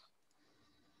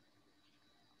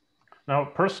 Now,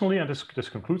 personally, and this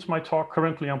concludes my talk,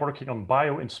 currently I'm working on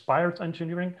bio-inspired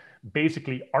engineering,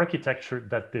 basically architecture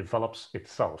that develops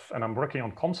itself. And I'm working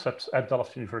on concepts at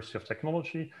Delft University of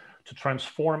Technology to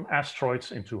transform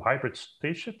asteroids into hybrid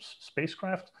spaceships,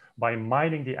 spacecraft, by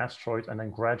mining the asteroid and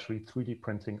then gradually 3D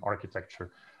printing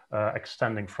architecture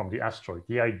extending from the asteroid.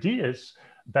 The idea is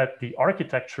that the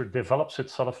architecture develops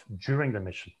itself during the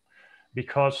mission,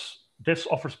 because this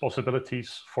offers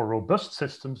possibilities for robust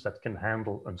systems that can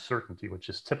handle uncertainty, which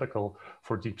is typical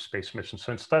for deep space missions.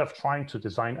 So instead of trying to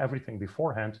design everything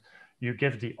beforehand, you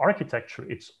give the architecture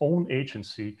its own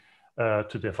agency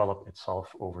to develop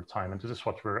itself over time. And this is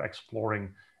what we're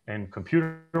exploring in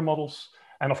computer models.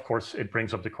 And of course, it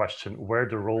brings up the question where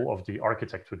the role of the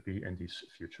architect would be in these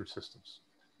future systems.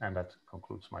 And that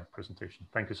concludes my presentation.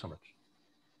 Thank you so much.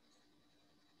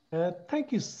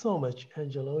 Thank you so much,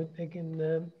 Angelo.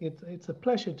 Again, it's a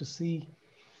pleasure to see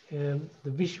the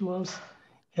visuals,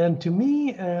 and to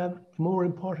me, more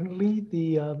importantly,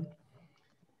 the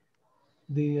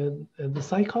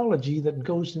psychology that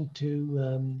goes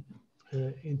into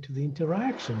the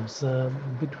interactions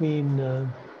between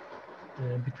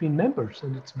members,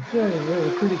 and it's very,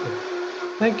 very critical.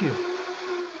 Thank you.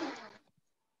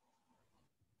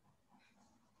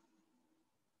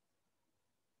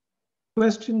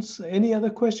 Questions? Any other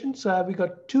questions? We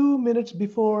got 2 minutes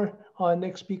before our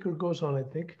next speaker goes on, I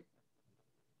think.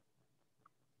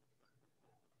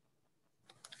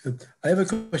 I have a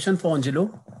question for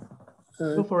Angelo.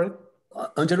 Go for it.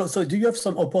 Angelo, so do you have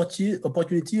some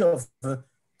opportunity of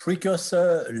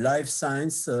precursor life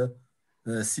science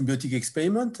symbiotic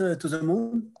experiment to the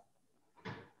moon?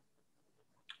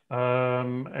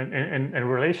 In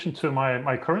relation to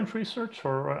my current research,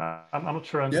 or I'm not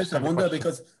sure I understand. Yes, I wonder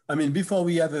because, I mean, before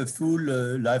we have a full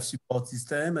life support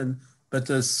system, but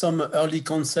some early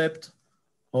concept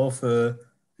of,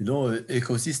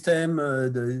 ecosystem,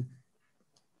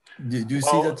 do you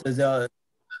see that there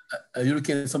are you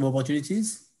looking at some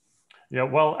opportunities? Yeah,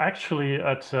 well, actually,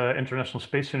 at International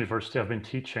Space University, I've been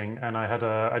teaching, and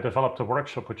I developed a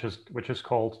workshop which is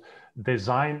called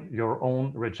 "Design Your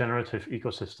Own Regenerative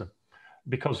Ecosystem,"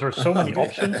 because there are so many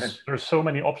options. There's so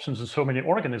many options and so many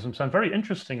organisms, and very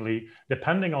interestingly,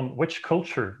 depending on which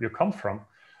culture you come from,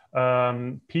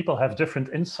 people have different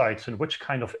insights in which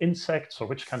kind of insects or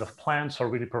which kind of plants are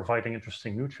really providing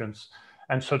interesting nutrients,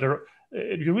 and so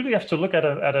you really have to look at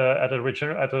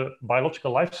a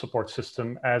biological life support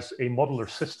system as a modular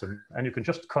system, and you can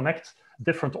just connect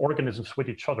different organisms with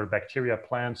each other, bacteria,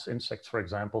 plants, insects, for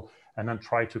example, and then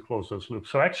try to close those loops.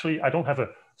 So actually, I don't have a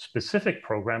specific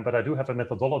program, but I do have a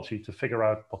methodology to figure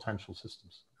out potential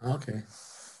systems. Okay.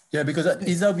 Yeah, because at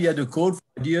ESA, we had a call for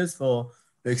ideas for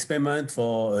the experiment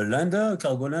for a lander,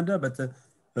 cargo lander, but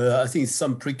I think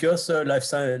some precursor life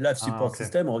support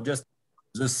system, or just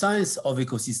the science of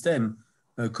ecosystem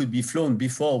could be flown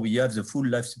before we have the full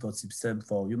life support system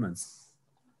for humans.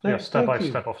 Yeah, step by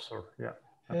step, officer. Yeah.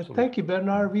 Thank you,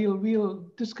 Bernard. We'll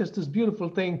discuss this beautiful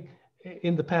thing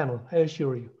in the panel, I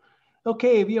assure you.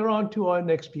 Okay, we are on to our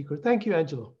next speaker. Thank you,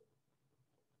 Angelo.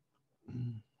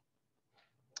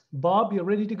 Bob, you're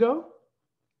ready to go?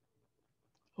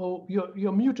 Oh,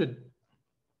 you're muted.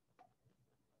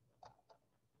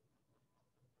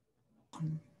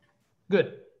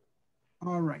 Good.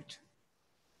 All right.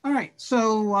 All right.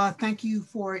 So thank you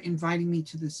for inviting me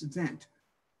to this event.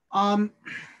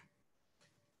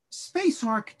 Space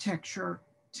architecture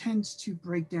tends to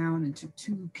break down into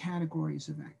two categories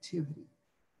of activity.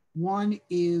 One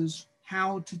is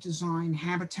how to design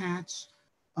habitats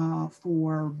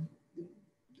for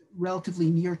relatively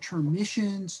near-term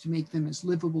missions to make them as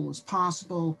livable as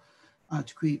possible,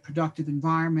 to create productive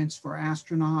environments for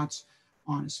astronauts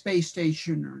on a space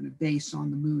station or in a base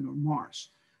on the moon or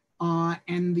Mars.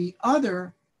 And the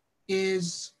other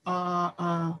is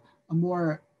a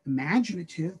more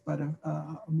imaginative, but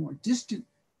a more distant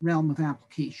realm of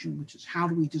application, which is how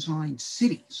do we design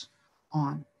cities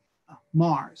on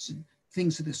Mars and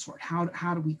things of this sort? How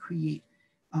do we create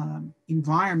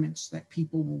environments that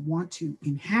people will want to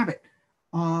inhabit,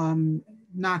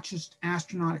 not just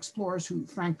astronaut explorers who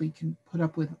frankly can put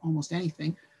up with almost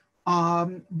anything,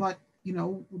 but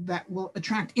that will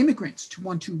attract immigrants to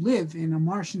want to live in a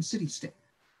Martian city-state.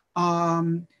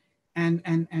 And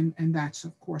that's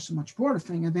of course a much broader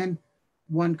thing. And then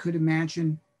one could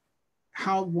imagine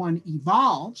how one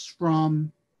evolves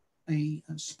from a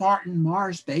Spartan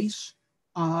Mars base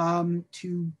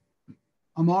to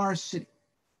a Mars city.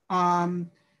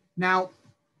 Now,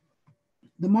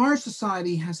 the Mars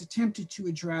Society has attempted to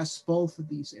address both of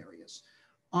these areas.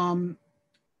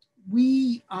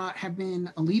 We have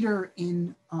been a leader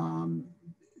in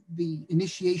the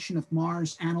initiation of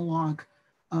Mars analog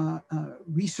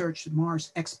research,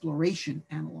 Mars exploration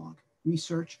analog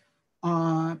research,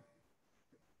 and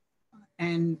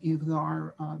with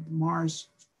our Mars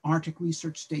Arctic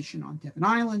Research Station on Devon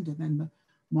Island, and then the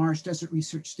Mars Desert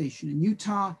Research Station in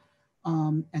Utah.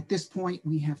 At this point,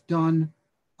 we have done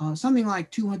something like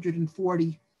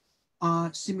 240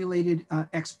 simulated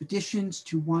expeditions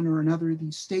to one or another of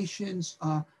these stations.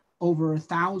 Over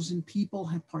 1,000 people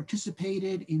have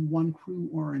participated in one crew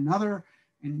or another,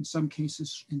 and in some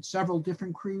cases in several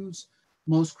different crews.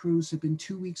 Most crews have been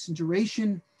 2 weeks in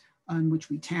duration, in which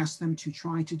we task them to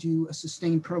try to do a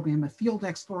sustained program of field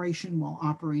exploration while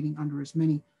operating under as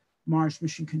many Mars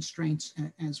mission constraints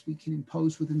as we can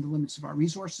impose within the limits of our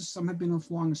resources. Some have been as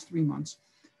long as 3 months.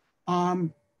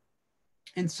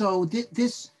 And so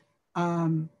this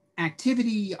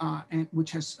activity,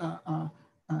 which has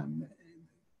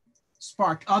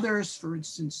sparked others, for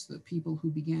instance, the people who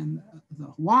began the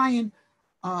Hawaiian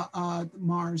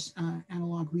Mars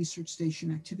Analog Research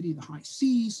Station activity, the High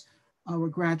Seas, were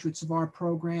graduates of our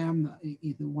program,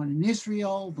 the one in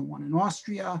Israel, the one in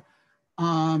Austria,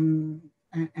 and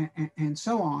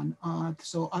so on.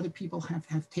 So other people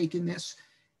have taken this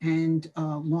and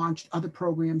launched other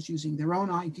programs using their own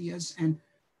ideas. And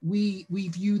we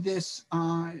view this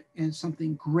as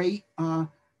something great.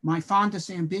 My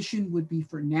fondest ambition would be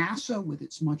for NASA, with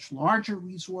its much larger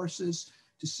resources,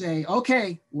 to say,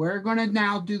 okay, we're gonna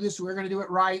now do this, we're gonna do it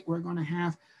right, we're gonna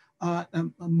have a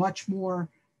much more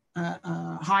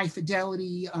high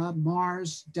fidelity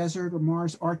Mars Desert or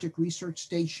Mars Arctic Research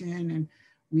Station, and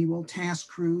we will task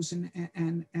crews,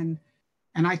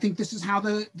 and I think this is how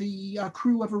the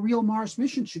crew of a real Mars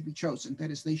mission should be chosen. That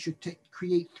is, they should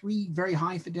create 3 very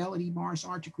high fidelity Mars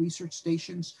Arctic Research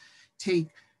Stations,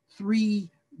 take 3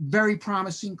 very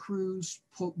promising crews,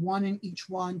 put 1 in each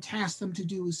one, task them to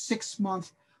do a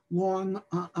 6-month long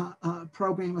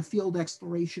program of field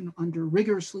exploration under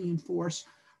rigorously enforced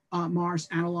Mars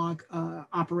analog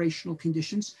operational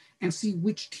conditions, and see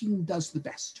which team does the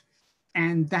best.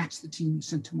 And that's the team you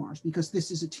send to Mars, because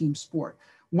this is a team sport.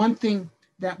 One thing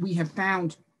that we have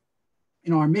found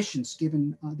in our missions,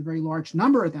 given the very large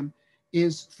number of them,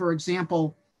 is, for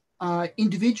example,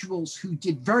 individuals who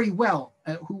did very well,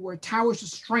 who were towers of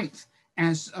strength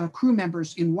as crew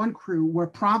members in one crew, were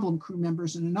problem crew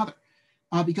members in another,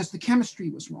 because the chemistry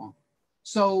was wrong.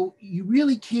 So you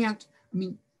really can't, I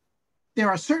mean, there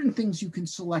are certain things you can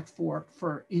select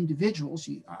for individuals.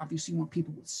 You obviously want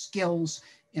people with skills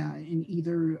in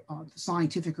either the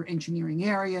scientific or engineering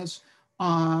areas,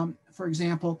 for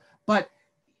example. But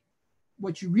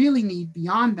what you really need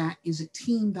beyond that is a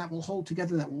team that will hold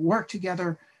together, that will work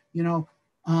together, you know,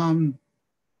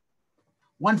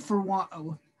 one for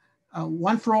all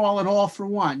and all for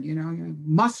one, you know,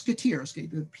 musketeers. Okay,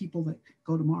 the people that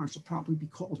go to Mars will probably be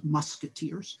called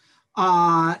musketeers.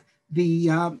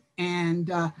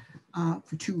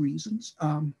 For 2 reasons,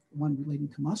 one relating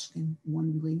to Musk and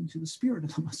one relating to the spirit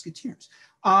of the musketeers.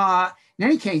 In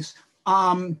any case,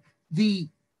 but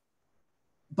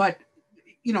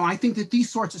you know, I think that these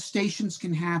sorts of stations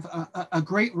can have a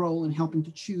great role in helping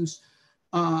to choose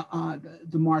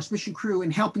the Mars mission crew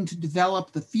and helping to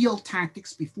develop the field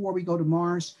tactics before we go to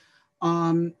Mars.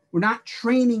 We're not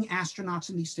training astronauts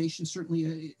in these stations,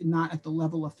 certainly not at the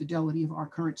level of fidelity of our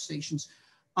current stations,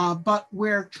 but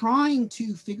we're trying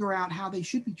to figure out how they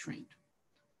should be trained.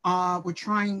 We're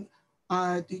trying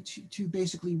to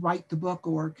basically write the book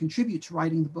or contribute to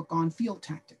writing the book on field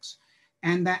tactics.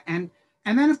 And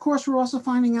then of course, we're also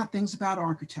finding out things about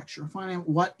architecture, finding out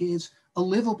what is a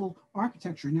livable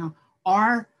architecture. Now,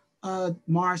 our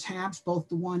Mars HABs, both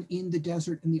the one in the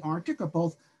desert and the Arctic, are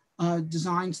both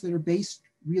designs that are based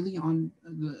really on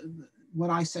what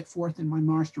I set forth in my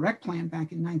Mars Direct plan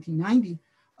back in 1990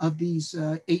 of these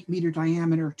 8-meter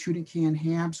diameter Tutankhamun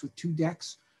HABs with 2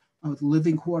 decks, with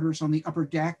living quarters on the upper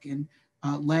deck and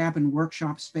lab and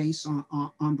workshop space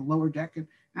on the lower deck. And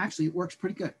actually it works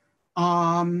pretty good.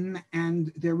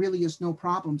 And there really is no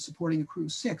problem supporting a crew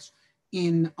of 6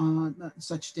 in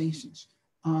such stations.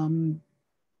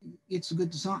 It's a good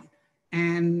design.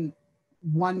 And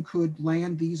one could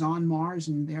land these on Mars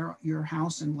and your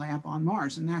house and lab on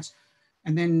Mars. And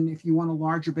then if you want a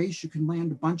larger base, you can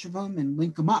land a bunch of them and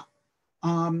link them up.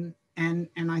 And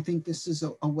I think this is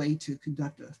a way to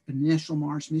conduct an initial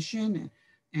Mars mission and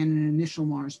an initial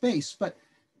Mars base. But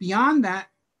beyond that,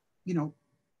 you know,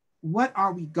 what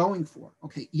are we going for?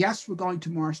 Okay, yes, we're going to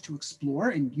Mars to explore,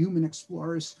 and human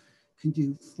explorers can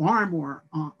do far more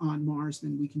on Mars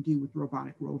than we can do with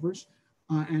robotic rovers.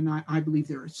 And I believe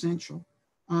they're essential.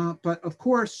 But of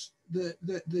course,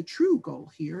 the true goal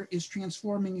here is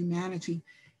transforming humanity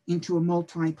into a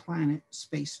multi-planet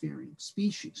spacefaring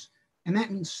species. And that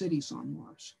means cities on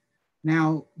Mars.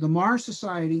 Now, the Mars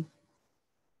Society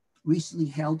recently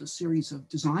held a series of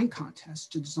design contests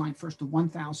to design first a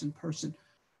 1,000 person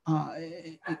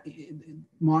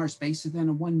Mars base and then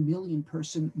a 1 million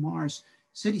person Mars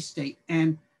city-state.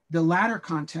 And the latter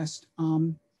contest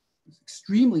was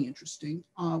extremely interesting.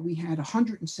 We had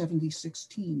 176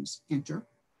 teams enter.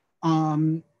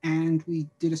 And we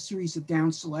did a series of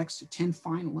down selects to 10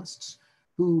 finalists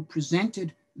who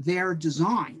presented their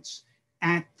designs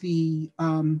at the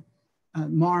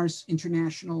Mars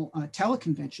International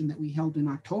Teleconvention that we held in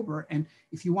October. And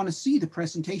if you want to see the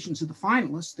presentations of the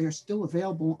finalists, they're still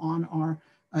available on our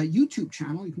YouTube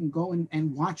channel. You can go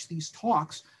and watch these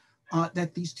talks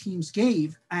that these teams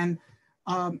gave. And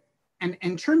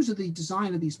in terms of the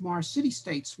design of these Mars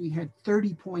city-states, we had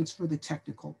 30 points for the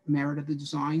technical merit of the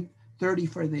design, 30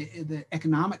 for the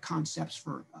economic concepts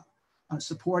for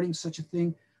supporting such a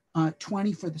thing,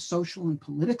 20 for the social and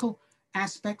political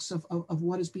aspects of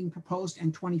what is being proposed,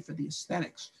 and 20 for the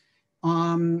aesthetics.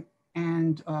 You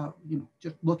know,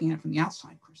 just looking at it from the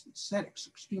outside, of course, the aesthetics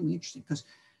are extremely interesting because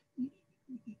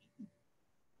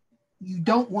you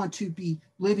don't want to be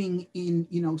living in,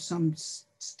 you know, some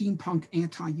steampunk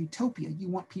anti-utopia. You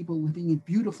want people living in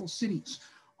beautiful cities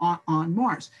on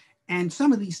Mars. And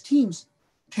some of these teams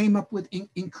came up with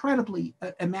incredibly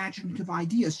imaginative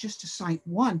ideas. Just to cite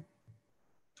one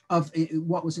of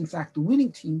what was in fact the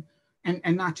winning team,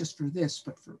 and not just for this,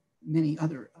 but for many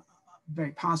other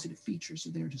very positive features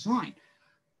of their design.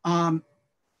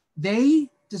 They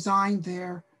designed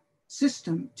their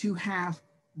system to have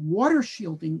water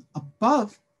shielding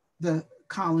above the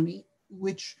colony,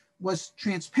 which was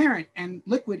transparent and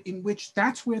liquid, in which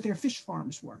that's where their fish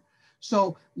farms were.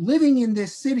 So living in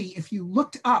this city, if you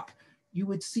looked up, you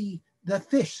would see the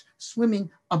fish swimming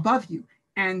above you.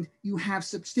 And you have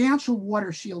substantial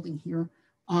water shielding here,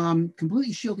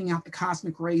 completely shielding out the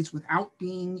cosmic rays without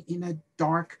being in a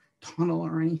dark tunnel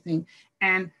or anything.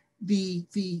 And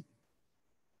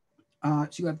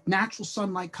so you have natural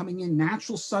sunlight coming in,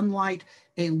 natural sunlight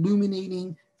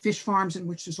illuminating fish farms in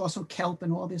which there's also kelp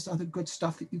and all this other good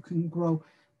stuff that you can grow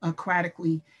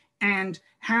aquatically. And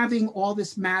having all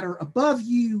this matter above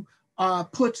you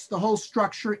puts the whole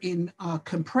structure in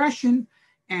compression.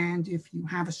 And if you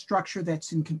have a structure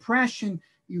that's in compression,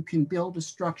 you can build a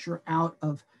structure out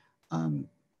of,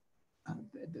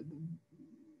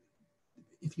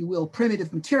 if you will,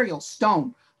 primitive materials,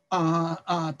 stone,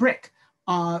 brick.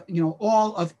 You know,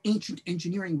 all of ancient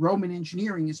engineering, Roman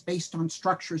engineering, is based on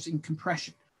structures in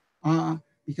compression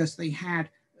because they had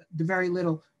the very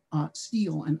little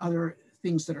steel and other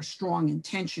things that are strong in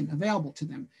tension available to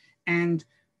them. And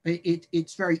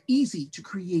it's very easy to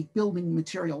create building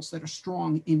materials that are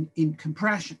strong in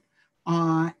compression.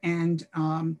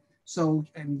 So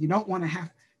you don't want to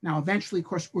have, now eventually, of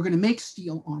course, we're going to make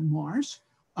steel on Mars,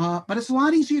 but it's a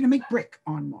lot easier to make brick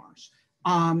on Mars,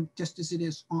 just as it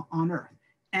is on Earth.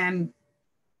 And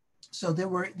so there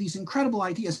were these incredible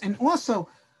ideas. And also,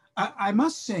 I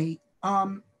must say,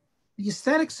 the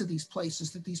aesthetics of these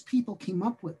places that these people came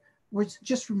up with were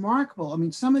just remarkable. I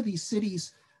mean, some of these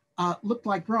cities looked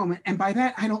like Rome. And by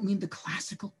that, I don't mean the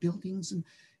classical buildings and,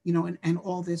 you know, and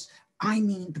all this. I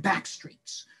mean the back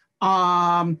streets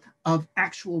of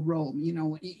actual Rome, you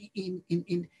know,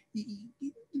 in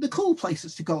the cool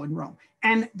places to go in Rome,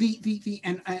 and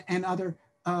and other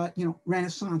you know,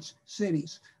 Renaissance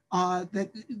cities.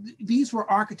 These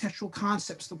were architectural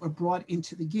concepts that were brought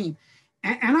into the game,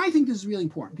 and I think this is really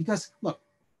important because look,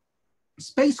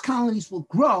 space colonies will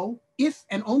grow if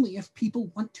and only if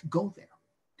people want to go there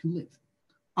to live,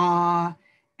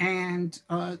 and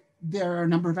there are a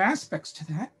number of aspects to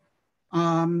that.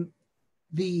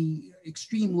 The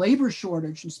extreme labor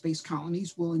shortage in space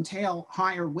colonies will entail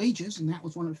higher wages, and that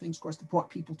was one of the things, of course, that brought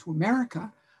people to America,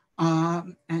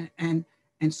 and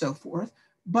so forth.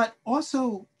 But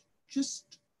also,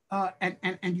 just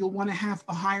and you'll want to have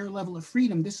a higher level of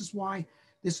freedom. This is why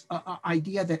this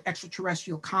idea that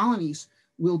extraterrestrial colonies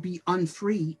will be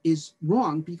unfree is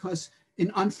wrong, because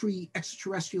an unfree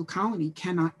extraterrestrial colony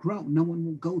cannot grow. No one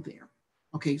will go there.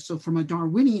 Okay, so from a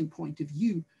Darwinian point of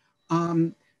view,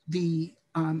 the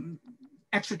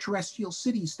extraterrestrial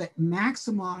cities that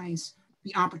maximize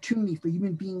the opportunity for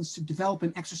human beings to develop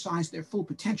and exercise their full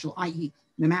potential, i.e.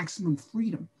 the maximum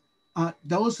freedom,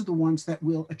 those are the ones that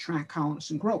will attract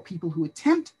colonists and grow. People who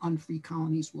attempt unfree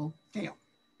colonies will fail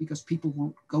because people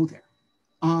won't go there.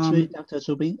 Dr.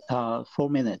 Zubin, 4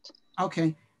 minutes.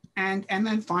 Okay, and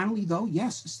then finally though,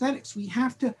 yes, aesthetics. We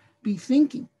have to be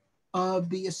thinking of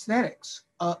the aesthetics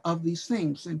of these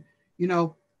things. And, you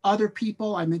know, other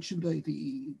people, I mentioned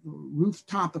the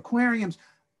rooftop aquariums,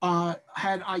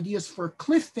 had ideas for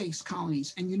cliff face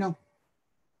colonies. And, you know,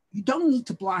 you don't need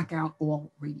to block out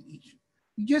all radiation.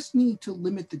 You just need to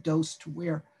limit the dose to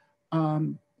where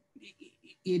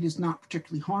it is not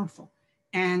particularly harmful.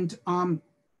 And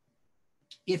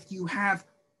if you're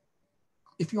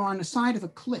on the side of a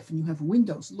cliff and you have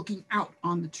windows looking out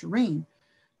on the terrain,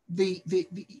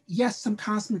 yes, some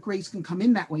cosmic rays can come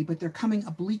in that way, but they're coming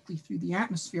obliquely through the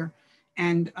atmosphere,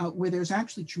 and where there's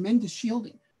actually tremendous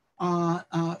shielding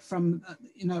from,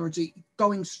 in other words,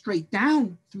 going straight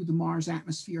down through the Mars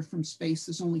atmosphere from space,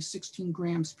 there's only 16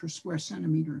 grams per square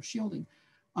centimeter of shielding,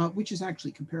 which is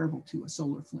actually comparable to a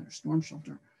solar flare storm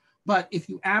shelter. But if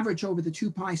you average over the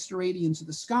 2 pi steradians of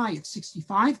the sky, it's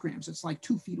 65 grams. It's like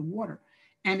 2 feet of water.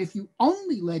 And if you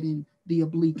only let in the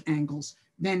oblique angles,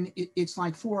 then it's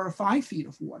like 4 or 5 feet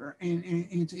of water, and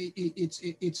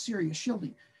it's serious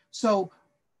shielding. So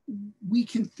we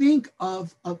can think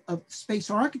of space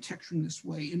architecture in this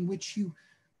way, in which you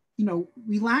know,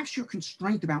 relax your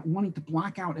constraint about wanting to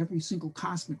block out every single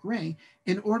cosmic ray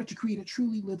in order to create a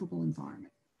truly livable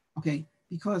environment, okay?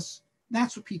 Because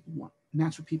that's what people want, and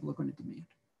that's what people are going to demand.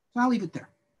 So I'll leave it there.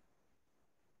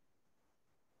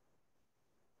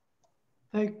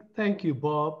 Thank you,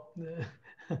 Bob.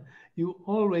 You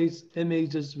always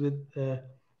amaze us with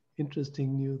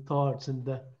interesting new thoughts,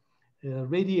 and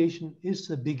radiation is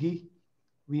a biggie.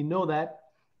 We know that,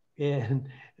 and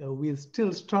we're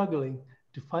still struggling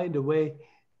to find a way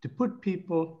to put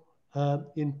people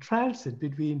in transit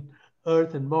between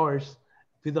Earth and Mars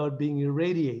without being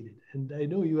irradiated. And I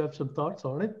know you have some thoughts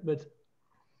on it, but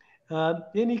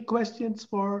any questions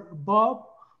for Bob?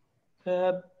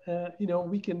 You know,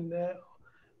 we can,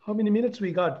 how many minutes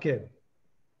we got, Ken?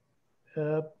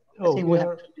 I think we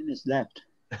have 2 minutes left.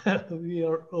 We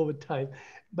are over time.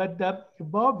 But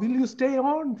Bob, will you stay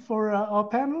on for our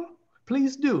panel?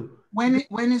 Please do. When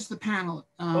is the panel?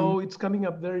 Oh, it's coming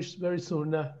up very, very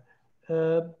soon.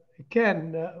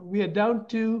 Ken, we are down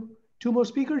to 2 more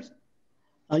speakers?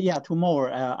 Yeah, 2 more.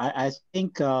 I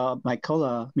think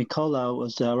Mikola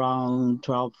was around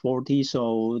 12:40,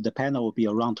 so the panel will be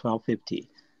around 12:50.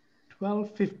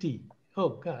 12:50. Oh,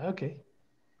 God, okay.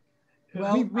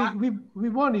 Well, we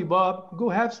want you, Bob. Go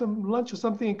have some lunch or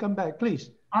something and come back, please.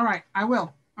 All right, I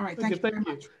will. All right, thank you very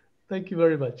much. Thank you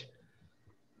very much.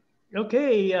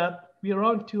 Okay, we are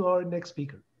on to our next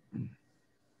speaker.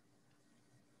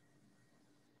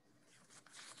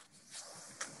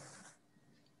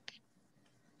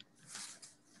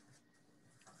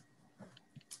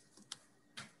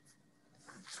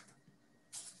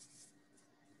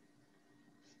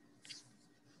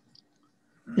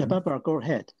 Yeah, Barbara, go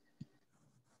ahead.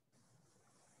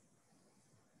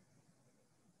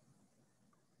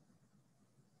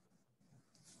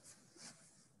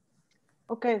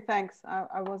 Okay, thanks.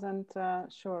 I wasn't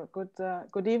sure.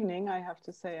 Good evening, I have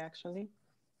to say, actually.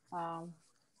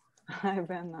 I've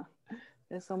been,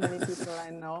 there's so many people I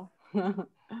know.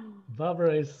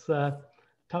 Barbara is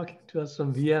talking to us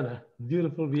from Vienna,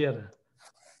 beautiful Vienna.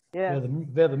 Yeah.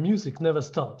 Where the music never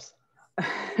stops.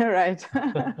 Right.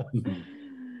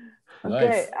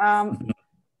 Okay.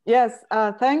 Yes.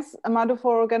 Thanks, Madhu,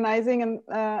 for organizing and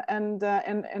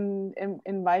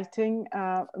inviting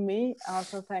me.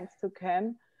 Also, thanks to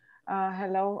Ken.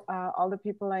 Hello, all the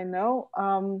people I know.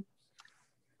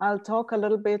 I'll talk a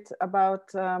little bit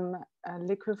about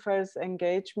Liquifer's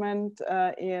engagement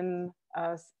in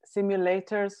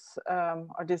simulators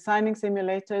or designing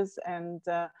simulators and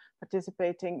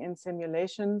participating in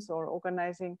simulations or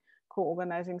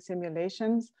co-organizing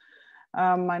simulations.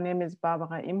 My name is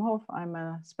Barbara Imhoff. I'm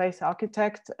a space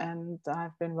architect and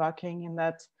I've been working in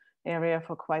that area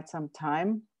for quite some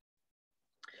time.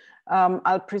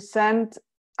 I'll present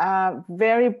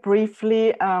very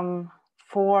briefly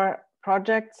 4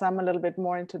 projects, some a little bit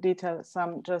more into detail,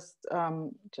 some just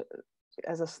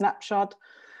as a snapshot.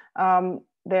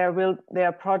 There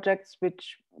are projects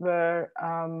which were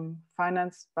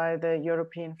financed by the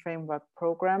European Framework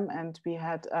Program, and we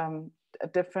had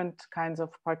different kinds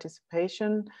of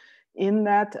participation in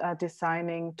that,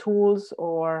 designing tools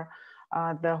or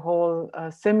the whole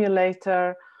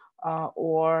simulator,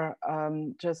 or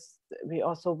just we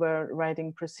also were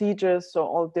writing procedures, so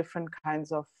all different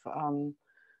kinds of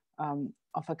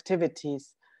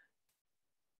activities.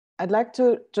 I'd like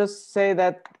to just say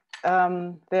that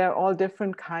there are all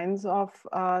different kinds of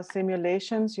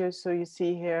simulations. So you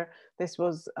see here, this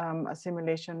was a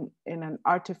simulation in an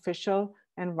artificial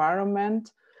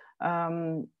environment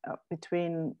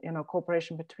between,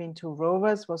 cooperation between 2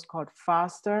 rovers, was called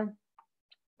FASTER.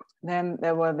 Then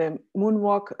there were the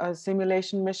moonwalk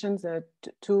simulation missions. There are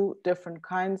 2 different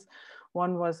kinds.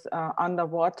 One was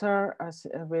underwater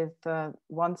with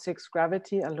 1/6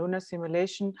 gravity, a lunar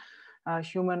simulation,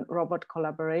 human-robot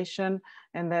collaboration.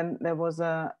 And then there was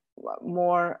a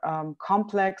more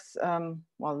complex,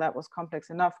 well, that was complex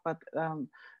enough, but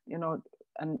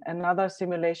another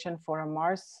simulation for a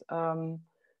Mars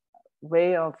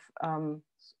way of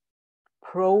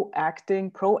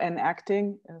pro-enacting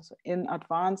in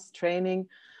advanced training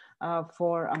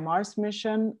for a Mars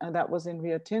mission. That was in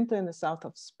Rio Tinto in the south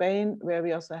of Spain, where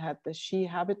we also had the Xi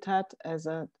habitat as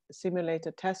a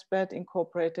simulated testbed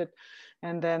incorporated,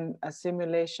 and then a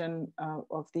simulation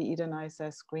of the Eden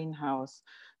ISS greenhouse.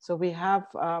 So we have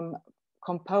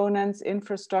components,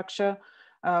 infrastructure,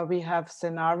 we have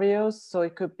scenarios. So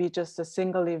it could be just a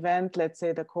single event, let's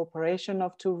say the cooperation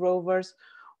of 2 rovers,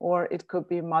 or it could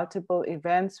be multiple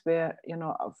events where,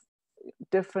 of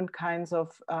different kinds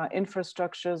of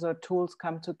infrastructures or tools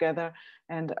come together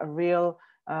and a real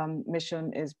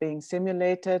mission is being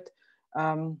simulated.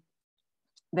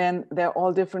 Then there are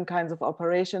all different kinds of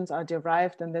operations are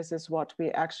derived, and this is what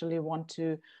we actually want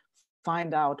to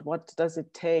find out. What does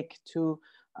it take to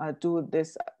do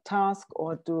this task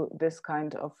or do this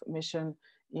kind of mission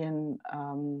in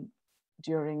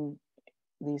during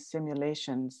these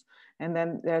simulations? And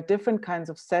then there are different kinds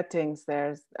of settings.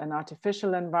 There's an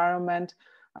artificial environment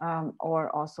or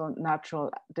also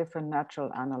different natural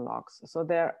analogs. So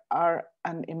there are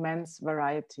an immense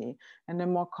variety. And the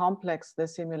more complex the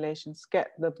simulations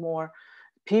get, the more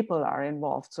people are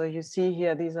involved. So you see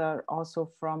here, these are also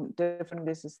from different,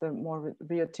 this is the more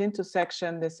Rio Tinto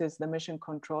section. This is the mission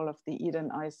control of the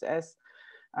Eden ISS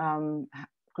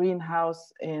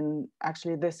greenhouse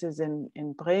actually this is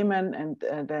in Bremen, and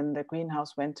then the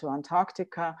greenhouse went to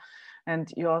Antarctica.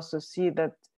 And you also see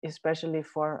that especially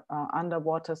for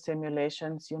underwater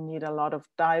simulations, you need a lot of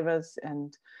divers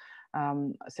and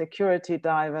security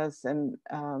divers, and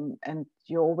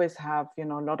you always have a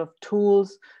lot of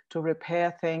tools to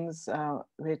repair things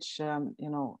which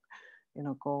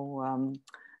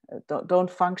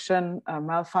don't function,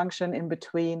 malfunction in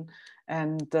between.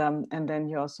 And then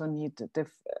you also need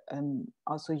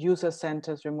also user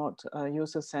centers, remote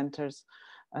user centers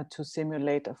to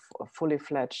simulate a fully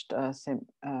fledged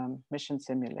mission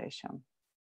simulation.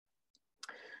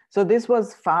 So this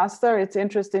was FASTER. It's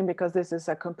interesting because this is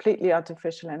a completely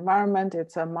artificial environment.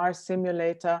 It's a Mars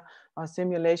simulator or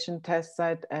simulation test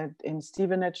site in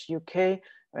Stevenage, UK,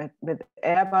 with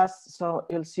Airbus. So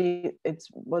you'll see it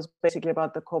was basically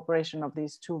about the cooperation of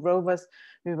these 2 rovers.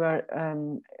 We were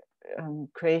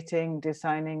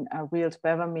designing a wheeled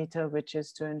bevel-meter, which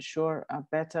is to ensure a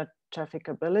better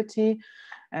trafficability.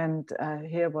 And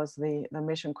here was the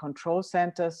mission control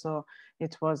center. So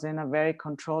it was in a very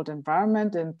controlled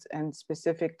environment, and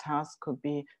specific tasks could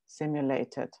be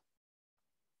simulated.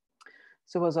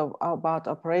 So it was about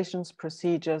operations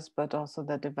procedures, but also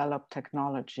the developed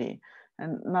technology.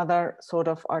 And another sort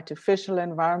of artificial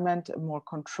environment, more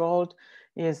controlled,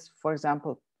 is, for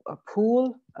example, a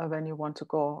pool when you want to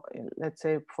go, let's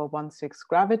say, for 1/6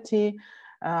 gravity.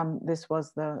 This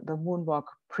was the moonwalk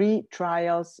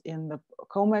pre-trials in the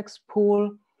COMEX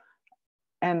pool.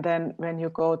 And then when you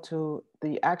go to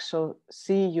the actual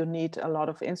sea, you need a lot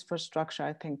of infrastructure.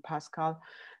 I think Pascal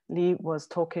Lee was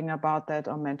talking about that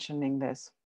or mentioning this.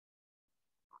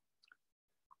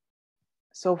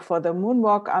 So for the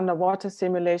moonwalk underwater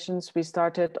simulations, we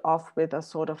started off with a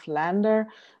sort of lander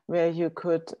where you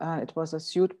could, it was a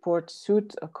suit-port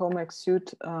suit, a COMAC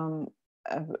suit,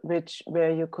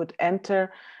 where you could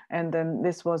enter. And then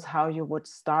this was how you would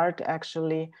start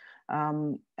actually, the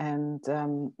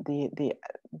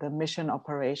mission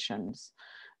operations.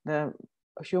 The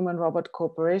Human Robot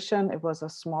Cooperation, it was a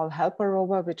small helper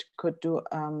rover which could do,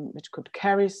 which could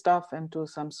carry stuff and do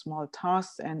some small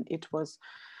tasks, and it was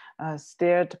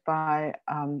steered by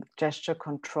gesture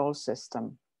control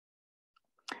system.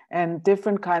 And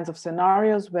different kinds of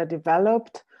scenarios were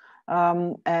developed,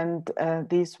 and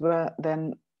these were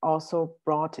then also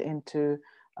brought into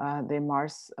the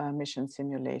Mars mission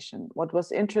simulation. What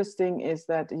was interesting is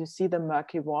that you see the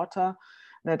murky water,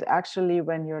 that actually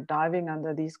when you're diving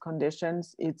under these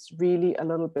conditions, it's really a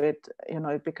little bit,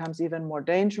 it becomes even more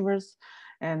dangerous.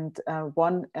 And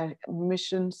one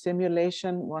mission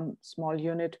simulation, one small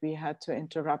unit we had to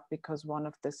interrupt because one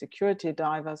of the security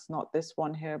divers, not this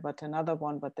one here, but another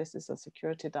one, but this is a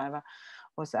security diver,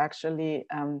 was actually,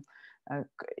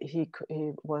 he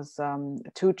was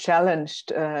too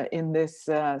challenged in this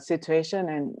situation,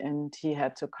 and he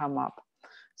had to come up.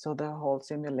 So the whole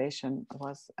simulation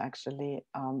was actually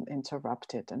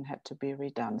interrupted and had to be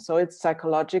redone. So it's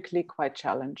psychologically quite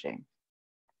challenging.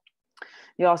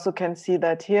 You also can see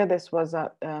that here, this was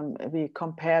we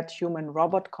compared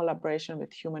human-robot collaboration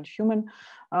with human-human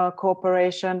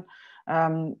cooperation.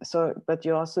 But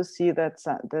you also see that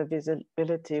the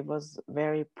visibility was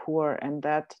very poor, and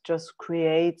that just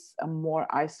creates a more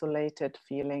isolated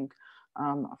feeling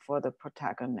for the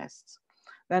protagonists.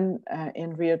 Then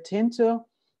in Rio Tinto,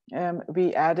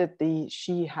 we added the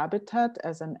She habitat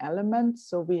as an element.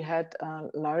 So we had a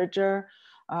larger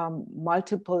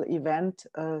multiple event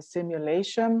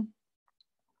simulation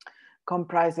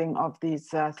comprising of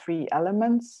these three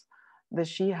elements. The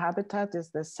She habitat is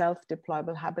the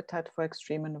self-deployable habitat for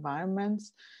extreme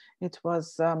environments. It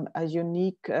was a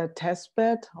unique test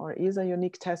bed, or is a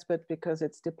unique test bed because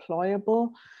it's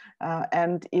deployable,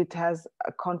 and it has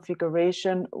a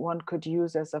configuration one could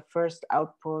use as a first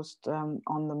outpost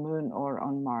on the moon or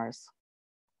on Mars.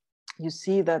 You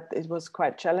see that it was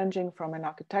quite challenging from an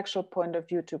architectural point of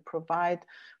view to provide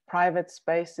private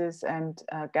spaces and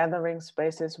gathering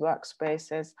spaces,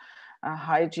 workspaces,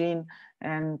 hygiene,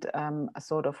 and a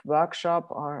sort of workshop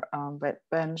or wet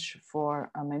bench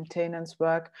for maintenance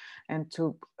work, and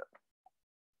to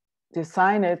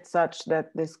design it such that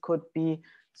this could be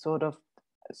sort of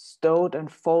stowed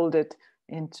and folded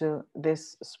into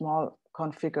this small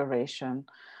configuration.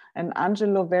 And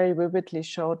Angelo very vividly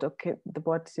showed, okay,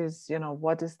 what is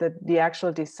the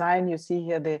actual design. You see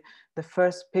here the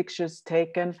first pictures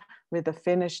taken with the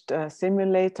finished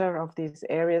simulator of these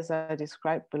areas I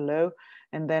described below.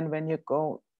 And then when you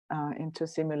go into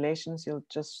simulations, you'll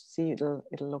just see it'll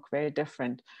look very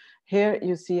different. Here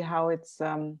you see how it's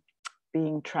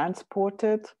being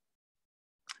transported.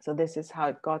 So this is how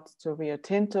it got to Rio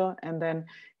Tinto. And then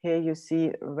here you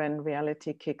see when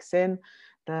reality kicks in,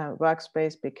 the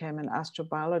workspace became an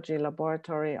astrobiology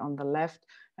laboratory on the left,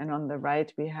 and on the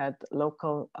right we had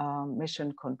local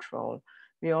mission control.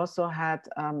 We also had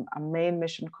a main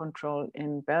mission control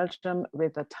in Belgium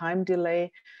with a time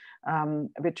delay,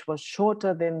 which was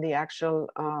shorter than the actual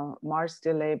Mars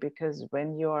delay, because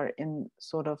when you're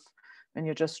when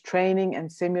you're just training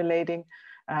and simulating,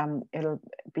 it'll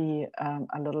be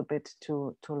a little bit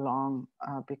too long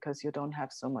because you don't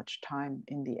have so much time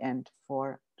in the end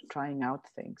for trying out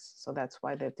things. So that's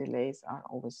why the delays are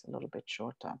always a little bit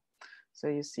shorter. So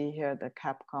you see here the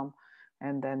Capcom,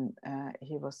 and then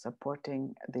he was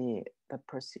supporting the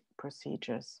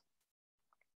procedures.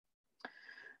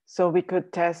 So we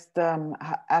could test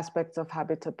aspects of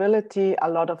habitability, a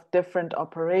lot of different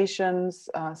operations,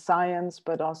 science,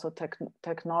 but also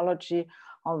technology,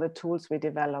 all the tools we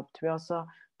developed. We also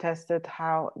tested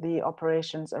how the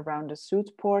operations around the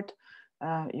suit port.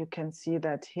 You can see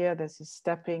that here, this is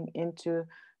stepping into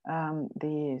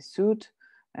the suit,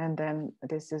 and then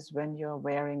this is when you're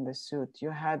wearing the suit.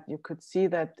 You could see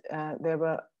that there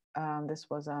were, this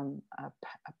was a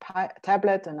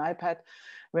tablet, an iPad,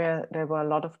 where there were a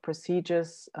lot of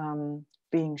procedures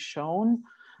being shown.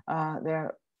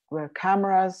 There were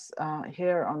cameras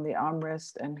here on the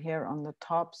armrest and here on the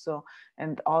top. So,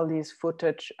 and all these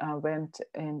footage went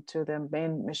into the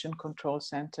main mission control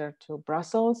center to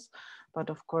Brussels, but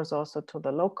of course also to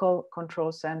the local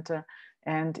control center.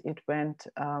 and it went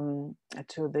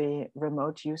to the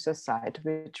remote user site,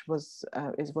 which was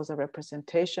it was a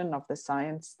representation of the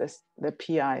science, the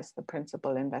PIs, the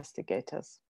principal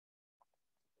investigators.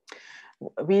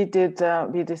 We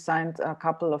designed a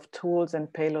couple of tools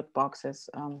and payload boxes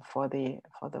for the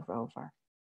rover.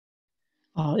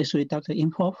 Sorry, Dr.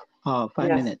 Imhoff, 5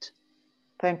 minutes.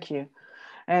 Thank you.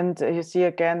 And you see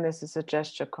again, this is a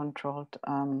gesture-controlled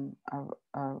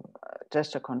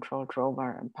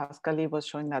rover. And Pascalie was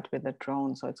showing that with a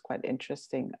drone, so it's quite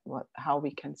interesting how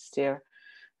we can steer,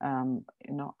 you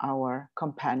know, our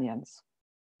companions.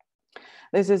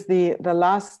 This is the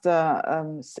last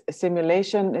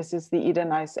simulation. This is the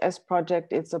Eden ISS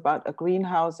project. It's about a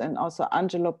greenhouse, and also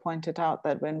Angelo pointed out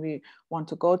that when we want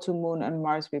to go to Moon and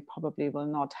Mars, we probably will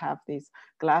not have these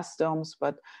glass domes,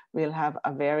 but we'll have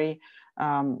a very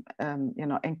you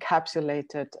know,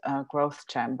 encapsulated growth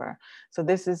chamber. So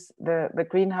this is the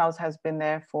greenhouse has been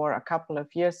there for a couple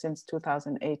of years, since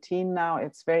 2018 now.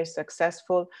 It's very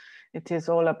successful. It is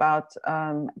all about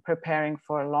preparing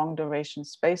for long duration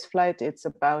space flight. It's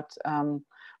about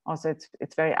also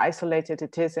it's very isolated.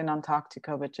 It is in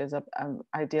Antarctica, which is an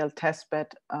ideal test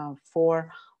bed for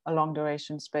a long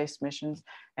duration space missions.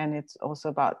 And it's also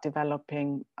about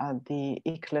developing the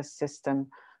ECLSS system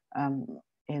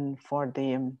for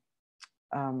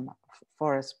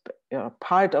a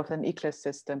part of an ECLSS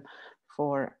system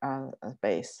for a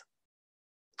base.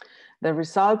 The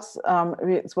results,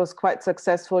 it was quite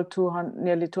successful,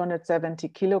 nearly 270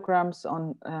 kilograms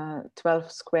on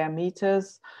 12 square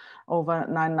meters over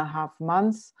 9.5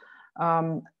 months.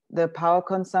 The power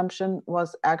consumption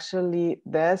was actually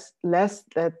less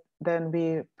than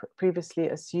we previously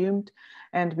assumed.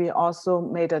 And we also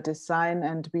made a design,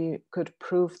 and we could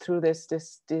prove through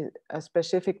a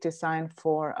specific design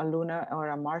for a lunar or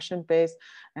a Martian base.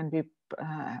 And we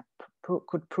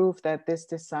could prove that this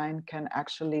design can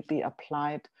actually be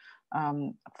applied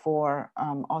for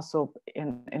also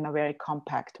in a very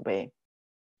compact way.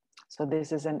 So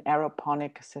this is an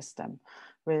aeroponic system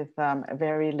with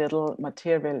very little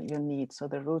material you need. So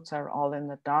the roots are all in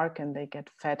the dark, and they get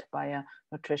fed by a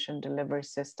nutrition delivery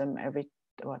system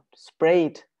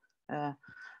sprayed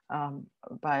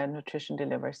by a nutrition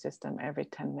delivery system every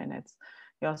 10 minutes.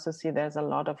 You also see there's a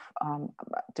lot of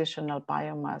additional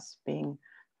biomass being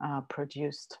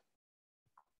produced.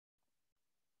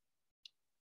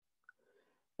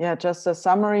 Yeah, just a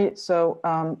summary. So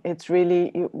it's really,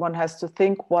 one has to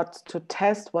think what to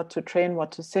test, what to train,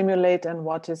 what to simulate, and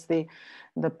what is the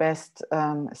best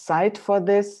site for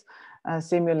this.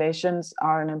 Simulations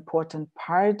are an important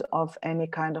part of any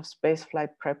kind of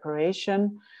spaceflight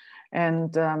preparation.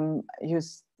 And there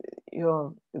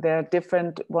are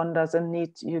different, one doesn't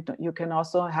need, you can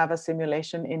also have a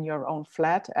simulation in your own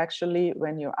flat, actually,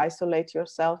 when you isolate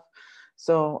yourself.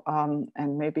 So,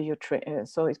 and maybe you train,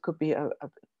 so it could be a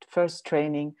first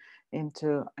training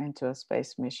into a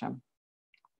space mission.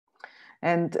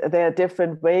 And there are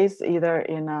different ways, either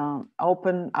in an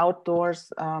open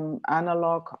outdoors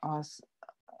analog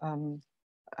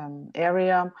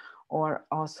area, or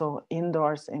also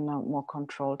indoors in a more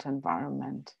controlled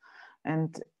environment.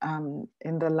 And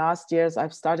in the last years,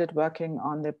 I've started working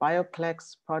on the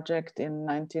BioCLEX project in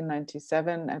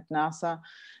 1997 at NASA.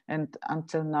 And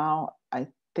until now, I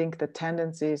think the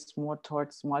tendency is more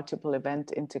towards multiple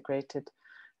event integrated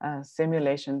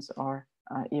simulations, or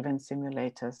even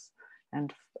simulators.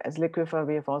 And as Liquifer,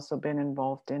 we have also been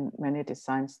involved in many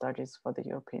design studies for the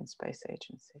European Space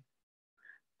Agency.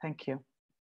 Thank you.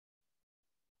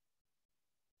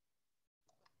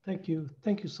 Thank you.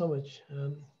 Thank you so much,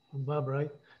 Barbara.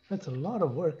 That's a lot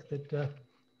of work that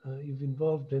you've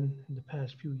involved in the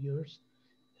past few years.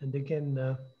 And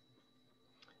again,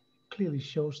 clearly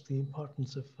shows the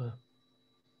importance of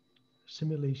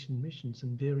simulation missions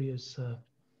in various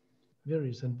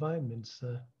environments,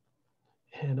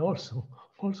 and also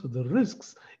the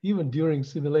risks even during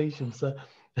simulations.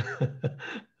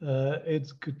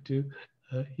 It's good to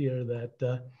hear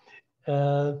that.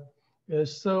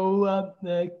 So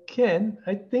Ken,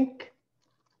 I think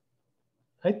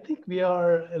we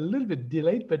are a little bit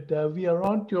delayed, but we are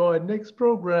on to our next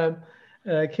program.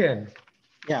 Ken.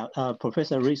 Yeah,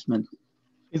 Professor Reisman.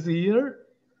 Is he here?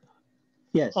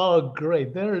 Yes. Oh,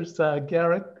 great. There's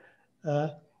Garrett. Hi,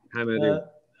 Madhu.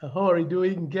 How are you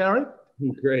doing, Garrett?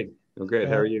 Great. Oh, great.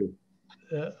 How are you?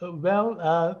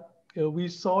 Well, we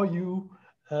saw you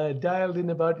dialed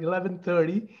in about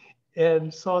 11:30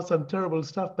 and saw some terrible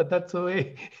stuff, but that's the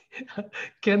way.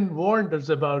 Ken warned us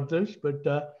about this, but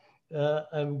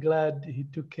I'm glad he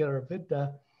took care of it.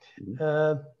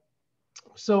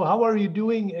 So how are you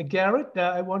doing, Garrett?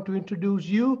 I want to introduce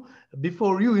you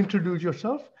before you introduce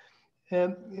yourself.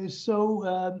 As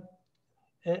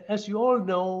you all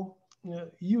know,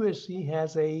 USC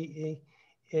has a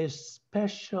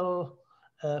special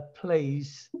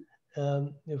place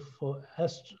for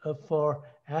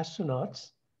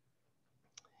astronauts.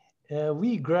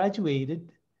 We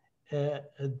graduated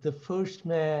the first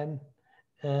man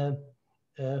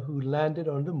who landed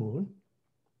on the moon,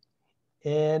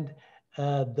 and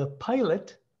the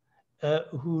pilot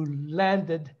who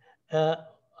landed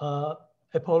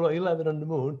Apollo 11 on the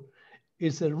moon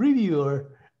is a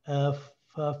reviewer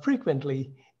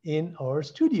frequently in our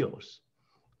studios.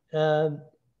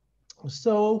 It's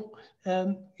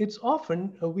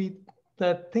often we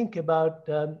think about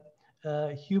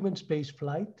human space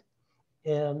flight,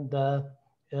 and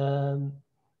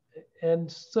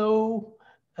so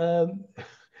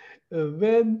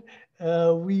when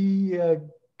we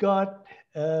got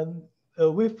a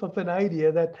whiff of an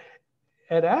idea that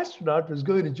an astronaut was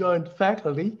going to join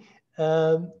faculty,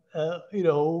 we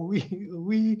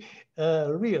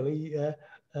really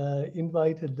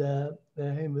invited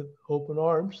him with open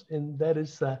arms, and that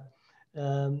is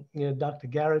Dr.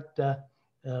 Garrett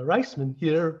Reisman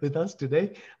here with us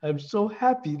today. I'm so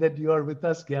happy that you are with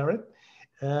us, Garrett.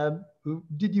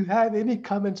 Did you have any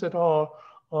comments at all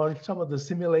on some of the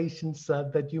simulations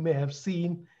that you may have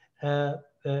seen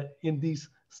in these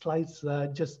slides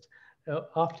just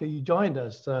after you joined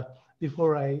us,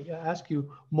 before I ask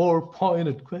you more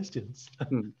pointed questions?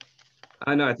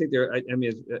 I know. I think I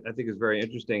think it's very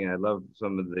interesting. I love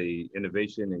some of the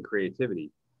innovation and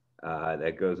creativity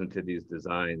that goes into these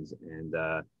designs. And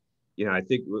I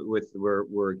think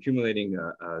we're accumulating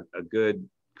a good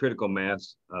critical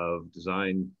mass of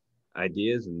design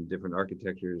ideas and different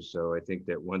architectures. So I think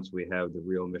that once we have the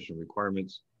real mission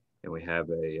requirements and we have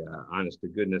a honest to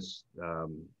goodness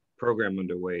program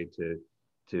underway to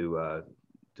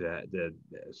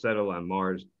settle on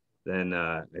Mars, then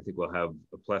I think we'll have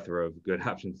a plethora of good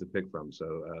options to pick from.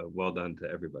 So well done to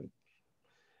everybody.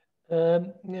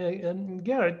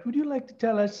 Garrett, would you like to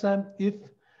tell us if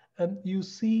you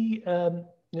see,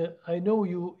 I know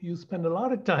you spend a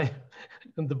lot of time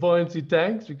in the buoyancy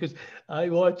tanks, because I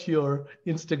watch your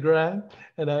Instagram,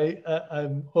 and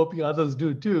I'm hoping others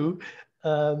do too.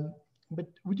 But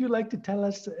would you like to tell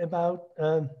us about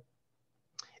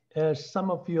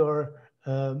some of your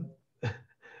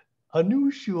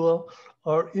unusual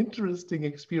or interesting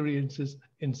experiences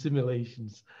in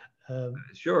simulations?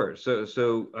 Sure.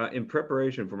 So in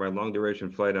preparation for my long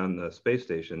duration flight on the space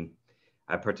station,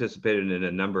 I participated in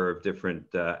a number of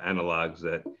different analogs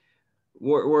that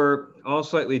were all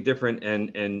slightly different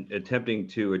and attempting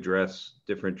to address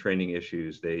different training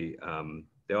issues. They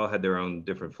all had their own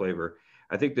different flavor.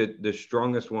 I think that the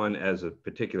strongest one as a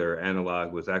particular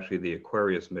analog was actually the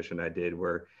Aquarius mission I did,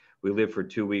 where we lived for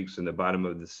 2 weeks in the bottom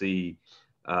of the sea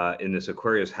in this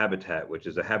Aquarius habitat, which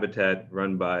is a habitat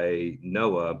run by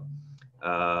NOAA.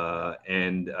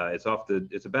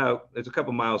 It's a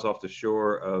couple miles off the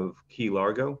shore of Key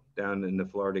Largo down in the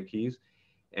Florida Keys.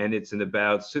 And it's in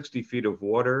about 60 feet of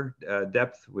water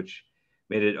depth, which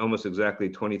made it almost exactly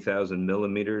 20,000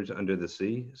 millimeters under the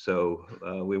sea. So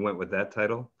we went with that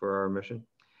title for our mission.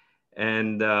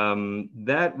 And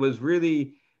that was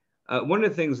really one of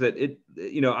the things that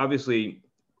obviously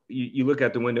you look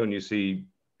out the window and you see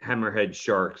hammerhead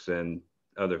sharks and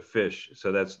other fish.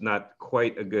 So that's not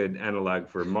quite a good analog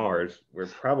for Mars. We're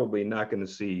probably not going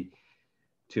to see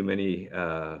too many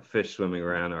fish swimming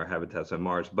around our habitats on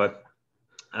Mars. But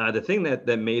the thing that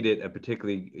made it a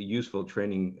particularly useful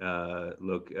training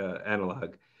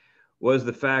analog was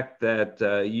the fact that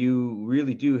you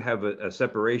really do have a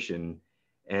separation,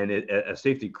 and a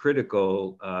safety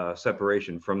critical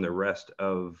separation from the rest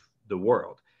of the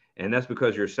world. And that's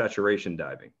because you're saturation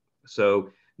diving. So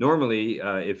normally,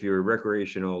 if you're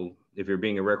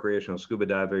being a recreational scuba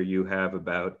diver, you have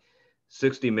about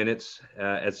 60 minutes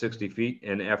at 60 feet.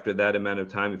 And after that amount of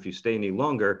time, if you stay any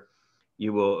longer,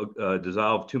 you will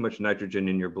dissolve too much nitrogen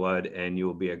in your blood, and you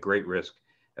will be at great risk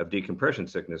of decompression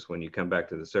sickness when you come back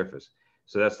to the surface.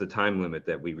 So that's the time limit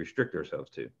that we restrict ourselves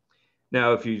to.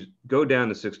 Now, if you go down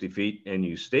to 60 feet and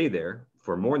you stay there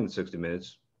for more than 60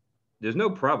 minutes, there's no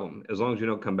problem as long as you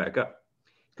don't come back up,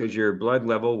 because your blood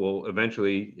level will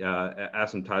eventually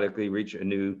asymptotically reach a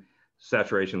new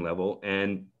saturation level.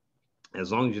 And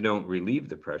as long as you don't relieve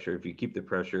the pressure, if you keep the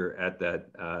pressure at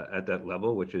that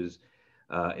level, which is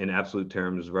in absolute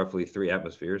terms roughly 3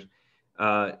 atmospheres,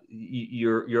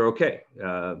 you're okay.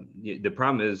 The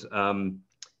problem is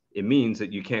it means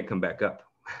that you can't come back up.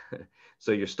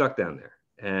 So you're stuck down there.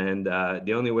 And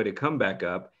the only way to come back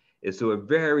up is through a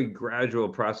very gradual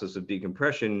process of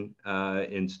decompression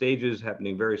in stages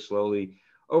happening very slowly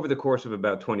over the course of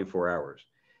about 24 hours.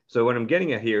 So what I'm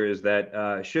getting at here is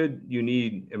that should you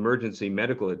need emergency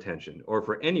medical attention or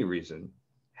for any reason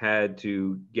had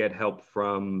to get help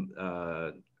from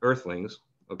Earthlings,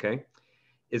 okay,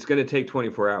 it's going to take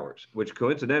 24 hours, which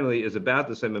coincidentally is about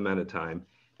the same amount of time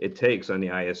it takes on the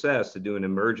ISS to do an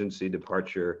emergency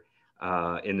departure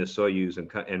in the Soyuz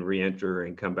and re-enter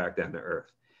and come back down to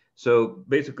Earth. So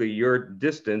basically your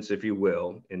distance, if you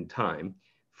will, in time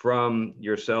from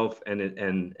yourself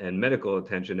and medical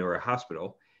attention or a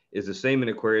hospital is the same in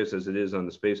Aquarius as it is on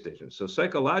the space station. So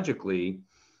psychologically,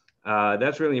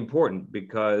 that's really important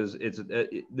because it's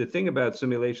the thing about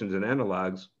simulations and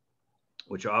analogs,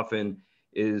 which often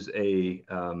is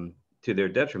to their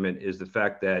detriment, is the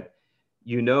fact that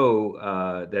you know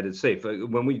that it's safe.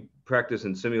 When we practice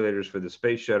in simulators for the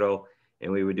space shuttle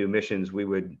and we would do missions, we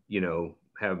would, you know,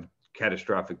 have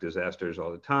catastrophic disasters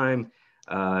all the time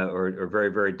or very,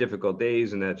 very difficult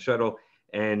days in that shuttle.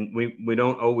 And we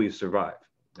don't always survive.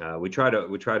 We try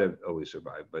to always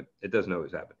survive, but it doesn't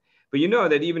always happen. But you know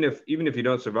that even if you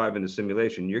don't survive in the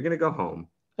simulation, you're going to go home,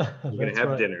 you're going to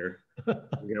have dinner, you're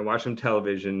going to watch some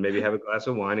television, maybe have a glass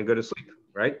of wine and go to sleep,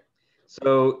 right?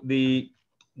 So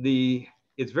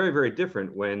it's very, very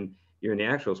different when you're in the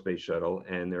actual space shuttle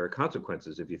and there are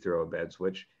consequences if you throw a bad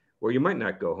switch, where you might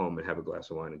not go home and have a glass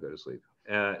of wine and go to sleep.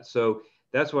 So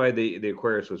that's why the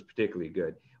Aquarius was particularly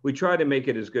good. We tried to make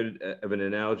it as good of an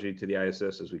analogy to the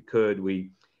ISS as we could.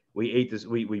 We ate this.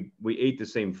 We ate the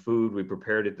same food. We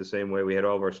prepared it the same way. We had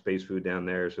all of our space food down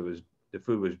there, so the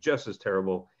food was just as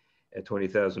terrible at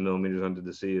 20,000 millimeters under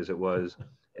the sea as it was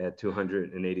at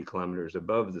 280 kilometers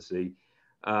above the sea.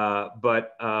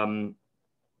 But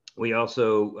we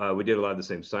also we did a lot of the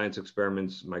same science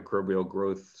experiments, microbial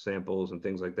growth samples, and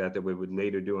things like that we would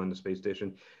later do on the space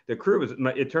station. The crew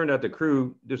it turned out the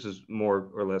crew. This is more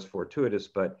or less fortuitous,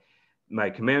 but my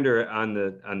commander on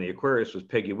the Aquarius was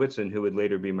Peggy Whitson, who would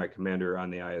later be my commander on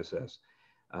the ISS.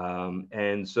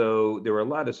 And so there were a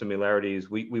lot of similarities.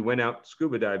 We went out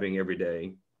scuba diving every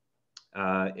day,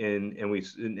 and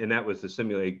that was to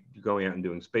simulate going out and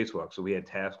doing spacewalks. So we had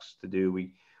tasks to do.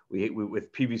 We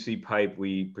with PVC pipe,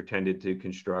 we pretended to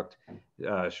construct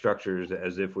structures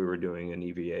as if we were doing an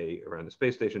EVA around the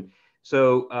space station.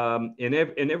 So in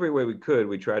every way we could,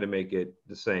 we tried to make it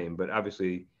the same. But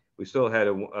obviously, we still had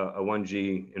a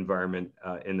 1G environment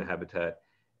in the habitat.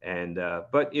 And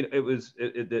but it was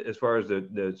as far as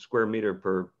the square meter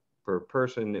per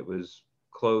person, it was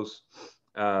close,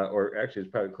 or actually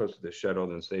it's probably closer to the shuttle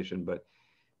than station. But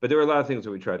there were a lot of things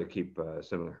that we tried to keep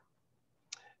similar.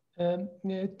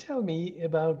 Tell me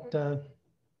about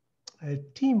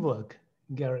teamwork,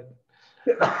 Garrett.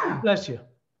 Bless you.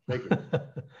 Thank you.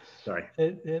 Sorry.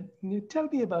 Tell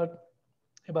me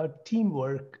about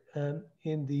teamwork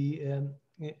in the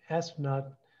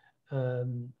astronaut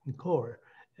corps.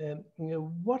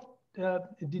 What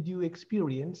did you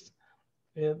experience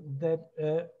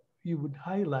that you would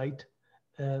highlight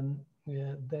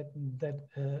that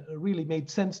really made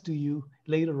sense to you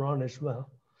later on as well?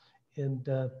 And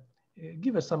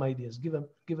give us some ideas. Give us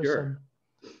some.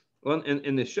 Well,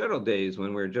 in the shuttle days, when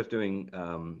we were just doing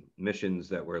missions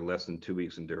that were less than 2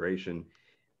 weeks in duration,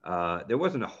 there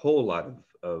wasn't a whole lot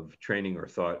of training or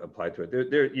thought applied to it.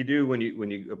 There you do when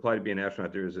you apply to be an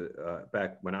astronaut. There's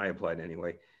back when I applied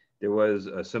anyway, there was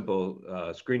a simple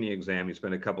screening exam. You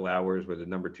spend a couple hours with a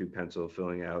number 2 pencil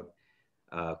filling out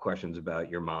questions about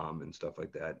your mom and stuff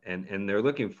like that. And they're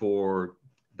looking for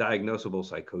diagnosable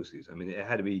psychoses. I mean, it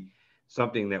had to be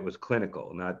something that was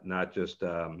clinical, not just,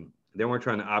 they weren't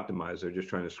trying to optimize, they're just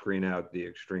trying to screen out the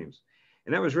extremes.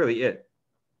 And that was really it.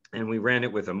 And we ran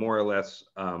it with a more or less,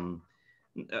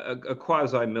 a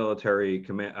quasi-military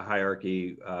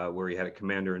hierarchy where you had a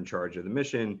commander in charge of the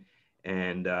mission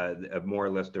and a more or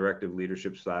less directive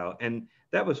leadership style. And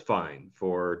that was fine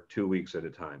for 2 weeks at a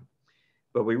time.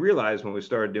 But we realized when we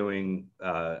started doing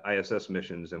ISS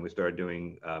missions and we started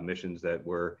doing missions that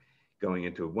were going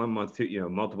into 1 month,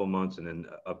 multiple months, and then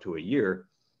up to a year,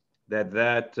 that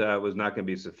was not going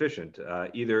to be sufficient,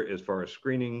 either as far as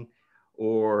screening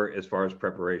or as far as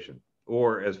preparation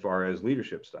or as far as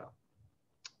leadership style.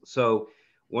 So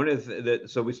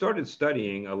so we started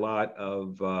studying a lot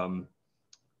of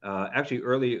actually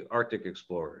early Arctic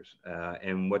explorers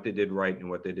and what they did right and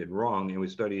what they did wrong. And we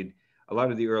studied a lot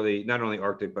of the early, not only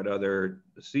Arctic, but other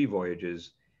sea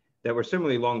voyages that were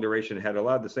similarly long duration, had a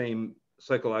lot of the same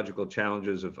psychological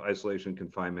challenges of isolation,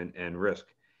 confinement, and risk.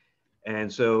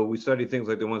 And so we studied things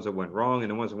like the ones that went wrong and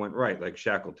the ones that went right, like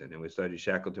Shackleton. And we studied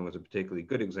Shackleton was a particularly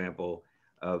good example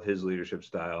of his leadership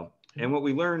style. And what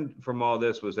we learned from all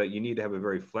this was that you need to have a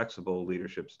very flexible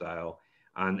leadership style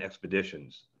on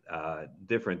expeditions.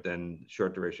 different than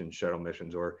short duration shuttle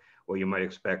missions, or what you might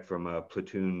expect from a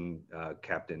platoon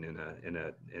captain in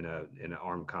an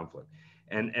armed conflict.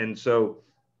 And so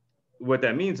what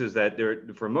that means is that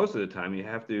for most of the time, you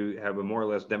have to have a more or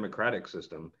less democratic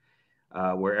system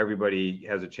where everybody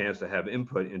has a chance to have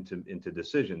input into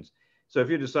decisions. So if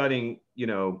you're deciding,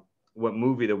 what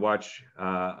movie to watch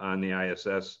on the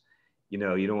ISS, you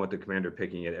don't want the commander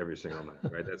picking it every single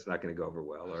night, right? That's not going to go over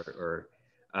well. Sure.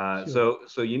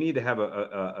 So you need to have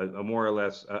a more or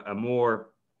less a more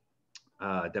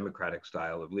democratic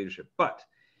style of leadership. But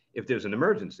if there's an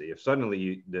emergency, if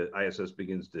suddenly the ISS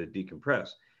begins to decompress,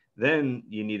 then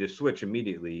you need to switch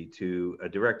immediately to a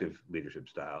directive leadership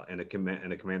style, and a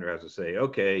commander has to say,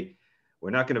 okay, we're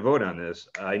not going to vote on this.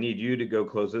 I need you to go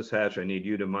close this hatch. I need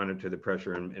you to monitor the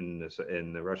pressure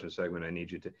in the Russian segment. I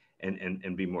need you to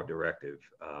and be more directive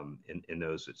in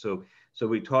those. So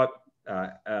we taught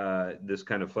this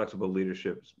kind of flexible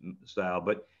leadership style.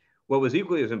 But what was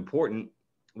equally as important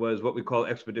was what we call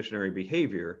expeditionary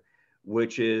behavior,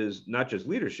 which is not just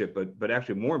leadership, but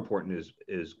actually more important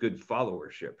is good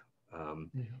followership.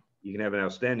 You can have an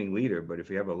outstanding leader, but if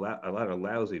you have a lot of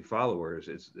lousy followers,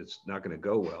 it's not going to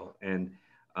go well. And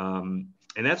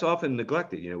that's often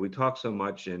neglected. We talk so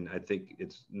much, and I think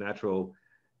it's natural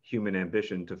human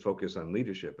ambition to focus on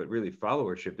leadership, but really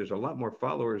followership. There's a lot more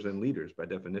followers than leaders by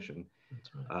definition. That's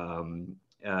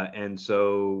right. And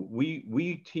so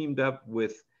we teamed up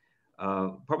with.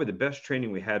 Probably the best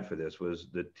training we had for this was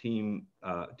the teaming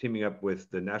up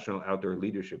with the National Outdoor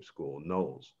Leadership School,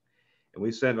 NOLS. And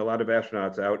we sent a lot of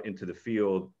astronauts out into the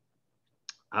field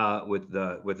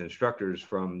with instructors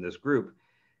from this group.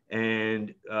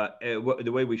 And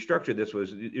the way we structured this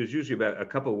was, it was usually about a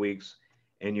couple of weeks,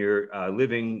 and you're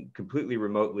living completely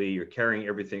remotely. You're carrying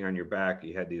everything on your back.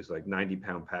 You had these like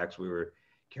 90-pound packs we were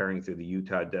carrying through the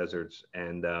Utah deserts.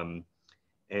 And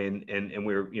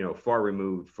we're far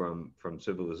removed from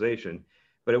civilization,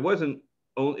 but it wasn't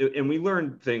only, and we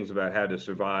learned things about how to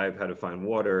survive, how to find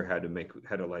water, how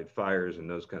to light fires and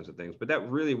those kinds of things. But that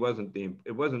really wasn't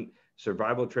it wasn't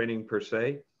survival training per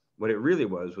se. What it really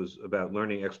was about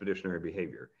learning expeditionary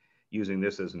behavior, using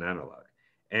this as an analog.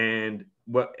 And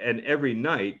every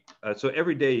night, so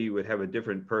every day you would have a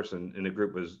different person in the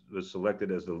group was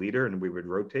selected as the leader, and we would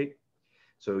rotate.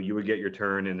 So you would get your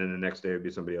turn, and then the next day would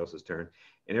be somebody else's turn,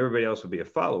 and everybody else would be a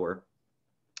follower.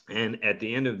 And at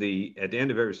the end of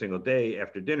every single day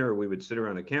after dinner, we would sit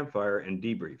around a campfire and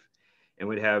debrief, and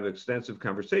we'd have extensive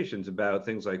conversations about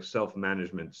things like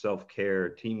self-management, self-care,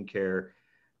 team care,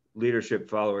 leadership,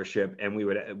 followership, and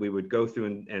we would go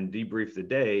through and debrief the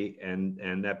day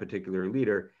and that particular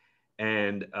leader,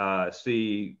 and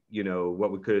see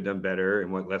what we could have done better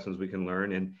and what lessons we can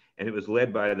learn. And it was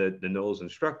led by the NOLS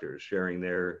instructors sharing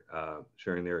their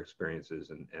experiences,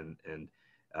 and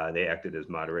they acted as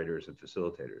moderators and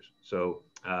facilitators. So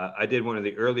I did one of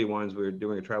the early ones. We were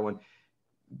doing a trial one.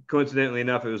 Coincidentally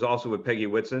enough, it was also with Peggy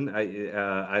Whitson.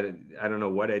 I don't know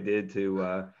what I did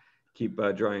to keep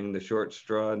drawing the short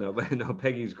straw. No, but no,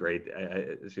 Peggy's great.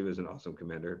 She was an awesome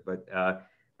commander.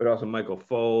 But also Michael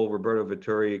Foale, Roberto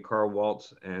Vittori, Carl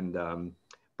Waltz, and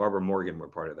Barbara Morgan were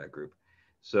part of that group.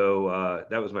 So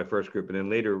that was my first group. And then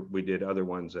later we did other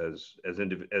ones as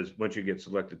once you get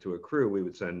selected to a crew, we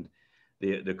would send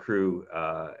the crew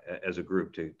as a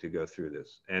group to go through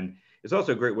this. And it's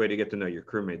also a great way to get to know your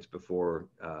crewmates before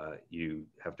you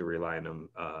have to rely on them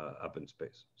up in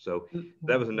space. So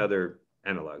that was another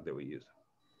analog that we used.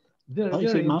 Very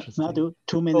interesting. Madhu,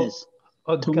 2 minutes.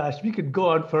 Oh gosh, we could go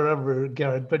on forever,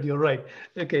 Garrett, but you're right.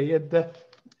 Okay,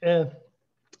 and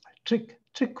trick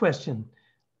question.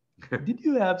 Did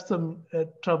you have some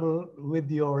trouble with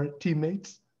your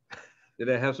teammates? Did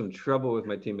I have some trouble with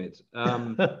my teammates?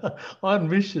 On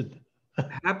mission.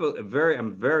 I'm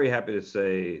very happy to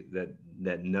say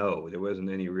that no, there wasn't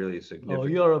any really significant. Oh,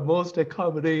 you're a most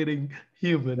accommodating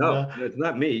human. No, it's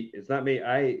not me. It's not me.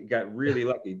 I got really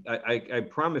lucky. I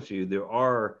promise you, there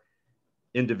are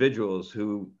individuals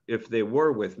who, if they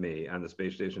were with me on the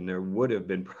space station, there would have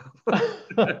been problems.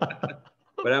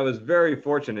 But I was very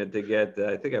fortunate to get,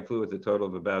 I think I flew with a total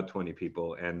of about 20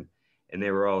 people, and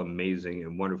they were all amazing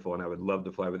and wonderful, and I would love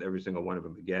to fly with every single one of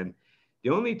them again.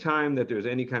 The only time that there's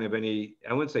any kind of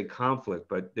I wouldn't say conflict,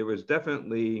 but there was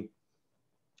definitely,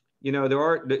 there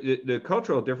are, the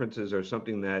cultural differences are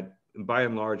something that by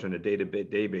and large on a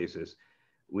day-to-day basis,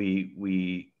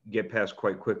 we get past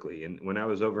quite quickly. And when I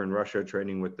was over in Russia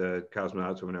training with the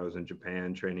cosmonauts, or when I was in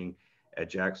Japan training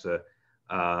at JAXA,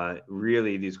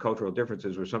 really these cultural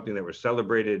differences were something that were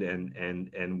celebrated,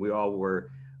 and we all were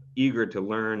eager to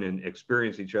learn and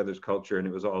experience each other's culture, and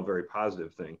it was all a very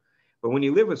positive thing. But when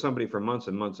you live with somebody for months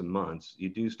and months and months, you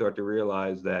do start to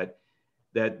realize that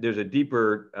there's a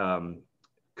deeper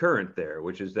current there,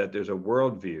 which is that there's a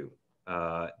worldview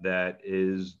that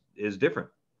is different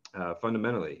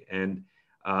fundamentally, and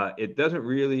it doesn't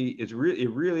really.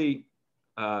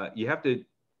 You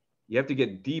have to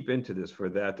get deep into this for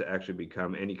that to actually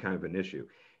become any kind of an issue.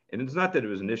 And it's not that it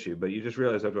was an issue, but you just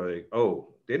realize after, like,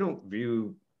 oh, they don't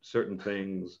view certain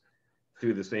things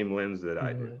through the same lens that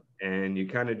I do, and you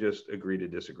kind of just agree to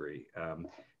disagree.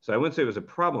 So I wouldn't say it was a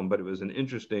problem, but it was an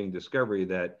interesting discovery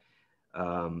that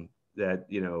that,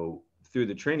 you know, through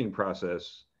the training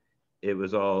process, it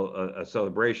was all a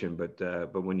celebration.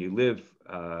 But when you live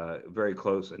very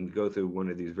close and go through one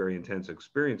of these very intense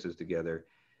experiences together,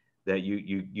 that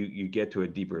you get to a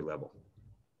deeper level.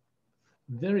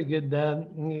 Very good.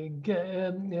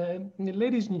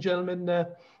 Ladies and gentlemen,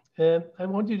 I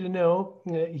want you to know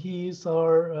he's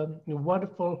our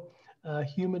wonderful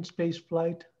human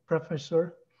spaceflight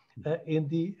professor in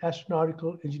the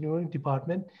astronautical engineering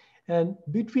department. And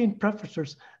between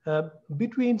professors,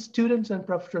 between students and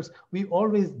professors, we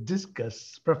always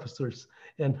discuss professors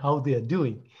and how they are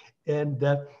doing. And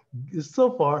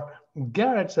so far,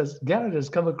 Garrett has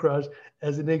come across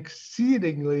as an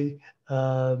exceedingly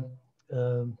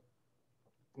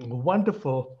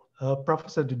wonderful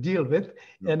professor to deal with.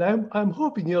 And I'm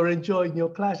hoping you're enjoying your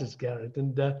classes, Garrett.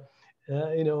 And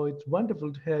you know, it's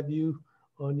wonderful to have you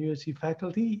on USC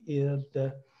faculty.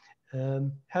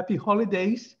 And happy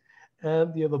holidays.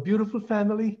 And you have a beautiful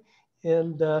family,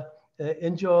 and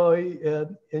enjoy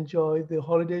the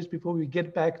holidays before we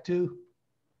get back to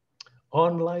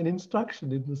online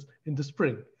instruction in the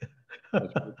spring.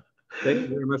 Thank you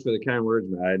very much for the kind words,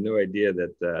 man. I had no idea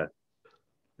that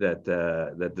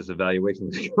this evaluation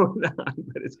was going on,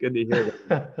 but it's good to hear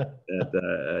that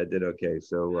I did okay.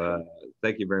 So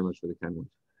thank you very much for the kind words.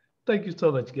 Thank you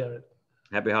so much, Garrett.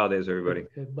 Happy holidays, everybody.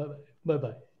 Okay, bye-bye.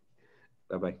 Bye-bye.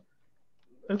 Bye-bye.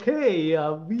 Okay,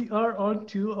 we are on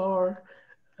to our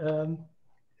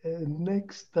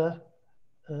next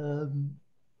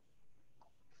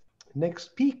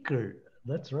speaker.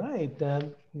 That's right.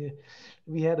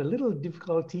 We had a little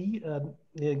difficulty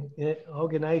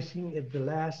organizing at the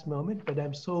last moment, but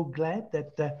I'm so glad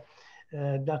that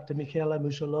Dr. Michaela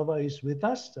Musilova is with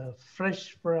us,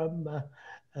 fresh from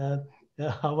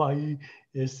Hawaii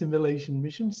simulation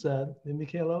missions.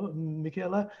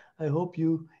 Michaela, I hope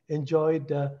you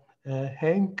enjoyed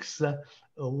Hank's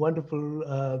wonderful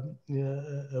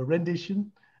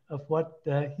rendition of what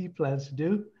he plans to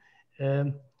do.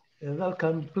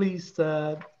 Welcome. Please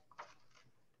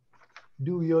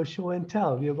do your show and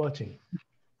tell. We are watching.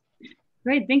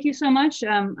 Great. Thank you so much.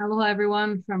 Aloha,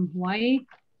 everyone from Hawaii.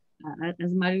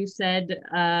 As Maru said,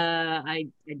 I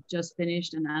just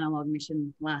finished an analog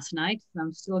mission last night, so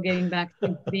I'm still getting back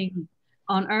to being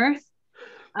on Earth.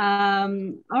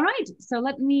 All right, so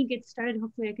let me get started.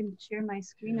 Hopefully I can share my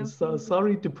screen. So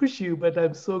sorry to push you, but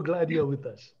I'm so glad you're with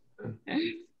us.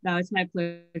 No, it's my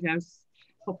pleasure. I was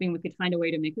hoping we could find a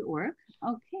way to make it work.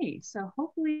 Okay, so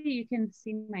hopefully you can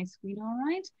see my screen all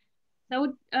right. So I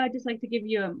would just like to give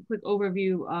you a quick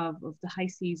overview of the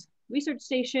HI-SEAS research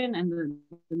station and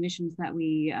the missions that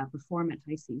we perform at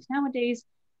HI-SEAS nowadays.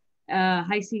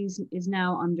 HI-SEAS is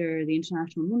now under the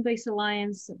International Moon-Based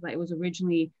Alliance, but it was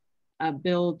originally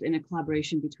built in a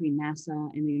collaboration between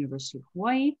NASA and the University of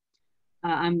Hawaii.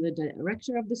 I'm the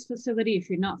director of this facility. If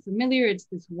you're not familiar, it's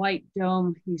this white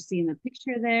dome you see in the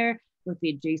picture there with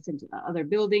the adjacent other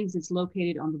buildings. It's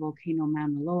located on the volcano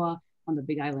Mauna Loa on the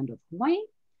Big Island of Hawaii.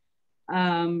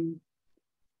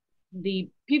 The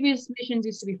previous missions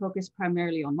used to be focused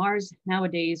primarily on Mars.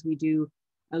 Nowadays, we do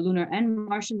lunar and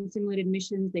Martian simulated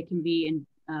missions. They can be in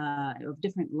of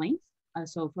different lengths.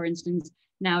 So for instance,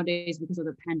 nowadays, because of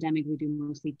the pandemic, we do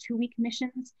mostly 2-week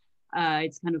missions.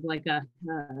 It's kind of like a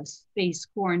space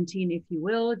quarantine, if you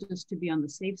will, just to be on the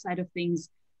safe side of things.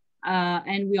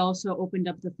 And we also opened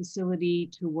up the facility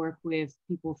to work with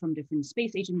people from different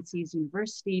space agencies,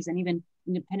 universities, and even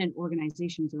independent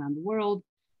organizations around the world.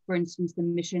 For instance, the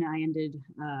mission I ended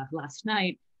last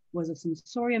night was a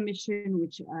Sensoria mission,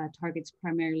 which targets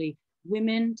primarily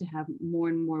women, to have more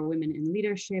and more women in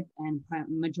leadership and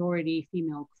majority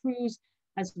female crews,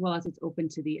 as well as it's open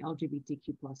to the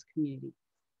LGBTQ+ community.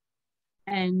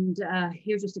 And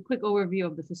here's just a quick overview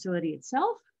of the facility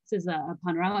itself. This is a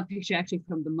panorama picture actually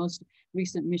from the most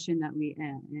recent mission that we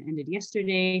ended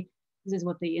yesterday. This is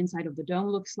what the inside of the dome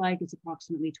looks like. It's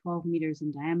approximately 12 meters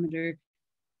in diameter.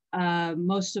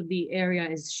 Most of the area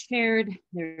is shared.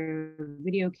 There are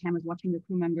video cameras watching the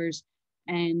crew members,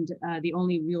 and the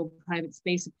only real private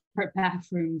space apart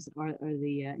bathrooms are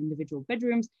the individual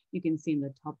bedrooms. You can see in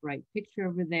the top right picture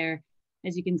over there.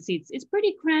 As you can see, it's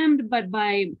pretty crammed, but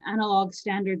by analog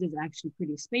standards, it's actually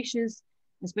pretty spacious.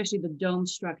 Especially the dome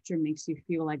structure makes you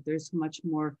feel like there's much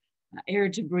more air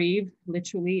to breathe,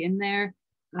 literally, in there.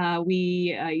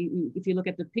 If you look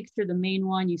at the picture, the main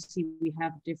one, you see we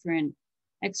have different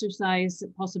exercise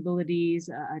possibilities,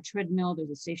 a treadmill,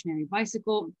 there's a stationary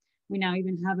bicycle. We now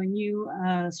even have a new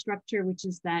structure, which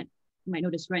is that you might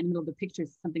notice right in the middle of the picture,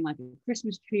 it's something like a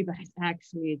Christmas tree, but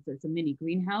it's a mini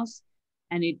greenhouse.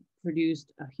 And it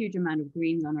produced a huge amount of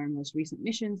greens on our most recent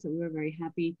mission, so we were very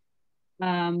happy.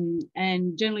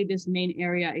 And generally this main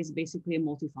area is basically a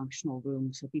multifunctional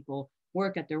room. So people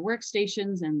work at their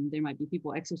workstations and there might be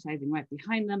people exercising right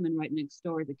behind them, and right next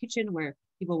door is the kitchen where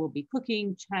people will be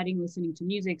cooking, chatting, listening to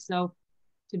music. So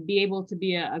to be able to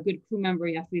be a good crew member,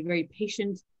 you have to be very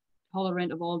patient,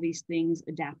 tolerant of all these things,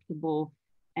 adaptable,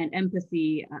 and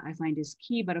empathy I find is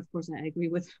key. But of course, I agree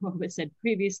with what was said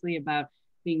previously about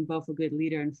being both a good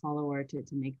leader and follower to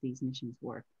make these missions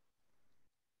work.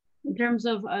 In terms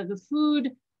of the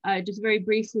food, just very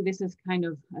briefly, this is kind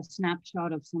of a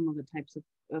snapshot of some of the types of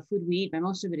food we eat, but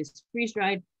most of it is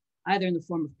freeze-dried, either in the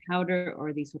form of powder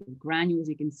or these sort of granules.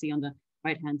 You can see on the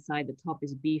right-hand side, the top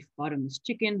is beef, bottom is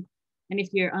chicken. And if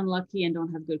you're unlucky and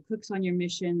don't have good cooks on your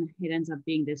mission, it ends up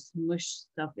being this mush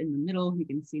stuff in the middle. You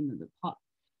can see in the pot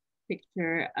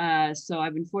picture. So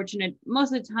I've been fortunate.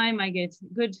 Most of the time I get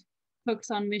good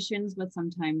cooks on missions, but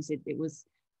sometimes it was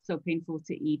so painful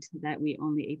to eat that we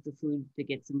only ate the food to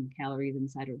get some calories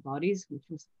inside our bodies, which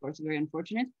was of course very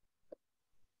unfortunate.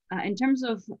 In terms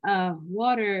of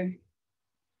water,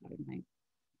 my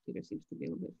computer seems to be a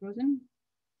little bit frozen.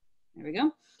 There we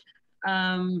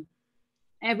go.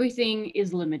 Everything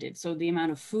is limited. So the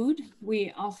amount of food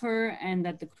we offer and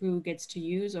that the crew gets to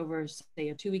use over, say,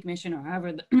 a 2-week mission or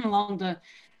however long the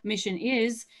mission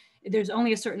is, there's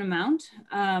only a certain amount.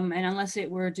 And unless it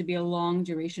were to be a long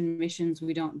duration missions,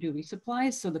 we don't do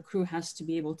resupplies. So the crew has to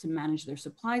be able to manage their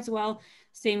supplies well.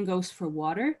 Same goes for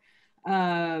water.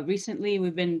 Recently,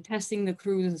 we've been testing the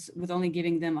crews with only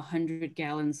giving them 100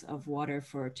 gallons of water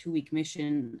for a 2-week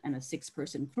mission and a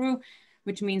 6-person crew,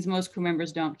 which means most crew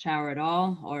members don't shower at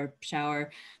all, or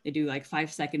shower, they do like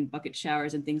 5-second bucket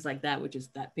showers and things like that, which is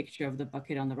that picture of the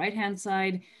bucket on the right-hand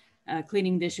side.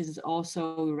 Cleaning dishes is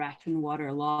also ration water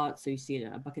a lot. So you see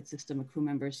a bucket system of crew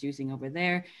members using over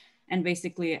there. And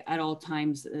basically at all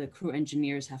times, the crew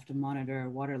engineers have to monitor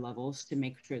water levels to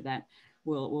make sure that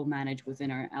we'll manage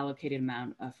within our allocated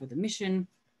amount for the mission.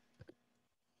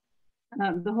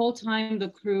 The whole time the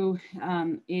crew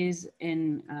is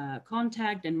in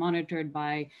contact and monitored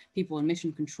by people in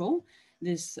mission control.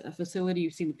 This facility,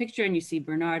 you see the picture and you see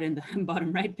Bernard in the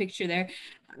bottom right picture there,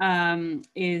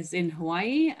 is in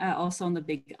Hawaii, also on the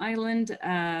Big Island.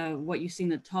 What you see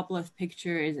in the top left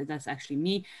picture is that's actually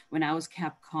me when I was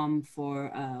Capcom for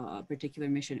a particular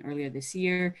mission earlier this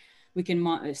year. We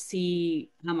can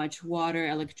see how much water,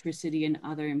 electricity, and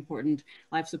other important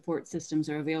life support systems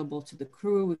are available to the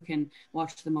crew. We can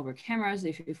watch them over cameras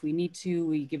if we need to.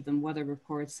 We give them weather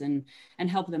reports and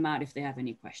help them out if they have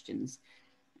any questions.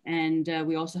 And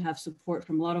we also have support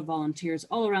from a lot of volunteers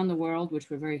all around the world, which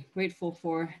we're very grateful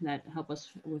for, that help us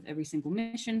with every single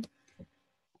mission.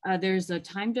 There's a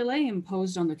time delay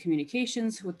imposed on the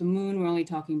communications. With the moon, we're only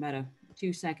talking about a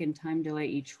 2-second time delay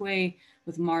each way.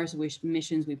 With Mars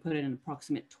missions, we put in an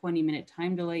approximate 20-minute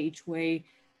time delay each way.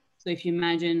 So if you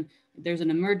imagine there's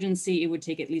an emergency, it would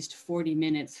take at least 40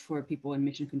 minutes for people in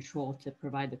mission control to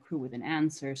provide the crew with an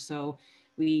answer. So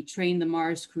we train the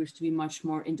Mars crews to be much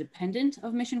more independent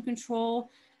of mission control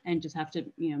and just have to,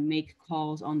 make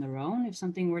calls on their own if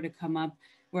something were to come up.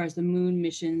 Whereas the moon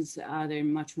missions, they're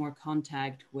in much more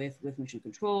contact with mission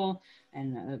control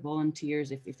and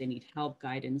volunteers if they need help,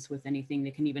 guidance with anything.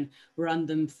 They can even run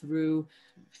them through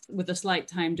with a slight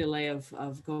time delay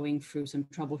of going through some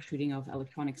troubleshooting of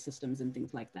electronic systems and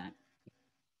things like that.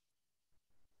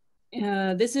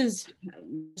 This is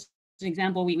just an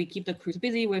example. We keep the crews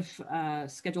busy with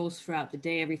schedules throughout the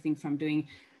day, everything from doing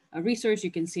research.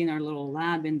 You can see in our little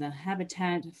lab in the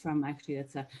habitat from, actually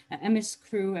that's a MS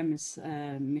crew, MS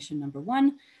mission number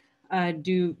 1.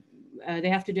 They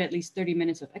have to do at least 30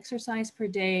 minutes of exercise per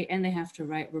day, and they have to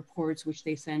write reports which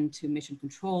they send to mission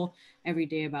control every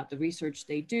day about the research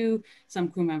they do. Some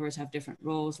crew members have different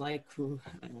roles, like crew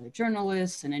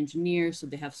journalists and engineers, so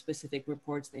they have specific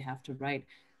reports they have to write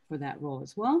for that role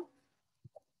as well.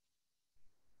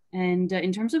 And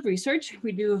in terms of research,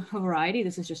 we do a variety.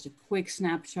 This is just a quick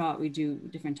snapshot. We do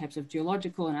different types of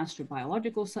geological and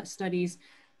astrobiological studies,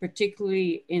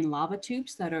 particularly in lava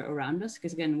tubes that are around us,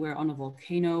 because again, we're on a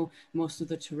volcano. Most of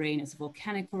the terrain is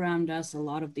volcanic around us. A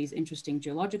lot of these interesting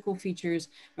geological features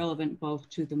relevant both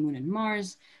to the moon and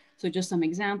Mars. So just some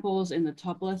examples in the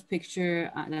top left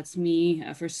picture, that's me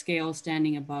for scale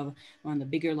standing above one of the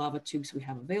bigger lava tubes we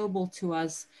have available to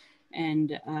us.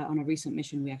 And on a recent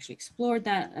mission, we actually explored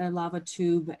that lava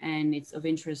tube, and it's of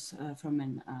interest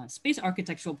from a space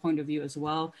architectural point of view as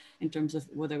well, in terms of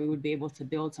whether we would be able to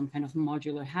build some kind of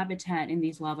modular habitat in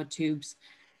these lava tubes.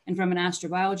 And from an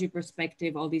astrobiology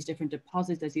perspective, all these different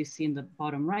deposits, as you see in the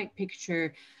bottom right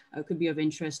picture, could be of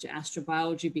interest to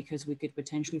astrobiology because we could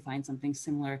potentially find something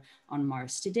similar on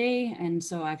Mars today. And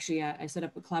so actually I set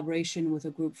up a collaboration with a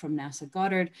group from NASA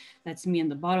Goddard. That's me in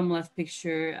the bottom left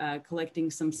picture,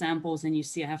 collecting some samples. And you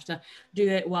see I have to do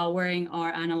it while wearing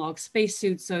our analog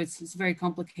spacesuits. So it's very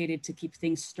complicated to keep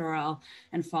things sterile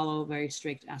and follow very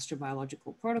strict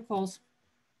astrobiological protocols.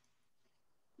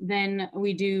 Then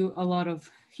we do a lot of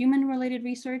human-related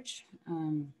research.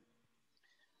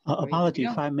 Apology,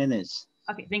 5 minutes.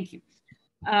 Okay, thank you.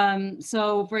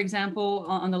 So for example,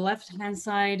 on the left-hand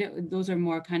side, those are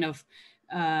more kind of,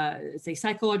 say,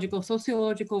 psychological,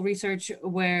 sociological research,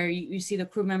 where you see the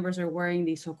crew members are wearing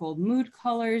these so-called mood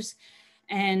colors.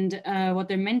 And what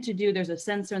they're meant to do, there's a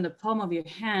sensor in the palm of your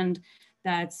hand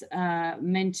that's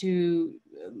meant to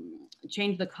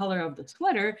change the color of the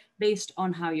sweater based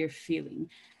on how you're feeling.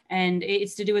 And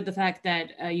it's to do with the fact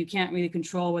that you can't really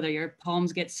control whether your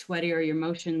palms get sweaty or your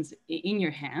motions in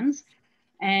your hands.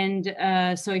 And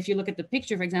so if you look at the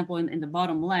picture, for example, in the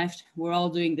bottom left, we're all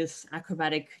doing this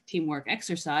acrobatic teamwork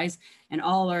exercise, and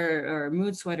all our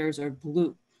mood sweaters are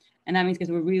blue. And that means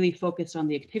because we're really focused on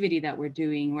the activity that we're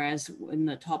doing, whereas in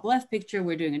the top left picture,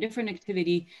 we're doing a different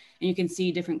activity, and you can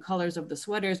see different colors of the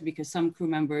sweaters because some crew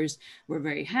members were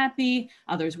very happy,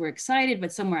 others were excited,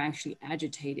 but some were actually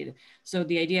agitated. So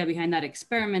the idea behind that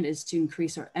experiment is to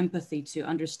increase our empathy, to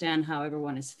understand how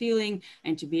everyone is feeling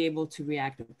and to be able to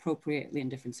react appropriately in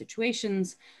different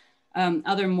situations.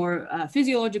 Other more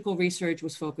physiological research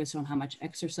was focused on how much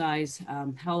exercise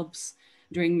helps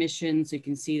during missions. So you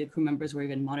can see the crew members were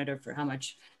even monitored for how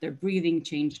much their breathing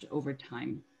changed over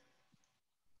time.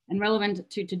 And relevant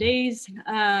to today's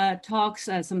talks,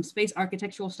 some space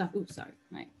architectural stuff. Oops, sorry,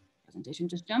 my presentation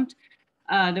just jumped.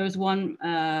 There was one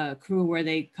crew where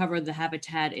they covered the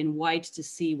habitat in white to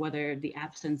see whether the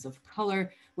absence of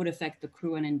color would affect the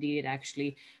crew, and indeed it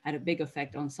actually had a big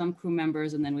effect on some crew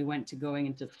members. And then we went to going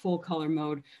into full color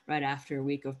mode right after a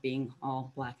week of being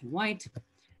all black and white.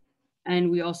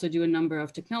 And we also do a number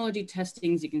of technology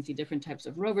testings. You can see different types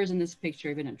of rovers in this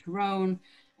picture, even a drone.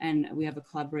 And we have a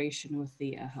collaboration with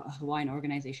the Hawaiian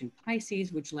organization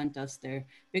Pisces, which lent us their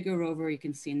bigger rover. You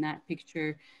can see in that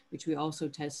picture, which we also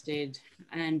tested.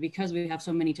 And because we have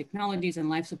so many technologies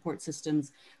and life support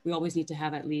systems, we always need to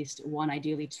have at least one,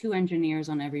 ideally 2 engineers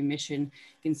on every mission.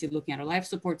 You can see looking at our life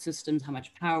support systems, how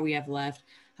much power we have left,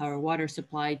 how our water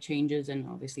supply changes, and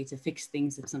obviously to fix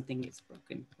things if something gets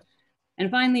broken. And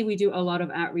finally, we do a lot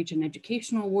of outreach and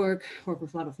educational work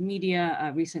with a lot of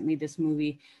media. Recently, this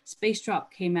movie Space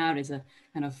Drop came out as a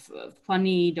kind of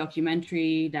funny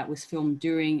documentary that was filmed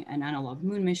during an analog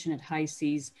moon mission at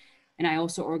HI-SEAS. And I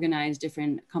also organize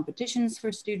different competitions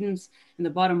for students. In the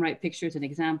bottom right picture is an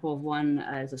example of one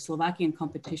as a Slovakian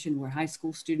competition where high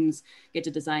school students get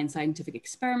to design scientific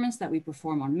experiments that we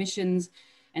perform on missions.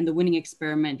 And the winning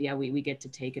experiment, yeah, we get to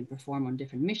take and perform on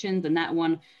different missions. And that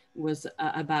one was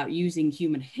about using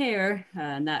human hair,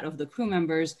 and that of the crew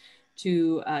members,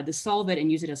 to dissolve it and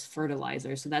use it as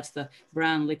fertilizer. So that's the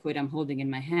brown liquid I'm holding in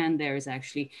my hand. There is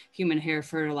actually human hair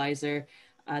fertilizer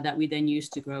that we then use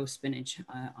to grow spinach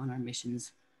on our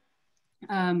missions.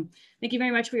 Thank you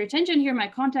very much for your attention. Here are my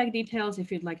contact details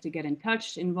if you'd like to get in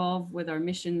touch, involved with our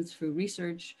missions through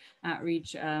research,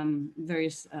 outreach,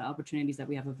 various opportunities that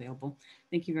we have available.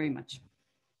 Thank you very much.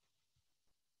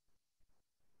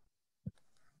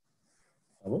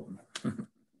 Well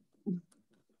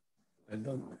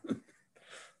done.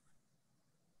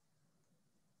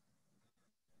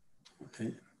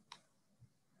 Okay.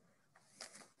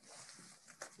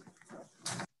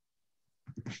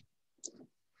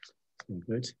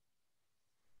 Good.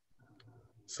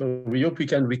 So we hope we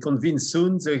can reconvene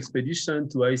soon the expedition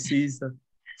to HI-SEAS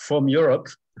from Europe.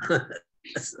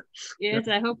 Yes,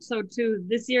 I hope so too.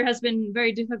 This year has been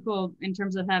very difficult in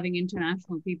terms of having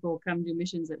international people come do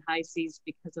missions at HI-SEAS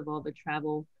because of all the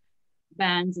travel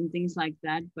bans and things like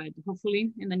that. But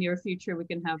hopefully in the near future, we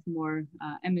can have more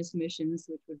MS missions,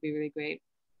 which would be really great.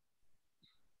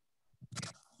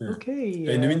 Yeah. Okay.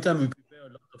 In the meantime, we prepare a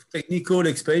lot of technical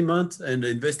experiments and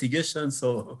investigations,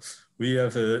 so we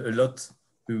have a lot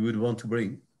we would want to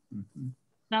bring. Mm-hmm.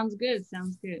 Sounds good.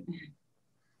 Sounds good.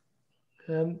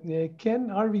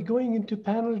 Ken, are we going into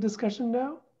panel discussion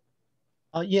now?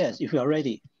 Yes, if you are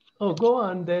ready. Oh, go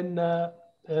on then.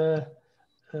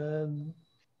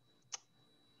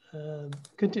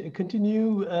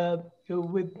 continue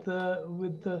with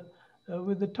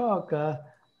the talk,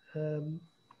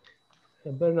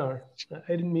 Bernard. I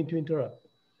didn't mean to interrupt.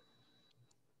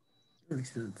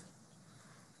 Excellent.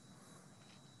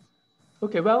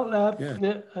 Okay, well,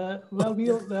 well,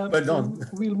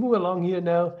 we'll move along here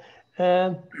now,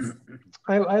 and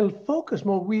I'll focus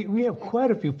more. We have quite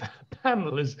a few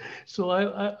panelists, so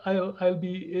I'll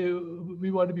be. We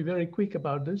want to be very quick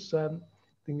about this. I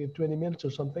think we have 20 minutes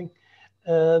or something.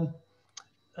 I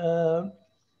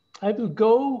will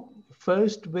go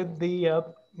first with the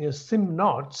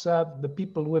SimNauts, the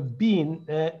people who have been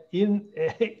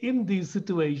in these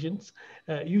situations.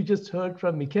 You just heard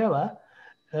from Michaela.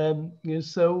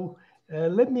 So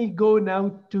let me go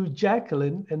now to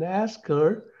Jacqueline and ask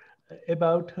her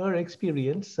about her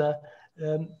experience,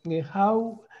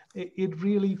 how it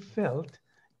really felt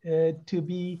to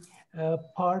be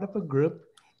part of a group.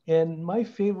 And my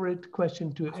favorite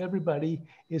question to everybody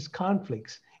is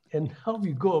conflicts and how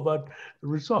we go about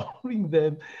resolving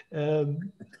them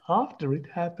after it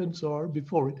happens or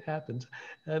before it happens.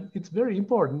 It's very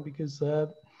important because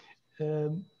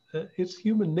it's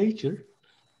human nature.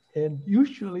 And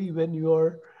usually when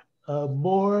you're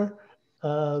more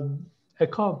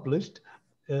accomplished,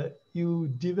 you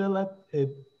develop a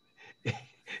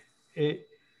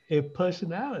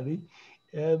personality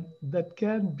that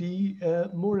can be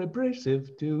more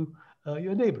abrasive to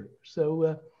your neighbor.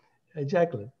 So,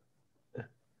 Jacqueline.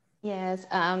 Yes,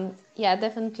 yeah,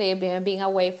 definitely being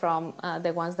away from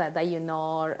the ones that you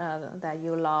know or that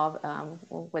you love,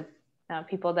 with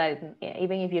people that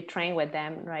even if you train with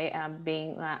them, right,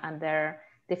 being under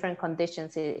different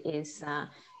conditions is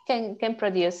can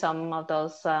produce some of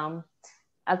those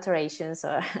alterations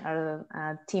or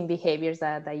team behaviors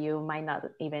that you might not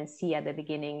even see at the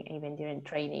beginning, even during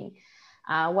training.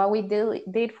 What we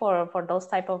did for those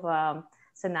type of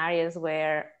scenarios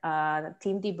were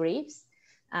team debriefs.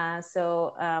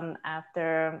 So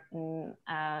after,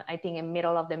 I think in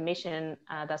middle of the mission,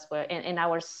 that's where, and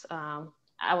ours,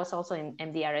 I was also in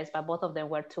MDRS, but both of them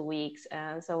were 2 weeks.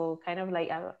 So kind of like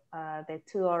the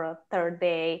 2 or 3rd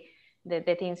day, the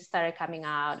things started coming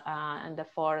out. And the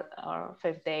 4th or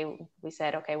 5th day, we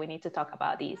said, okay, we need to talk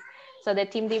about these. So the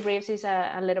team debriefs is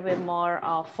a little bit more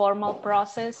formal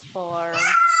process for,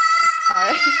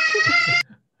 sorry.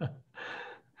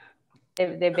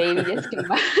 the baby just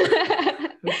came out.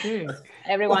 Okay.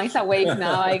 Everyone's awake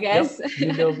now, I guess.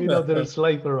 Yep. We know there's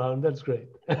life around. That's great.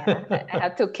 Yeah, I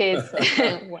have 2 kids,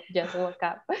 just woke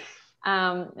up.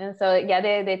 And so, yeah,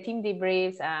 the team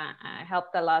debriefs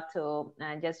helped a lot to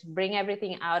just bring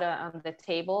everything out on the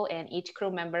table, and each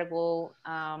crew member will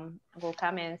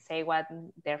come and say what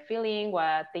they're feeling,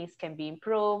 what things can be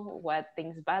improved, what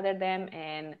things bother them,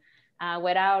 and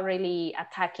without really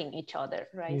attacking each other,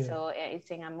 right? Yeah. So it's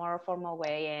in a more formal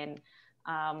way, and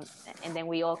then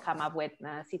we all come up with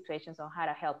situations on how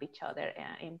to help each other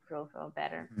improve or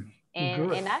better.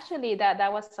 And actually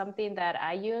that was something that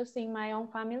I used in my own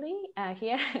family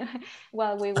here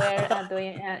while we were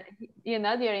doing,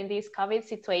 during this COVID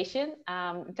situation,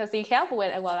 because it helped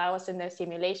while I was in the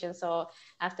simulation. So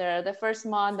after the first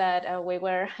month that we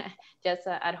were just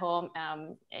at home,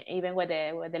 even with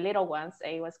the little ones,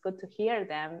 it was good to hear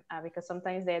them because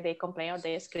sometimes they complain or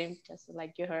they scream just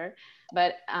like you heard.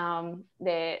 But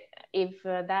if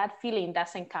that feeling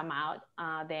doesn't come out,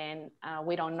 then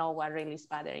we don't know what really is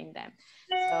bothering them.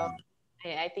 So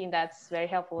I think that's very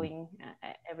helpful in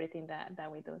everything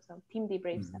that we do. So team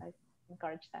debriefs, I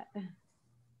encourage that.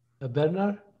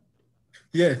 Bernard?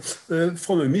 Yeah,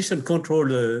 from a mission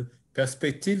control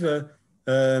perspective,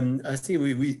 I think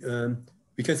we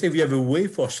can say we have a way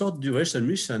for short duration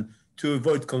mission to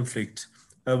avoid conflict.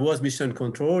 Was mission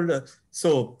control.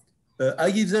 So I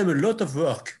give them a lot of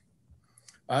work.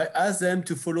 I ask them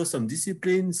to follow some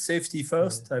discipline, safety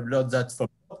first. I've learned that from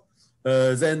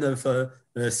then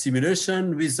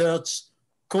simulation, research,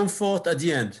 comfort at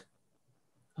the end.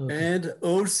 Okay. And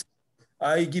also,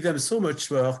 I give them so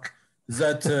much work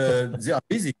that they are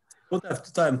busy, don't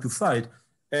have time to fight,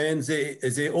 and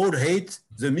they all hate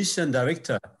the mission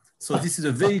director. So this is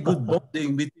a very good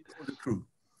bonding between all the crew.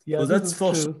 Yeah, so that's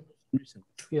for sure.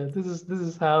 Yeah, this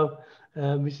is how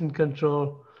mission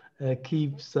control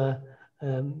keeps very,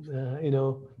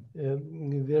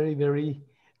 very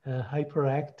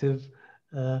hyperactive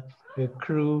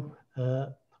crew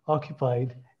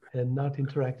occupied and not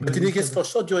interacting. But in any case, for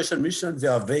short duration missions, they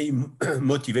are very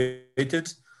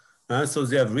motivated. So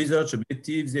they have research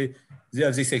objectives, they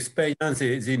have this experience,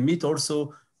 they meet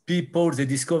also people, they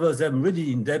discover them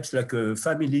really in depth like a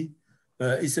family.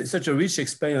 it's such a rich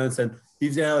experience, and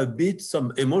if they are a bit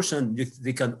some emotion,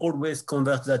 they can always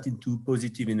convert that into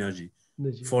positive energy.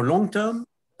 For long term,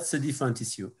 that's a different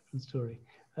issue. Different story.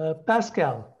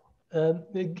 Pascal,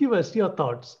 give us your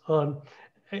thoughts on,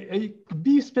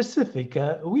 be specific.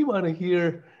 We want to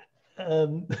hear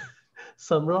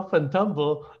some rough and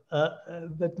tumble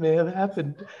that may have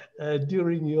happened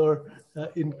during your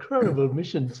incredible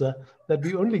missions that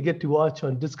we only get to watch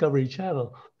on Discovery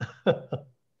Channel.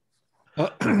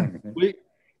 I'm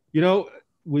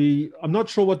not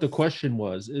sure what the question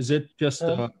was. Is it just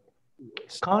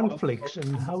conflicts,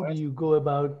 and how do you go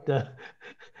about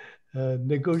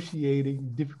negotiating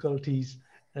difficulties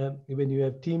when you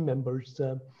have team members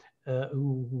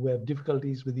who have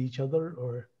difficulties with each other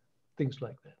or things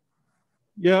like that?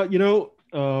 Yeah,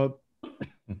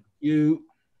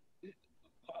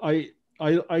 I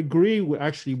agree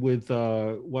with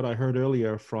what I heard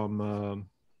earlier from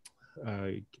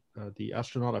the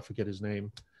astronaut. I forget his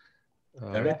name.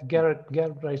 Garrett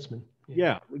Reisman.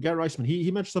 Yeah, Garrett Reisman.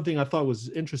 He mentioned something I thought was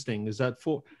interesting, is that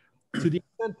to the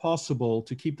extent possible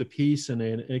to keep the peace in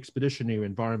an expeditionary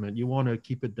environment, you want to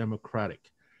keep it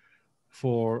democratic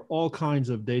for all kinds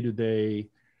of day-to-day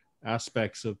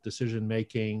aspects of decision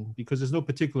making, because there's no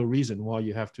particular reason why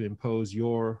you have to impose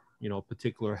your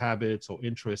particular habits or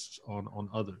interests on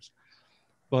others.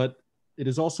 But it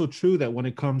is also true that when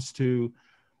it comes to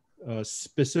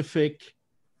specific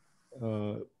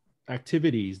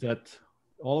activities that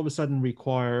all of a sudden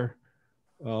require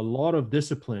a lot of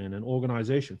discipline and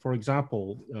organization, for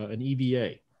example, an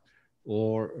EVA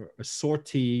or a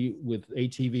sortie with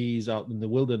ATVs out in the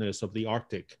wilderness of the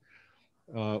Arctic,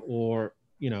 or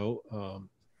a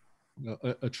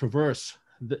traverse.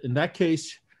 In that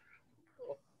case,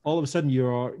 all of a sudden you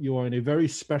are in a very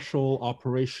special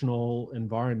operational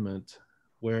environment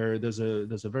where there's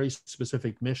a very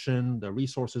specific mission. The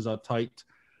resources are tight.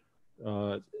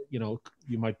 You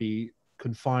might be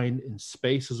confined in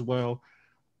space as well.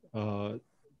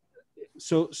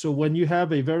 So when you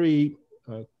have a very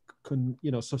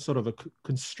sort of a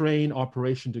constrained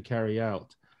operation to carry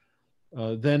out,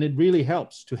 then it really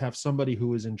helps to have somebody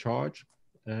who is in charge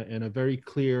and a very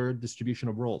clear distribution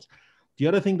of roles. The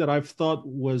other thing that I've thought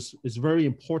is very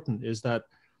important is that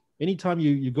anytime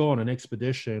you go on an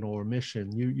expedition or a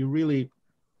mission, you really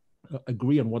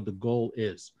agree on what the goal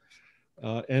is.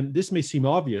 And this may seem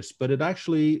obvious, but it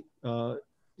actually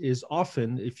is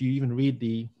often, if you even read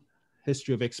the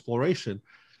history of exploration,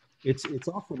 it's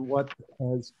often what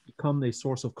has become a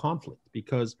source of conflict,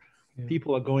 because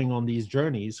people are going on these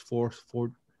journeys for,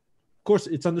 of course,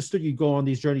 it's understood you go on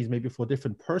these journeys maybe for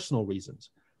different personal reasons,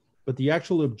 but the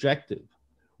actual objective,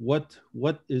 what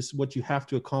is what you have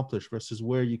to accomplish versus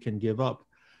where you can give up,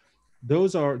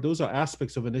 those are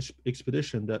aspects of an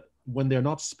expedition that, when they're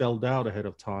not spelled out ahead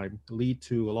of time, lead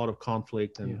to a lot of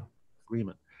conflict and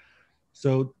agreement.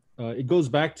 So it goes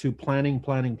back to planning,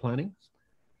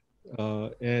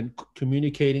 and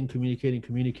communicating.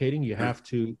 You have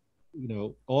to,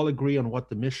 all agree on what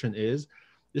the mission is.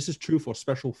 This is true for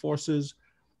special forces.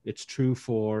 It's true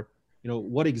for,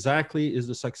 what exactly is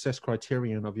the success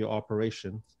criterion of your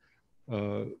operation?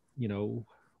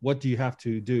 What do you have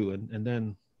to do? And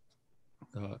then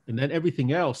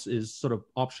everything else is sort of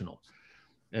optional.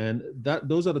 And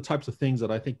those are the types of things that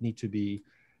I think need to be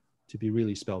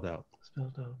really spelled out.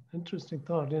 Interesting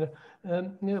thought.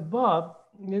 Bob,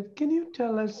 can you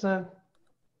tell us?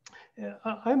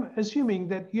 I'm assuming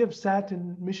that you have sat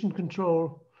in mission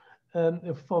control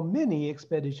for many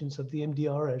expeditions of the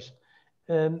MDRS.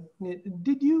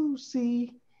 Did you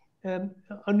see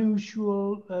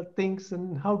unusual things,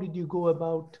 and how did you go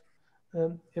about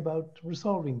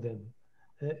resolving them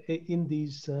in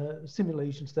these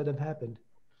simulations that have happened?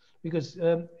 Because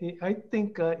I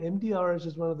think MDRS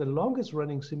is one of the longest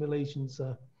running simulations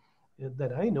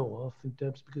that I know of, in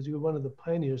terms, because you were one of the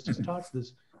pioneers to start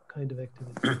this kind of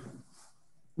activity.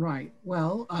 Right.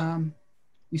 Well,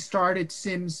 we started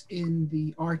SIMS in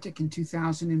the Arctic in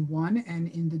 2001 and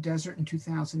in the desert in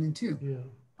 2002. Yeah.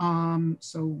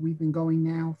 So we've been going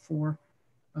now for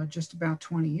just about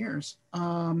 20 years.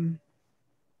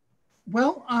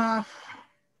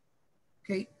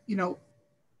 Okay,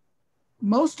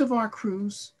 most of our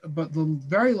crews, but the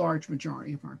very large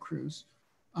majority of our crews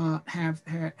have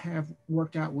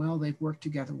worked out well. They've worked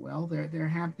together well. There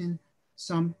have been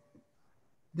some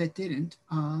that didn't,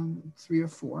 3 or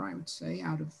 4, I would say,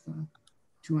 out of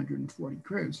 240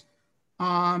 crews.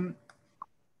 I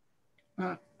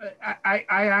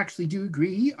actually do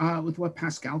agree with what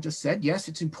Pascal just said. Yes,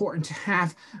 it's important to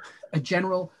have a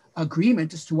general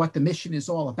agreement as to what the mission is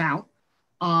all about.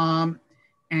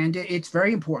 And it's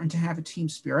very important to have a team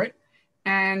spirit.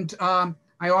 And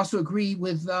I also agree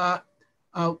with, to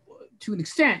an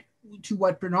extent, to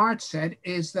what Bernard said,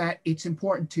 is that it's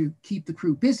important to keep the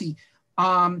crew busy,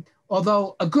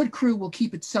 although a good crew will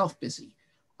keep itself busy.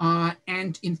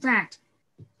 And in fact,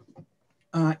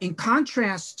 in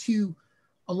contrast to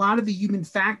a lot of the human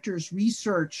factors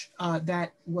research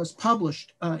that was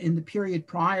published in the period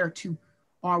prior to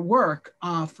our work,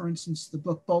 for instance, the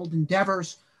book Bold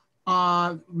Endeavors,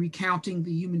 recounting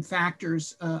the human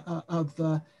factors of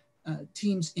the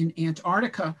teams in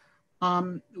Antarctica,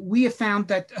 we have found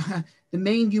that the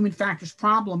main human factors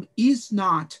problem is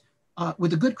not,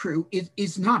 with a good crew,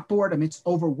 is not boredom, it's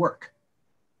overwork.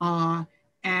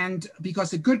 And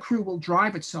because a good crew will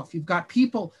drive itself. You've got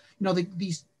people, you know,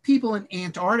 these people in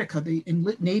Antarctica, the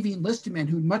Navy enlisted men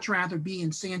who'd much rather be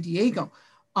in San Diego.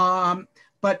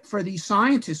 But for these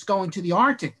scientists going to the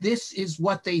Arctic, this is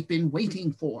what they've been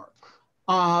waiting for.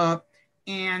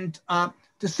 And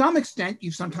to some extent,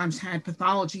 you've sometimes had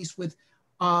pathologies with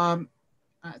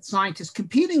scientists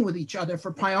competing with each other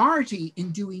for priority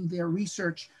in doing their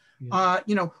research. Yeah.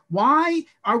 You know, why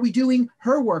are we doing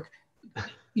her work?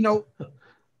 You know,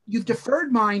 you've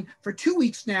deferred mine for 2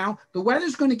 weeks now. The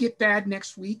weather's going to get bad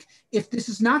next week. If this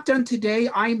is not done today,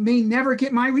 I may never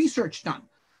get my research done.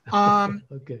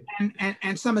 Okay.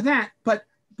 And some of that, but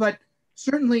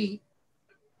certainly,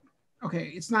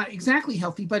 okay, it's not exactly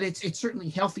healthy, but it's certainly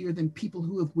healthier than people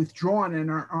who have withdrawn and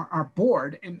are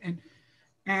bored.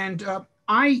 And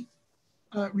I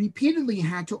repeatedly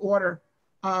had to order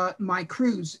my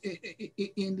crews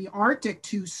in the Arctic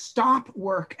to stop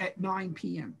work at 9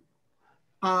 p.m.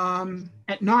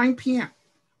 At 9 p.m.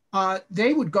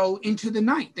 They would go into the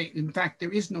night. In fact,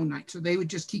 there is no night, so they would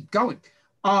just keep going.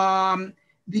 But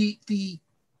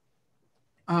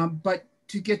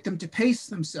to get them to pace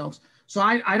themselves. So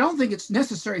I don't think it's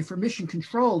necessary for mission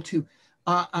control to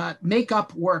make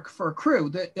up work for a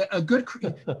crew. A good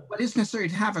crew, what is necessary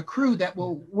to have a crew that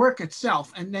will work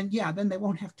itself, and then then they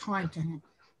won't have time to have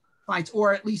fights,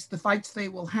 or at least the fights they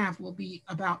will have will be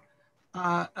about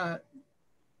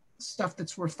stuff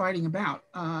that's worth fighting about,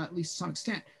 at least to some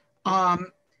extent.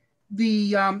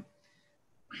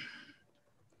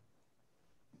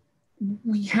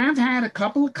 We have had a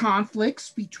couple of conflicts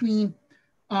between,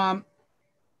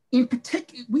 in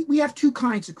particular, we have two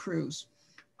kinds of crews.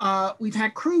 We've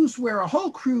had crews where a whole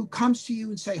crew comes to you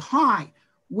and say, hi,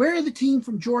 we're the team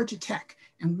from Georgia Tech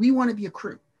and we want to be a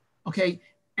crew, okay?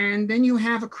 And then you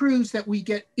have a crews that we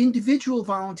get individual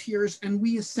volunteers and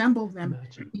we assemble them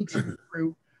into the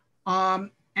crew.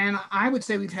 And I would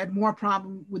say we've had more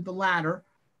problem with the latter,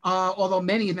 although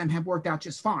many of them have worked out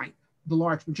just fine, the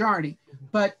large majority.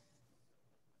 But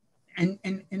and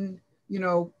you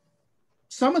know,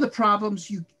 some of the problems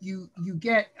you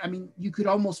get, I mean, you could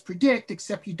almost predict,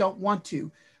 except you don't want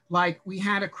to. Like we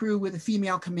had a crew with a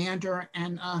female commander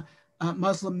and a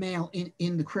Muslim male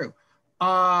in the crew,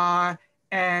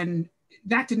 and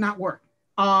that did not work.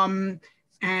 And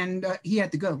he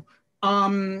had to go.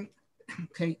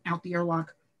 Okay, out the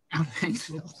airlock, out of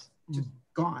Hanksville, just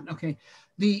gone. Okay,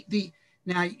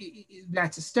 now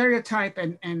that's a stereotype,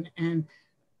 and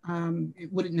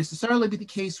it wouldn't necessarily be the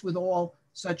case with all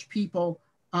such people,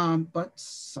 but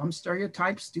some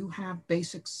stereotypes do have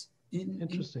basics in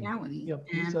reality. Yep,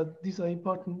 these are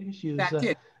important issues. That's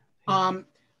it.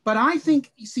 But I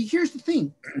think, you see, here's the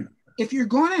thing: if you're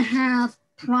going to have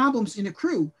problems in a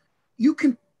crew, you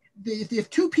can, if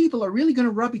two people are really going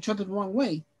to rub each other the wrong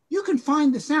way, you can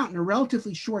find this out in a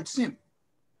relatively short sim.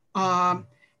 And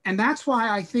that's why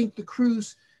I think the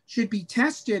crews should be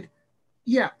tested.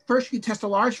 Yeah, first you can test a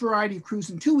large variety of crews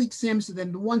in 2-week sims, and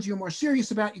then the ones you're more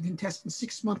serious about, you can test in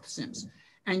 6-month sims.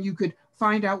 And you could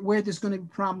find out where there's going to be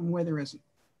a problem and where there isn't.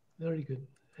 Very good.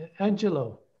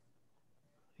 Angelo,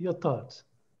 your thoughts?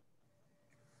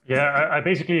 Yeah, I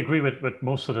basically agree with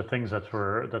most of the things that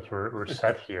were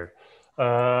said here.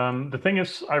 The thing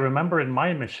is, I remember in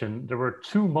my mission, there were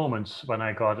 2 moments when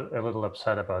I got a little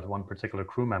upset about one particular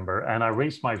crew member, and I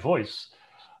raised my voice.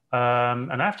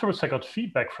 And afterwards, I got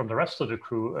feedback from the rest of the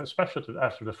crew, especially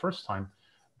after the first time,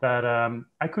 that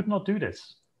I could not do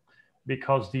this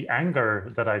because the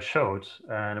anger that I showed,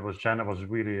 and it was Jenna was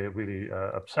really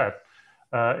upset,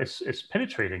 is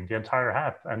penetrating the entire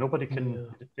app, and nobody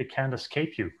can, they can't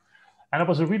escape you. And it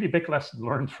was a really big lesson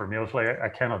learned for me. I was like, I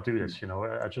cannot do this, you know.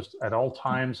 I just, at all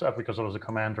times, because I was a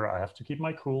commander, I have to keep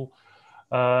my cool.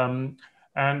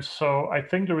 And so I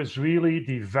think there is really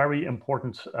the very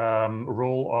important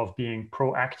role of being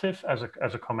proactive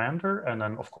as a commander, and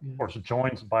then of course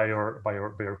joined by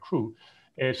your crew,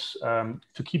 is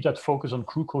to keep that focus on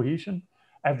crew cohesion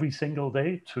every single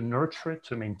day, to nurture it,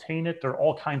 to maintain it. There are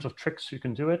all kinds of tricks you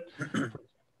can do it.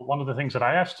 one of the things that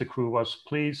I asked the crew was,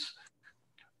 please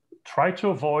try to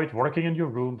avoid working in your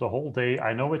room the whole day.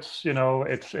 I know it's, you know,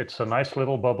 it's a nice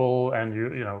little bubble, and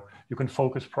you can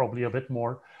focus probably a bit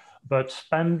more, but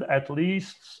spend at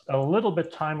least a little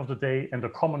bit time of the day in the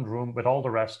common room with all the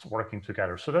rest working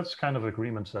together. So that's kind of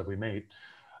agreements that we made.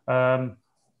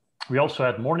 We also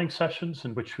had morning sessions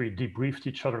in which we debriefed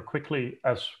each other quickly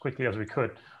as we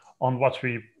could on what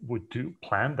we would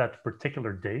plan that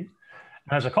particular day.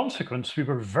 And as a consequence, we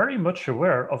were very much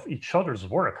aware of each other's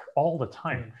work all the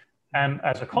time. And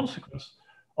as a consequence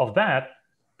of that,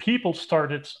 people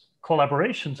started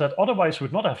collaborations that otherwise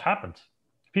would not have happened.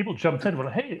 People jumped in, well,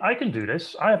 hey, I can do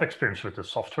this. I have experience with this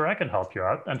software. I can help you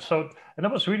out. And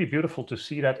that was really beautiful to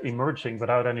see that emerging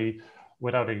without any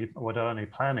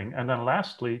planning. And then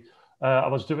lastly, I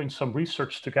was doing some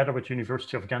research together with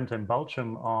University of Ghent in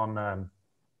Belgium on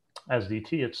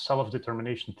SDT. It's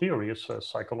self-determination theory. It's a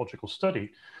psychological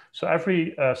study. So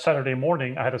every Saturday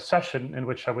morning, I had a session in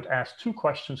which I would ask 2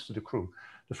 questions to the crew.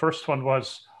 The first one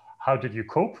was, how did you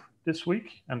cope this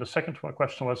week? And the second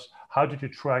question was, how did you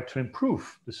try to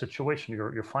improve the situation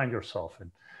you find yourself in?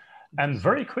 And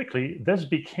very quickly, this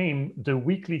became the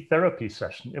weekly therapy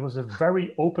session. It was a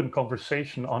very open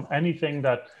conversation on anything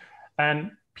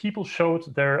and people showed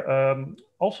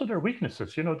also their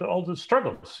weaknesses, all the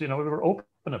struggles, we were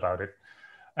open about it.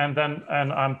 And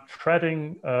I'm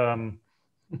treading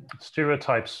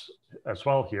stereotypes as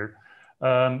well here,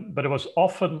 but it was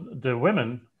often the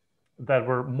women that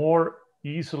were more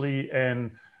easily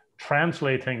in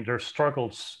translating their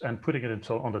struggles and putting it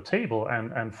on the table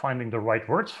and finding the right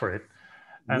words for it.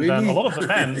 And really? Then a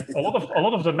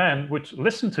lot of the men would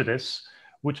listen to this,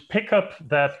 would pick up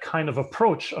that kind of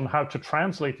approach on how to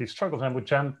translate these struggles, and would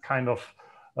then kind of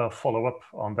follow up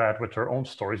on that with their own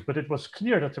stories. But it was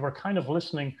clear that they were kind of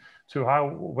listening to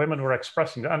how women were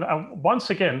expressing that. And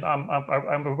once again,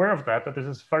 I'm aware of that this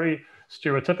is very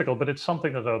stereotypical, but it's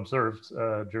something that I observed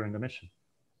during the mission.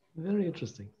 Very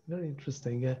interesting, very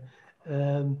interesting.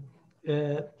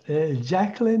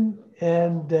 Jacqueline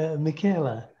and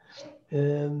Michaela,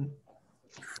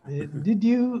 did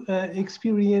you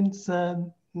experience a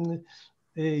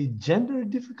gender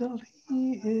difficulty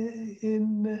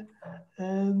in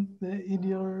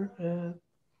your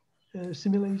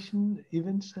simulation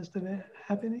events as they were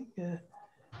happening?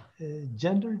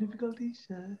 Gender difficulties?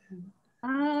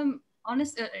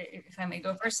 Honestly, if I may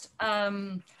go first,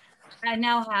 I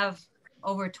now have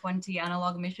over 20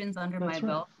 analog missions under my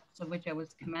belt, of which I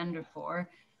was commander for.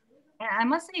 I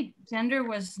must say, gender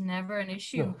was never an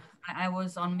issue. No. I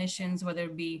was on missions, whether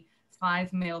it be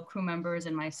 5 male crew members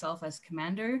and myself as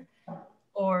commander,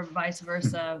 or vice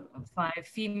versa, 5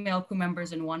 female crew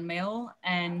members and 1 male.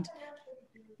 And,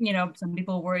 some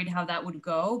people worried how that would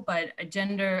go, but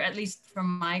gender, at least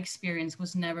from my experience,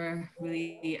 was never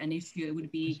really an issue. It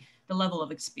would be the level of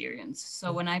experience.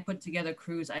 So when I put together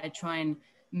crews, I try and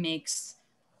mix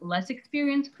less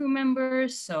experienced crew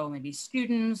members, so maybe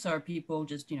students or people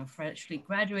just freshly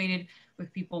graduated,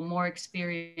 with people more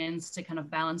experienced to kind of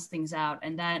balance things out.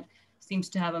 And that seems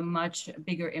to have a much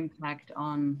bigger impact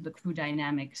on the crew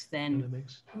dynamics than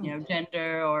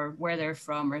gender or where they're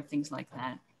from or things like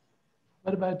that.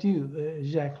 What about you,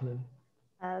 Jacqueline?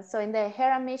 So in the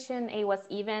Hera mission, it was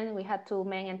even. We had 2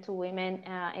 men and 2 women,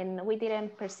 and we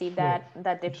didn't perceive that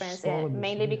difference,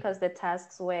 mainly because the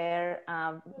tasks were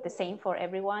the same for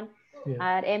everyone. Yeah.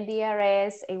 At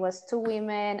MDRS, it was 2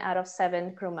 women out of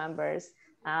 7 crew members.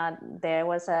 There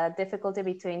was a difficulty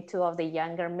between 2 of the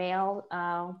younger male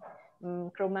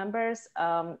crew members,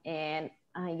 and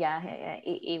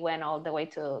it went all the way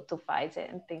to fights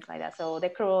and things like that. So the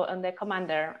crew and the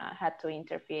commander had to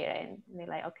interfere and be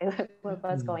like, okay,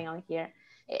 what's going on here?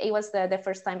 It was the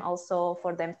first time also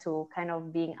for them to kind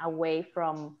of being away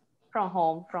from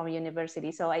home, from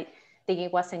university. So I think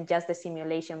it wasn't just the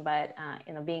simulation, but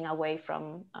being away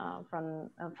from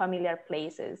familiar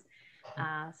places.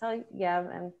 So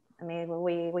yeah, I mean,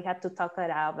 we had to talk it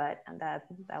out, but that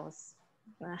was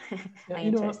an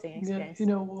interesting experience.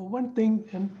 One thing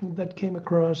that came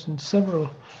across in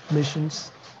several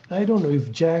missions, I don't know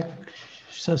if Jack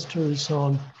Shuster is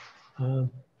on.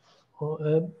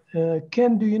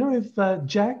 Ken, do you know if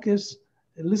Jack is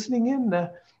listening in?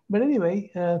 But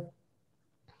anyway,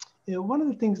 one of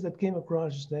the things that came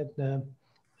across is that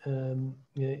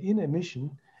in a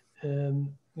mission,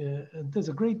 there's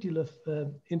a great deal of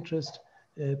interest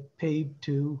paid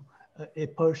to a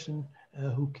person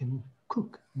who can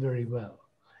cook very well.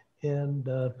 And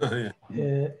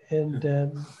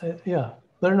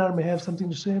Bernard may have something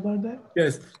to say about that.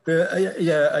 Yes,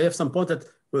 I have some point that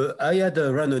I had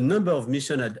run a number of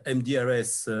missions at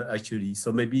MDRS actually,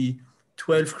 so maybe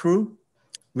 12 crew,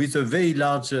 with a very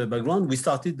large background. We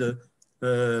started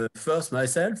first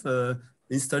myself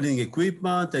installing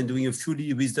equipment and doing a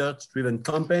fully research-driven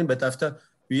campaign. But after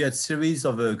we had series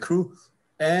of crew,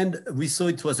 and we saw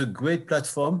it was a great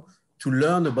platform to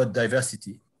learn about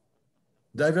diversity.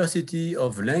 Diversity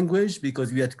of language,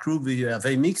 because we had crew, we were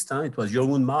very mixed. Huh? It was your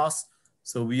own Mars.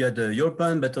 So we had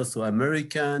European, but also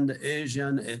American,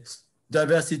 Asian,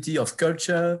 diversity of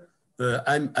culture.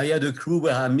 I had a crew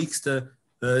where I mixed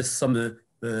some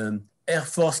Air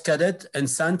Force cadet and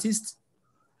scientists.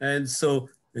 And so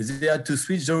they had to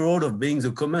switch the role of being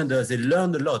the commander. They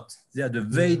learned a lot. They had a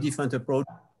very different approach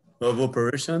of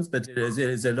operations, but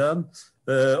they learned.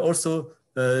 Also,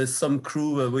 some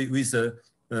crew with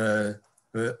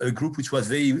a group which was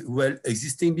very well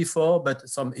existing before, but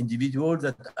some individuals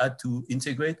that had to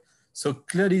integrate. So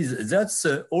clearly that's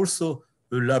also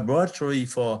a laboratory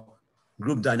for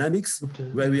group dynamics,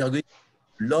 where we are doing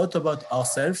a lot about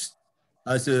ourselves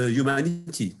as a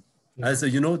humanity, as a,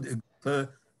 you know,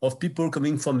 of people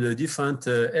coming from the different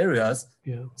areas.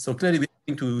 So clearly we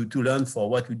need to learn for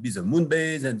what would be the moon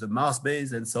base and the Mars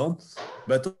base and so on,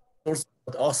 but also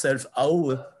ourselves,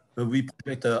 how we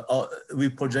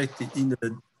project in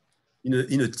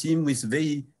a team with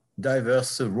very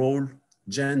diverse role,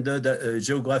 gender,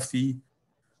 geography,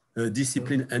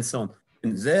 discipline, and so on.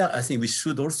 And there, I think we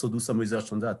should also do some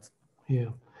research on that. Yeah.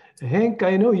 Hank,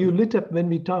 I know you lit up when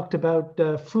we talked about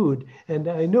food, and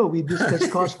I know we discussed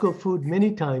Costco food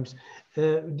many times.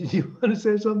 Did you want to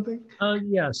say something?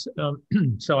 Yes.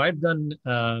 So I've done,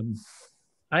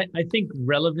 I think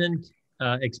relevant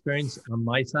experience on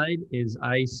my side is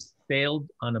I sailed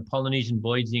on a Polynesian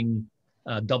voyaging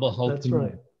double hull. That's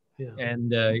right. Yeah.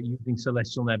 And using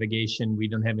celestial navigation, we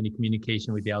don't have any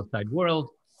communication with the outside world,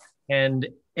 and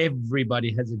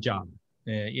everybody has a job.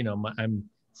 You know, I'm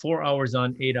 4 hours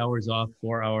on, 8 hours off,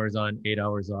 4 hours on, 8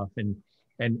 hours off, and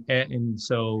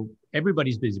so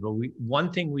everybody's busy. But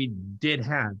one thing we did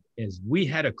have is we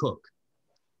had a cook.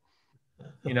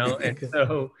 You know, and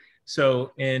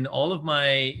so in all of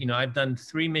my, you know, I've done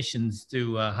 3 missions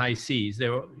to high seas. They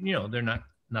were, you know, they're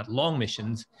not long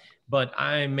missions, but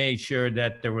I made sure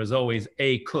that there was always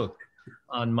a cook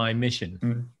on my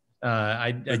mission.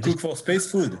 I cook for space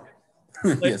food.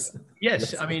 Yes.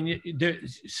 Yes. I mean,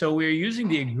 so we're using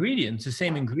the ingredients, the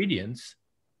same ingredients,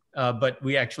 but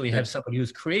we actually have somebody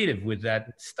who's creative with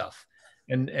that stuff,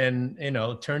 and you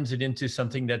know, turns it into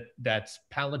something that's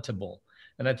palatable.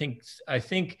 And I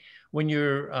think when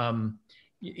you're,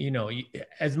 you know,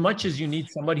 as much as you need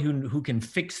somebody who can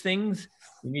fix things,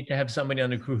 you need to have somebody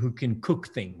on the crew who can cook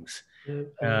things.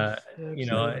 You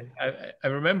know, I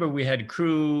remember we had a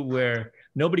crew where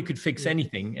nobody could fix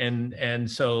anything,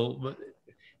 and so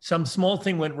some small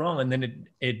thing went wrong, and then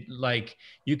it like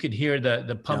you could hear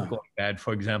the pump going bad,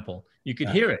 for example. You could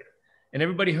hear it, and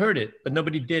everybody heard it, but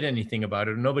nobody did anything about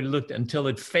it. Nobody looked until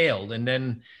it failed, and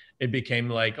then it became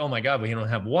like, oh my God, we don't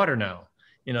have water now,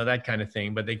 you know, that kind of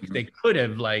thing. But they could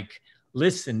have like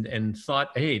listened and thought,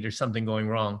 hey, there's something going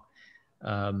wrong.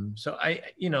 So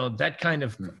you know, that kind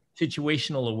of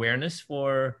situational awareness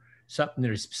for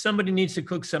something. Somebody needs to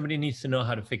cook, somebody needs to know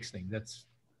how to fix things. That's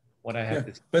what I have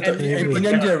to say. But in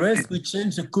MDRS, we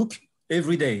change the cook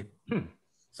every day.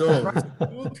 So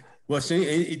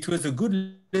it was a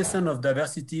good lesson of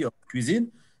diversity of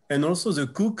cuisine, and also the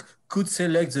cook could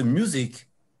select the music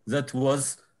that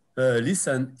was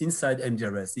listened inside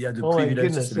MDRS. He had the privilege. My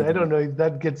goodness, I don't know if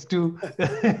that gets too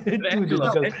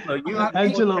difficult.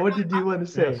 Angelo, what did you want to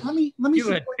say? Let me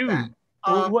support that.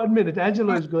 1 minute.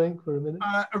 Angelo is going for a minute.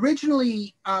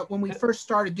 Originally, when we first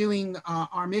started doing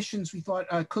our missions, we thought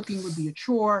cooking would be a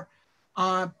chore,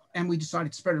 and we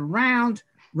decided to spread it around,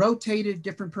 rotated,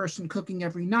 different person cooking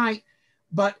every night.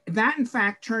 But that, in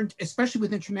fact, turned, especially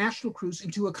with international crews,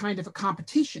 into a kind of a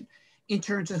competition in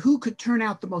terms of who could turn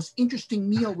out the most interesting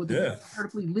meal with a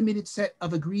comparatively limited set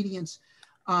of ingredients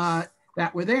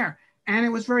that were there. And it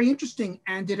was very interesting,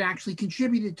 and it actually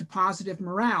contributed to positive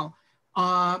morale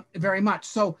very much.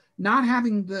 So not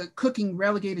having the cooking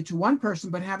relegated to one person,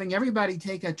 but having everybody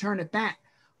take a turn at that.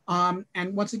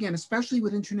 And once again, especially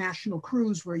with international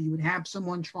crews where you would have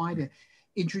someone try to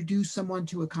introduce someone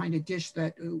to a kind of dish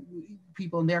that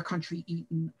people in their country eat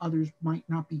and others might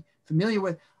not be familiar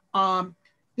with.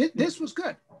 This was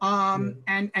good.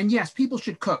 And yes, people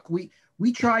should cook.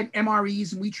 We tried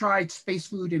MREs and we tried space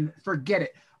food, and forget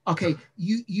it. Okay,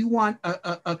 you want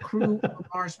a crew of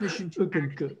Mars mission to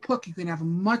cook, you can have a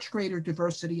much greater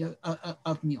diversity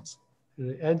of meals.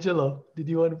 Angelo, did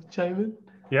you want to chime in?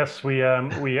 Yes, we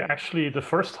actually, the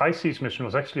first high seas mission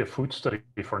was actually a food study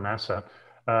for NASA.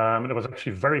 And it was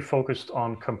actually very focused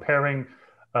on comparing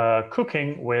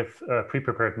cooking with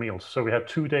pre-prepared meals. So we had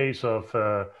 2 days of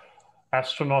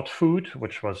astronaut food,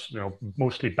 which was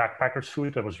mostly backpackers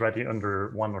food that was ready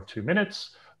under 1 or 2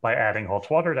 minutes by adding hot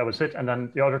water. That was it. And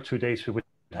then the other 2 days we would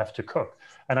have to cook.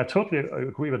 And I totally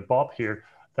agree with Bob here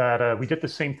that we did the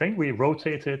same thing. We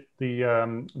rotated the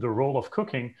role of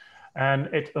cooking, and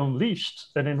it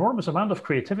unleashed an enormous amount of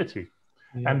creativity.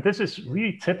 Yeah. And this is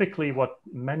really typically what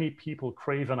many people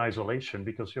crave in isolation,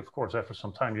 because of course, after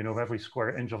some time, you know every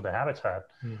square inch of the habitat.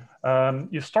 Yeah.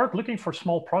 You start looking for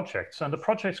small projects, and the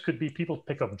projects could be people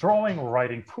pick up drawing or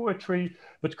writing poetry,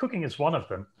 but cooking is one of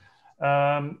them.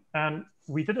 And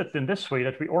we did it in this way,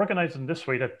 that we organized in this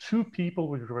way that 2 people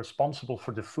would be responsible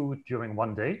for the food during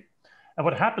 1 day. And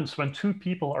what happens when 2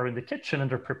 people are in the kitchen and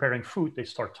they're preparing food, they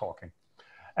start talking.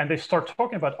 And they start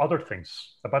talking about other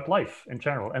things, about life in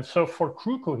general. And so for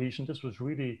crew cohesion, this was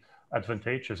really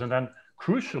advantageous. And then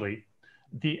crucially,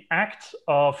 the act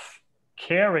of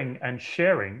caring and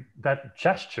sharing, that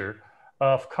gesture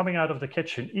of coming out of the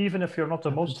kitchen, even if you're not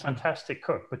the most fantastic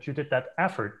cook, but you did that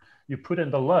effort, you put in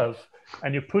the love,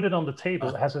 and you put it on the table,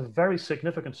 it has a very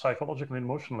significant psychological and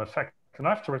emotional effect. And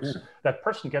afterwards, that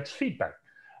person gets feedback.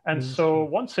 And so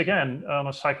once again, on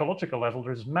a psychological level,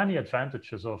 there's many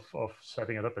advantages of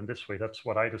setting it up in this way. That's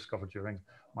what I discovered during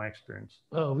my experience.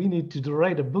 Oh, we need to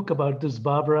write a book about this,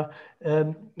 Barbara.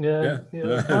 Barbara,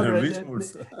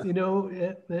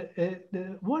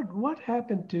 what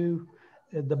happened to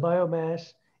the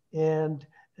biomass and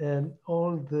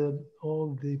all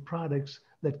the products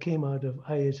that came out of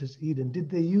ISS Eden? Did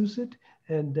they use it?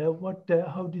 And what's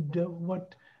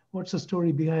the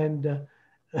story behind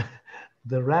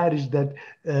the radish that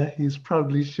he's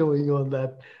proudly showing on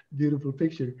that beautiful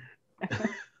picture?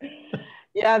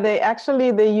 Yeah, they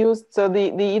used, so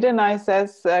the Eden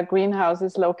ISS greenhouse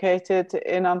is located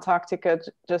in Antarctica,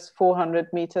 just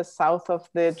 400 meters south of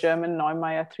the German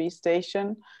Neumeier 3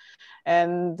 station.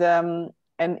 And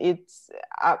it's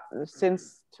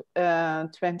since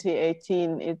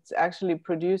 2018, it's actually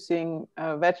producing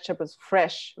vegetables,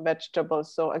 fresh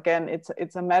vegetables. So again,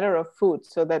 it's a matter of food,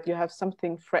 so that you have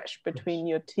something fresh between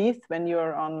your teeth when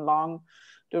you're on long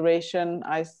duration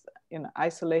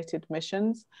isolated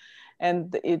missions.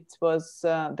 And it was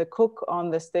the cook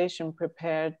on the station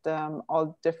prepared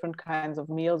all different kinds of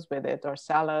meals with it, or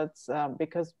salads,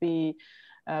 because we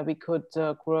could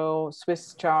grow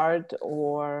Swiss chard,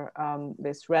 or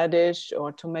this radish,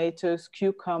 or tomatoes,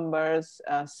 cucumbers,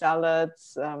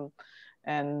 salads,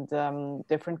 and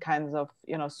different kinds of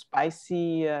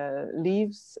spicy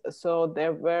leaves. So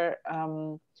there were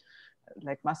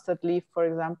like mustard leaf, for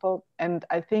example. And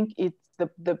I think it's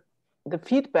the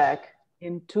feedback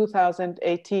in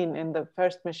 2018 in the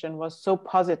first mission was so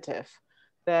positive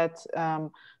that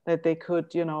that they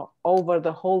could over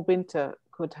the whole winter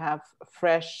could have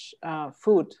fresh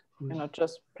food,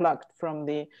 just plucked from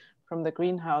the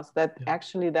greenhouse. That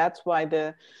actually, that's why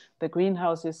the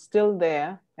greenhouse is still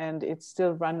there and it's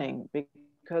still running,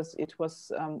 because it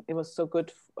was so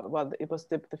good. Well, it was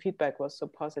the feedback was so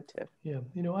positive. Yeah,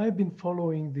 I've been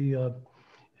following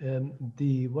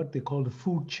the what they call the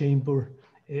food chamber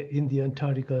in the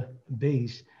Antarctica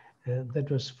base that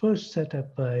was first set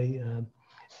up by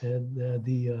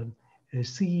the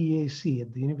CEAC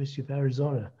at the University of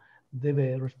Arizona. They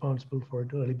were responsible for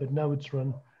it early, but now it's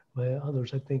run by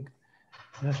others. I think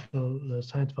National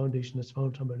Science Foundation has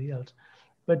found somebody else.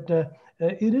 But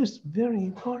it is very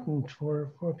important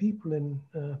for people in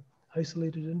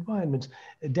isolated environments.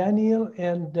 Daniel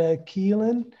and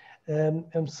Keelan,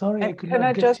 I'm sorry, I could not get to you. Can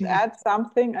I just add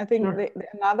something? I think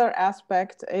another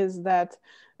aspect is that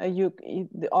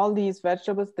all these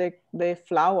vegetables, they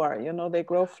flower, they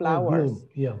grow flowers. Bloom.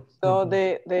 Yeah. So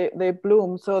they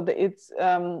bloom. So it's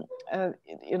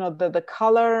the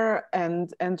color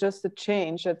and just the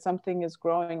change that something is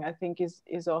growing, I think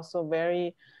is also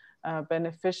very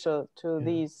beneficial to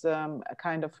these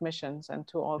kind of missions and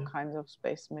to all kinds of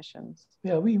space missions.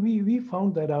 Yeah, we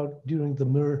found that out during the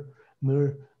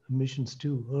Mir missions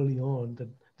too, early on, that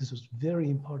this was very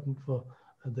important for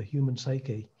the human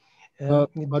psyche.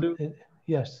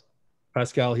 Yes.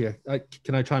 Pascal here.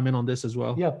 Can I chime in on this as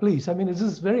well? Yeah, please. I mean, this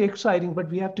is very exciting, but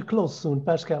we have to close soon.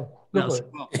 Pascal, go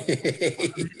for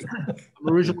it. I'm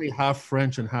originally half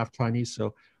French and half Chinese,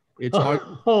 so it's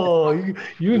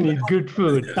you need good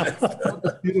food.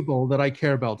 It's beautiful that I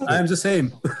care about food. I'm the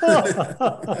same.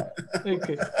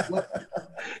 Okay.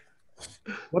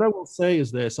 What I will say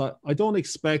is this: I don't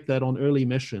expect that on early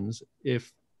missions,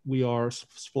 if we are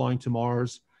flying to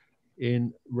Mars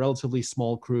in relatively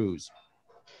small crews,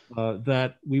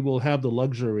 that we will have the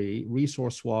luxury,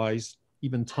 resource-wise,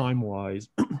 even time-wise,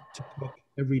 to cook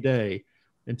every day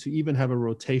and to even have a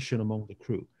rotation among the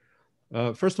crew.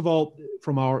 First of all,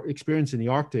 from our experience in the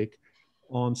Arctic,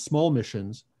 on small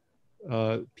missions,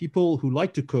 people who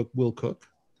like to cook will cook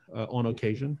on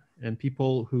occasion, and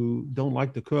people who don't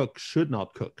like to cook should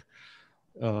not cook,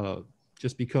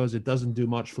 just because it doesn't do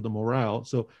much for the morale.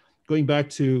 So going back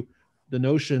to the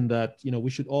notion that, you know, we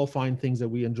should all find things that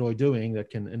we enjoy doing that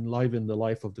can enliven the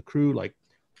life of the crew, like,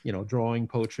 you know, drawing,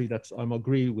 poetry, I'm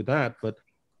agree with that, but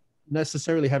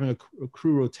necessarily having a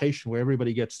crew rotation where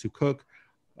everybody gets to cook,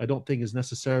 I don't think is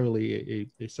necessarily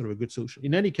a sort of a good solution.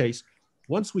 In any case,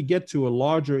 once we get to a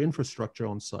larger infrastructure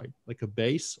on site, like a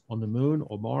base on the moon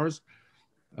or Mars,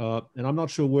 and I'm not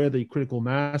sure where the critical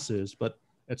mass is, but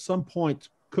at some point,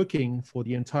 cooking for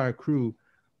the entire crew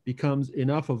becomes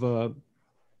enough of a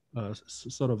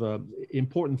sort of a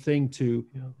important thing to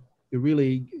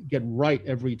really get right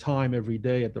every time, every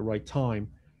day at the right time,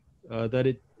 that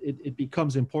it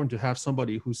becomes important to have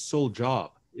somebody whose sole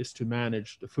job is to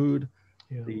manage the food,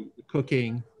 the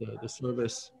cooking, the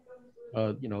service,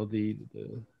 you know, the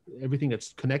everything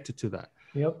that's connected to that.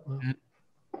 Yep. And,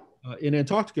 in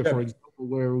Antarctica, for example,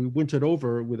 where we wintered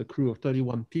over with a crew of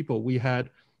 31 people, we had,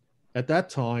 at that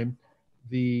time,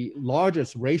 the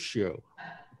largest ratio,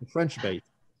 the French base,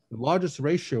 the largest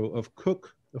ratio of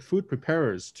food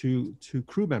preparers to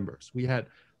crew members. We had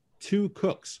 2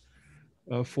 cooks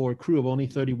for a crew of only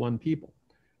 31 people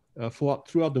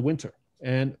throughout the winter.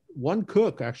 And one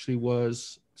cook actually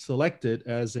was selected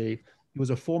as he was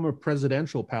a former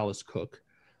presidential palace cook.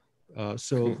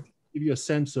 So to give you a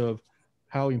sense of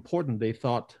how important they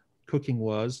thought cooking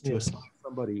was to assign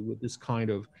somebody with this kind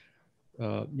of,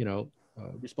 you know,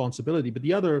 responsibility. But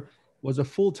the other was a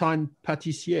full-time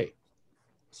pâtissier.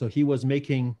 So he was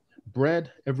making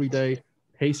bread every day,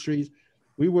 pastries.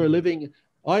 We were living,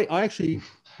 we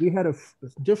had a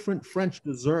different French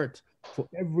dessert for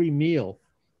every meal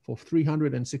for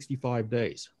 365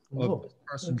 days of this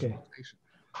person's rotation.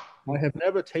 I have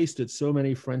never tasted so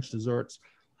many French desserts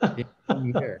in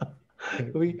 1 year.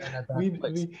 We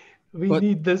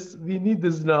need this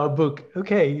in our book.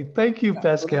 Okay, thank you,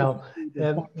 Pascal.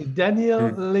 Daniel,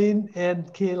 Lynn,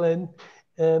 and Kaylin,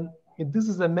 this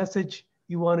is a message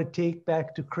you want to take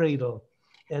back to Cradle.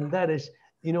 And that is,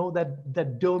 you know,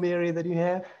 that dome area that you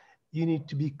have, you need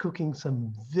to be cooking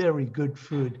some very good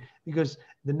food, because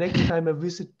the next time I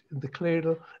visit the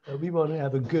Cradle, we want to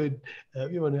have a good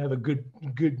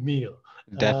meal.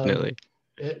 Definitely.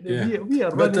 We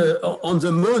are but on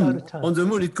the moon,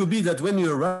 it could be that when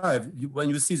you arrive, when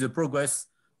you see the progress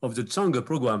of the Chang'e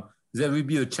program, there will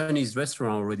be a Chinese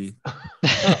restaurant already.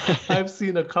 I've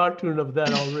seen a cartoon of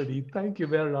that already. Thank you,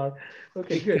 Bernard.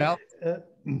 Okay, good.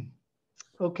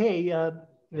 Okay,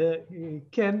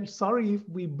 Ken, sorry if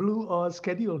we blew our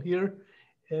schedule here,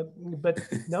 but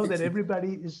now that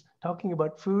everybody is talking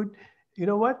about food, you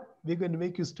know what? We're going to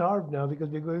make you starve now, because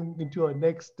we're going into our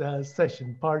next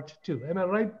session, part 2. Am I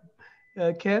right,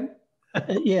 Ken?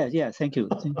 Yeah, thank you.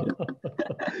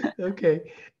 Okay,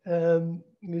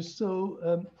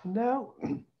 now,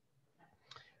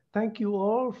 thank you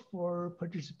all for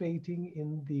participating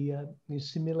in the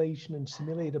simulation and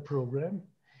simulator program.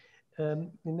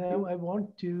 Now I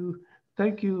want to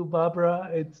thank you,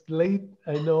 Barbara. It's late,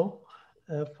 I know,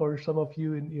 for some of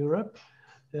you in Europe.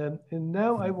 And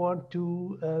now I want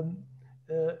to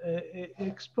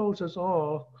expose us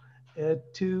all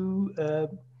to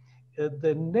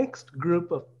the next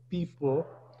group of people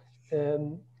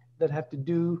that have to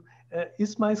do.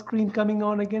 Is my screen coming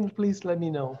on again? Please let me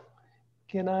know.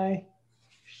 Can I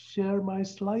share my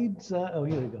slides? Oh,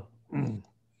 here we go.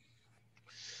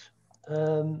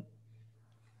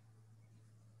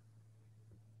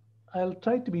 I'll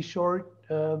try to be short,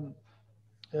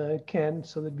 Ken,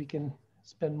 so that we can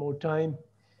spend more time.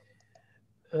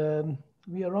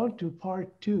 We are on to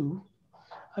part 2.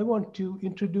 I want to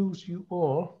introduce you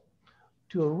all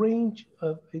to a range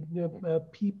of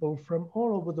people from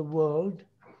all over the world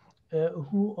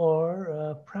who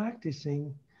are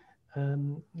practicing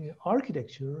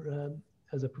architecture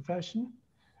as a profession,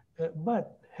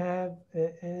 but have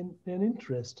an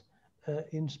interest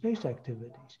in space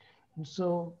activities. And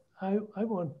so I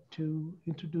want to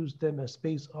introduce them as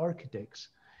space architects.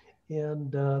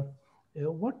 And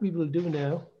what we will do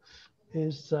now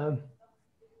is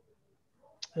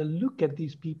look at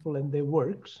these people and their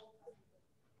works.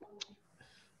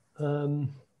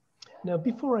 Now,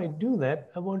 before I do that,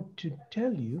 I want to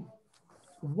tell you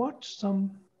what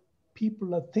some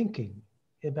people are thinking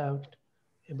about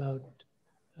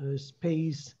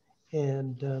space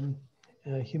and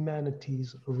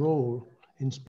humanity's role in space.